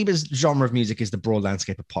 Bieber's genre of music is the broad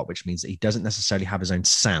landscape of pop, which means that he doesn't necessarily have his own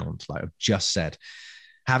sound, like I've just said,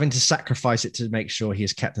 having to sacrifice it to make sure he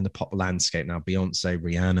is kept in the pop landscape. Now, Beyonce,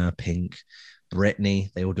 Rihanna, Pink,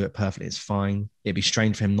 Britney, they all do it perfectly. It's fine. It'd be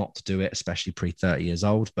strange for him not to do it, especially pre 30 years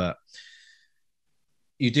old. But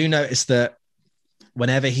you do notice that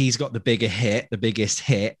whenever he's got the biggest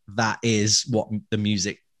hit, that is what the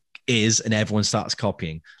music is, and everyone starts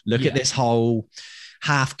copying. Look at this whole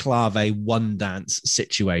half clave one dance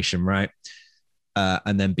situation, right?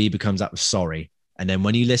 And then Bieber comes up with Sorry. And then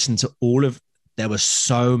when you listen to there were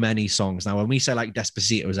so many songs. Now, when we say like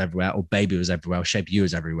Despacito was everywhere, or Baby was everywhere, or Shape You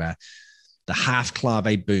was everywhere, the half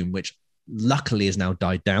clave boom, which luckily has now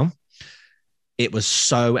died down, it was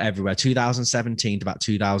so everywhere. 2017 to about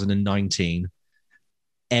 2019,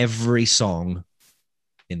 every song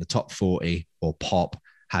in the top 40 or pop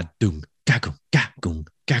had dung, gagung, gagung,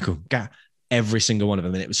 gagung, ga, every single one of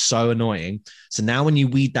them. And it was so annoying. So now when you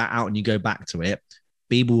weed that out and you go back to it,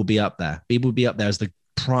 Bieber will be up there. Bieber will be up there as the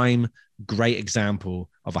prime great example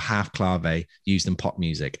of a half clave used in pop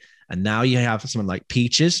music. And now you have something like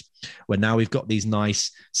Peaches, where now we've got these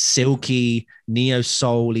nice silky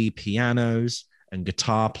neo-soul-y pianos and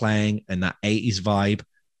guitar playing and that 80s vibe.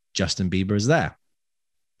 Justin Bieber is there.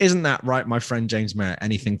 Isn't that right, my friend James Merritt?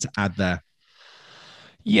 Anything to add there?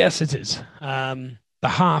 Yes, it is. The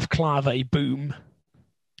half clave boom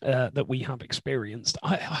that we have experienced.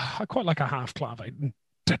 I quite like a half clave.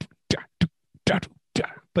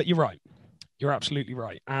 But you're right. You're absolutely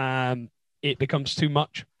right. It becomes too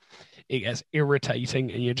much. It gets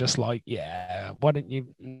irritating, and you're just like, yeah, why don't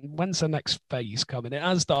you? When's the next phase coming? It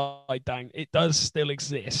has died down. It does still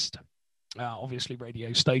exist. Obviously,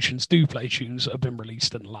 radio stations do play tunes that have been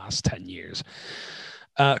released in the last 10 years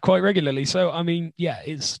quite regularly. So, I mean, yeah,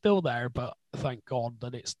 it's still there, but thank God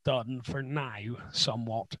that it's done for now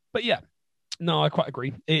somewhat. But yeah, no, I quite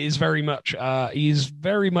agree. It is very much, he's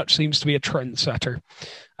very much seems to be a trendsetter.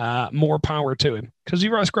 More power to him, because he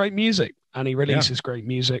writes great music and he releases great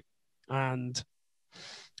music. And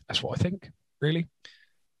that's what I think, really.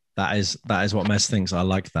 That is what Mez thinks. I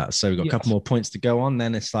like that. So we've got a couple more points to go on.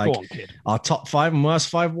 Then it's like our top 5 and worst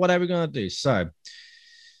 5. What are we going to do? So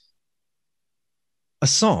a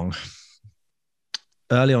song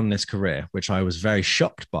early on in his career, which I was very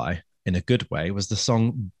shocked by in a good way, was the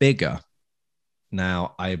song Bigger.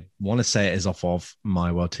 Now, I want to say it is off of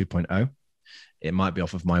My World 2.0. It might be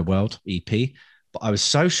off of My World EP. But I was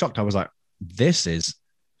so shocked. I was like,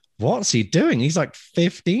 what's he doing? He's like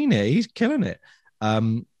 15 here. He's killing it.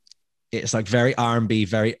 It's like very R&B,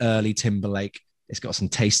 very early Timberlake. It's got some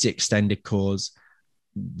tasty extended chords,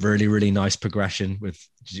 really, really nice progression with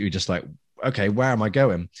you just like, okay, where am I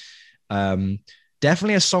going?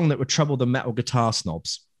 Definitely a song that would trouble the metal guitar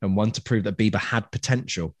snobs, and one to prove that Bieber had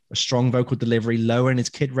potential. A strong vocal delivery, lower in his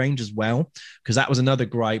kid range as well, because that was another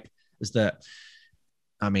gripe, is that,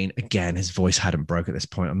 I mean, again, his voice hadn't broke at this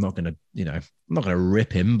point. I'm not going to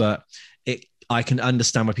rip him, but I can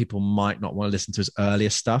understand why people might not want to listen to his earlier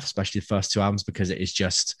stuff, especially the first 2 albums, because he's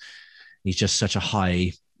just such a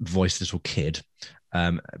high voiced little kid.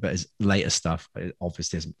 But his later stuff,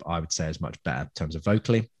 obviously, I would say, is much better in terms of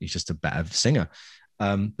vocally. He's just a better singer.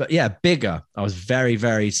 But yeah, Bigger. I was very,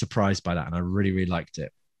 very surprised by that, and I really, really liked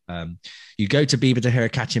it. You go to Bieber to hear a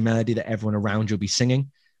catchy melody that everyone around you will be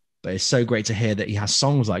singing, but it's so great to hear that he has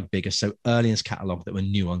songs like Bigger so early in his catalog that were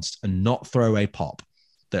nuanced and not throwaway pop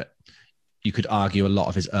that you could argue a lot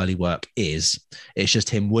of his early work is. It's just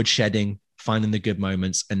him woodshedding, finding the good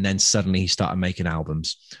moments, and then suddenly he started making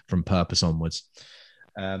albums from Purpose onwards.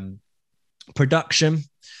 Production,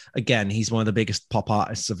 again, he's one of the biggest pop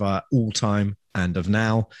artists of all time and of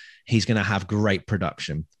now. He's going to have great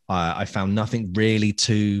production. I found nothing really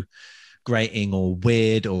too grating or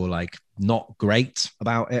weird or like not great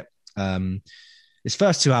about it. His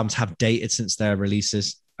first two albums have dated since their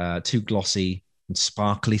releases, too glossy and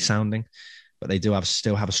sparkly sounding, but they do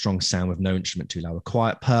still have a strong sound with no instrument too loud. A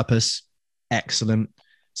Quiet Purpose, excellent.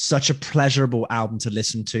 Such a pleasurable album to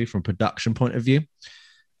listen to from a production point of view.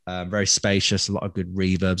 Very spacious, a lot of good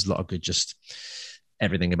reverbs, a lot of good just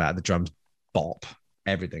everything about it. The drums bop,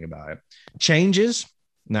 everything about it. Changes.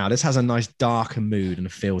 Now, this has a nice darker mood and a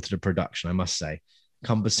feel to the production, I must say,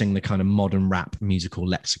 encompassing the kind of modern rap musical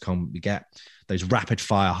lexicon we get. Those rapid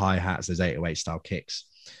fire hi-hats, those 808 style kicks,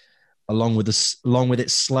 along with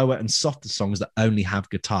its slower and softer songs that only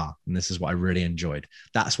have guitar. And this is what I really enjoyed.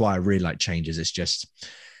 That's why I really like Changes. It's just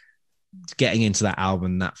getting into that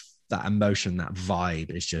album, that emotion, that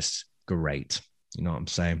vibe is just great. You know what I'm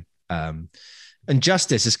saying? And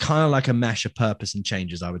Justice is kind of like a mesh of Purpose and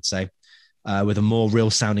Changes, I would say, with a more real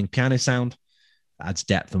sounding piano sound. Adds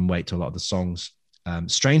depth and weight to a lot of the songs.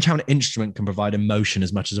 Strange how an instrument can provide emotion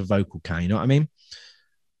as much as a vocal can. You know what I mean?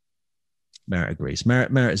 Merritt agrees.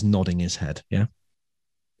 Merritt is nodding his head. Yeah.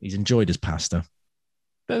 He's enjoyed his pasta.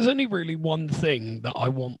 There's only really one thing that I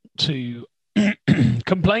want to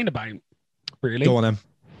complain about, really. Go on, Em.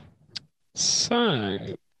 So,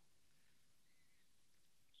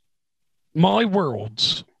 My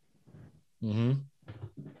Worlds. Mm-hmm.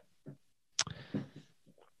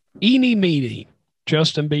 Eenie Meenie,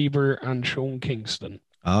 Justin Bieber and Sean Kingston.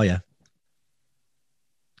 Oh, yeah.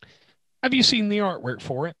 Have you seen the artwork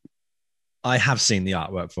for it? I have seen the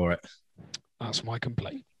artwork for it. That's my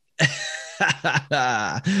complaint.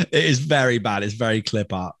 It is very bad. It's very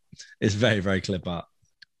clip art. It's very, very clip art.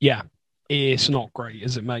 Yeah. It's not great,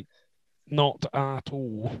 is it, mate? Not at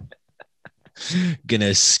all.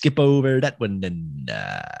 Gonna skip over that one then.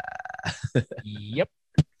 Yep.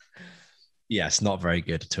 Yes, not very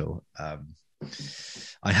good at all.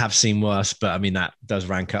 I have seen worse, but I mean that does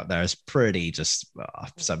rank up there as pretty just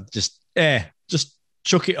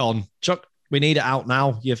chuck it on. Chuck, we need it out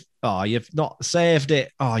now. You've not saved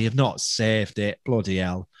it. Oh, you've not saved it. Bloody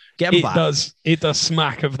hell. Get them back. It does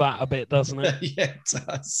smack of that a bit, doesn't it? Yeah, it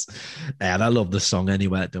does. And I love the song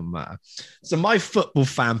anyway, it doesn't matter. So my football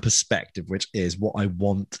fan perspective, which is what I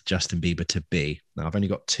want Justin Bieber to be. Now I've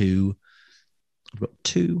got two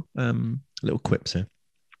little quips here.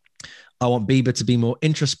 I want Bieber to be more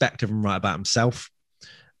introspective and write about himself.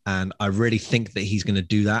 And I really think that he's going to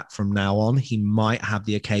do that from now on. He might have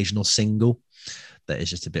the occasional single that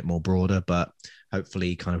is just a bit more broader, but hopefully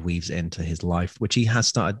he kind of weaves it into his life, which he has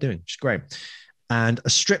started doing, which is great. And a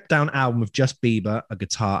stripped down album with just Bieber, a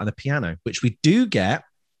guitar and a piano, which we do get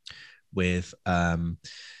with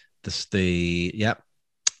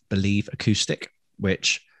Believe acoustic,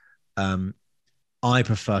 which I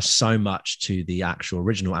prefer so much to the actual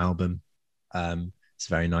original album. It's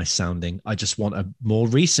very nice sounding. I just want a more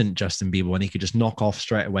recent Justin Bieber one. He could just knock off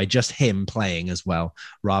straight away, just him playing as well,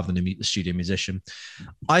 rather than the studio musician.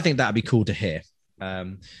 I think that'd be cool to hear.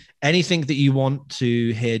 Anything that you want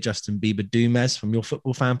to hear Justin Bieber do, Mez, from your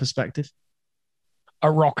football fan perspective?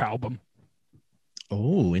 A rock album.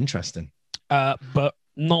 Oh, interesting. But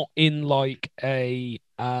not in like a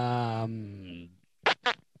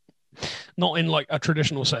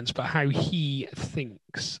traditional sense, but how he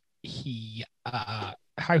thinks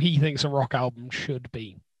a rock album should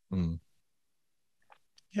be.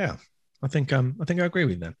 Yeah, I think I agree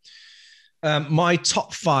with that. My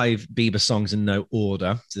top 5 Bieber songs in no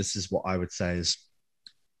order. So this is what I would say is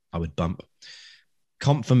I would bump: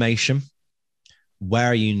 Confirmation, Where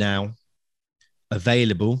Are You Now,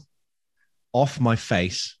 Available, Off My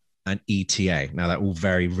Face, and ETA. Now they're all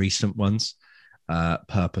very recent ones.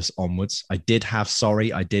 Purpose onwards. I did have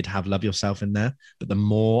Sorry, I did have Love Yourself in there, but the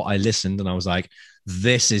more I listened and I was like,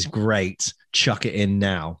 this is great, chuck it in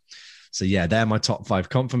now. So yeah, they're my top 5: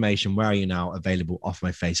 Confirmation, Where Are You Now, Available, Off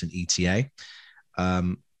My Face, and ETA.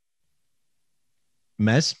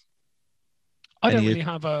 Mez? I don't really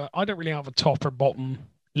have a top or bottom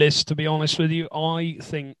list, to be honest with you. I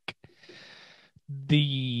think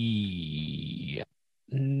the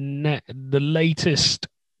latest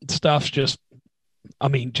stuff just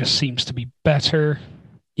seems to be better.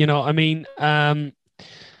 You know what I mean?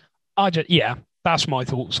 That's my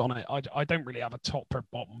thoughts on it. I don't really have a top or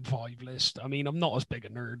bottom 5 list. I mean, I'm not as big a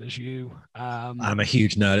nerd as you. I'm a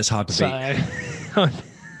huge nerd. It's hard to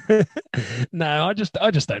beat. No, I just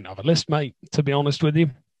don't have a list, mate, to be honest with you.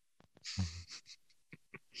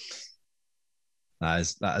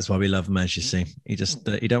 That is why we love him, as you see. He just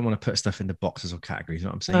you don't want to put stuff into boxes or categories. You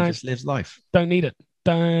know what I'm saying? He just lives life. Don't need it.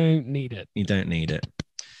 Don't need it. You don't need it.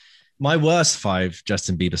 My worst 5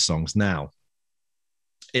 Justin Bieber songs now.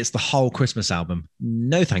 It's the whole Christmas album.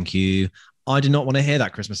 No, thank you. I do not want to hear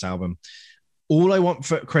that Christmas album. All I Want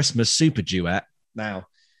for Christmas super duet. Now,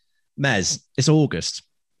 Mez, it's August.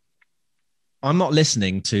 I'm not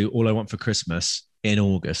listening to All I Want for Christmas in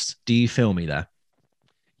August. Do you feel me there?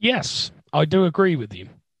 Yes, I do agree with you.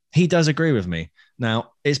 He does agree with me.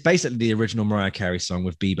 Now, it's basically the original Mariah Carey song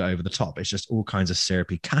with Bieber over the top. It's just all kinds of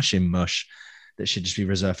syrupy cash-in mush that should just be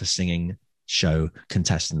reserved for singing show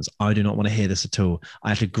contestants. I do not want to hear this at all. I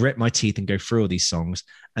have to grit my teeth and go through all these songs.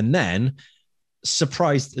 And then,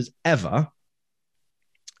 surprised as ever,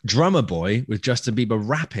 Drummer Boy with Justin Bieber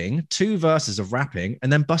rapping, 2 verses of rapping,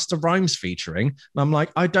 and then Busta Rhymes featuring. And I'm like,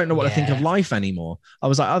 I don't know what to think of life anymore. I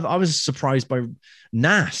was like, I was surprised by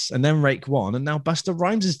Nas and then Rake One, and now Busta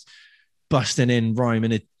Rhymes is busting in,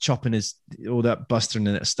 rhyming, and chopping his all that bustering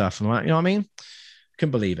in it stuff. And I'm like, you know what I mean?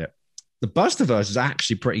 Couldn't believe it. The Busta verse is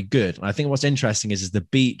actually pretty good. And I think what's interesting is the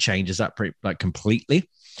beat changes up pretty like completely.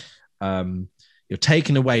 You're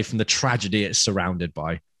taken away from the tragedy it's surrounded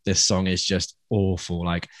by. This song is just awful,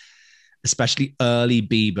 like especially early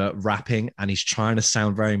Bieber rapping, and he's trying to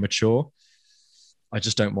sound very mature. I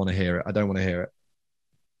just don't want to hear it. I don't want to hear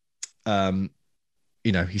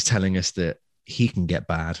it. He's telling us that he can get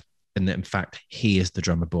bad and that in fact he is the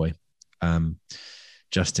drummer boy.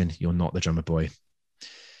 Justin, you're not the drummer boy.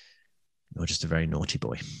 You're just a very naughty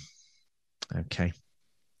boy. Okay.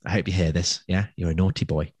 I hope you hear this. Yeah, you're a naughty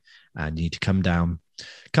boy and you need to come down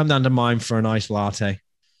to mine for a nice latte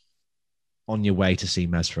on your way to see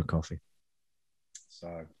Mez for a coffee.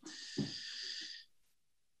 So,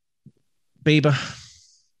 Bieber,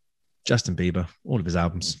 Justin Bieber, all of his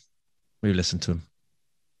albums, we listened to him.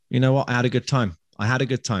 You know what? I had a good time.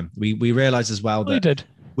 We realized as well that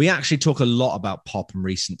we actually talk a lot about pop and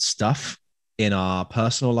recent stuff in our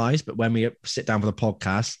personal lives, but when we sit down for the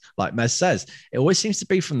podcast, like Mez says, it always seems to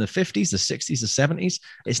be from the 50s, the 60s, the 70s.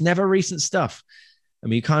 It's never recent stuff.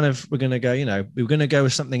 And we're going to go, we were going to go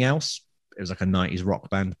with something else. It was like a 90s rock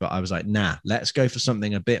band, but I was like, nah, let's go for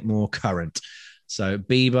something a bit more current. So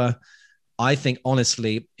Bieber, I think,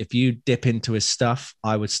 honestly, if you dip into his stuff,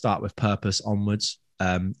 I would start with Purpose onwards.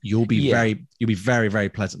 You'll be very, very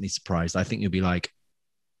pleasantly surprised. I think you'll be like,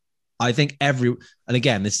 and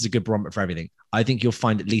again, this is a good barometer for everything. I think you'll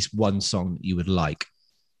find at least one song that you would like.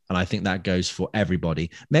 And I think that goes for everybody.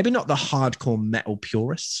 Maybe not the hardcore metal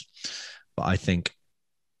purists, but I think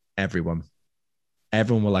everyone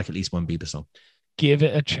will like at least one Bieber song. Give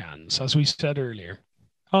it a chance, as we said earlier.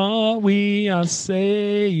 All we are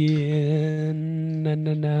saying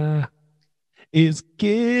is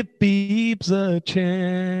give Biebs a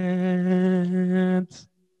chance.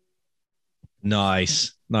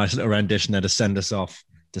 Nice little rendition there to send us off.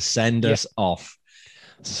 Send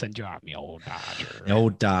you out, me old Dodger. The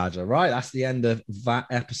old Dodger. Right, that's the end of that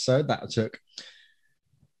episode. That took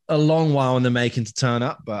a long while in the making to turn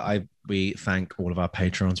up, but we thank all of our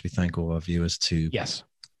patrons. We thank all our viewers to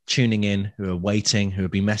tuning in, who are waiting, who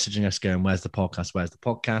have been messaging us going, where's the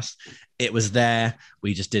podcast? It was there.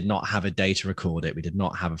 We just did not have a day to record it. We did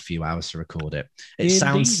not have a few hours to record it.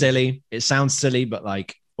 Sounds silly. It sounds silly, but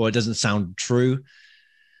it doesn't sound true.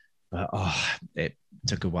 But it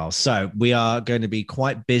took a while. So we are going to be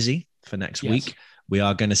quite busy for next week. We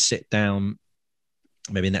are going to sit down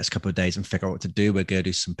maybe the next couple of days and figure out what to do. We're going to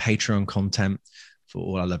do some Patreon content for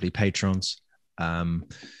all our lovely patrons. Next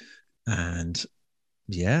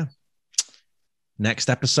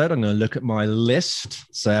episode, I'm going to look at my list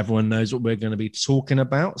so everyone knows what we're going to be talking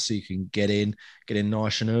about, so you can get in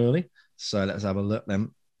nice and early. So let's have a look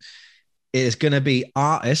then. It is going to be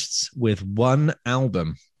artists with one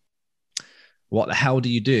album. What the hell do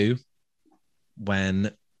you do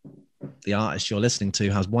when the artist you're listening to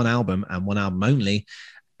has one album and one album only,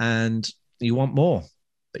 and you want more,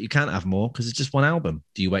 but you can't have more because it's just one album?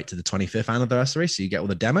 Do you wait to the 25th anniversary so you get all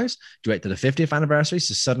the demos? Do you wait to the 50th anniversary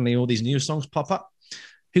so suddenly all these new songs pop up?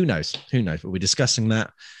 Who knows? But we're discussing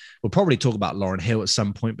that. We'll probably talk about Lauryn Hill at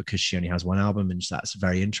some point because she only has one album, and that's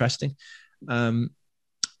very interesting.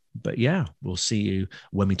 But yeah, we'll see you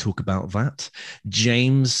when we talk about that.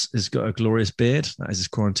 James has got a glorious beard. That is his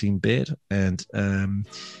quarantine beard. And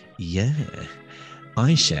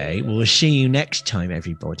I say we'll see you next time,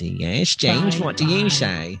 everybody. Yes, James, what do you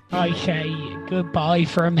say? I say goodbye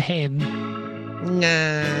from him.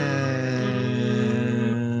 Nah.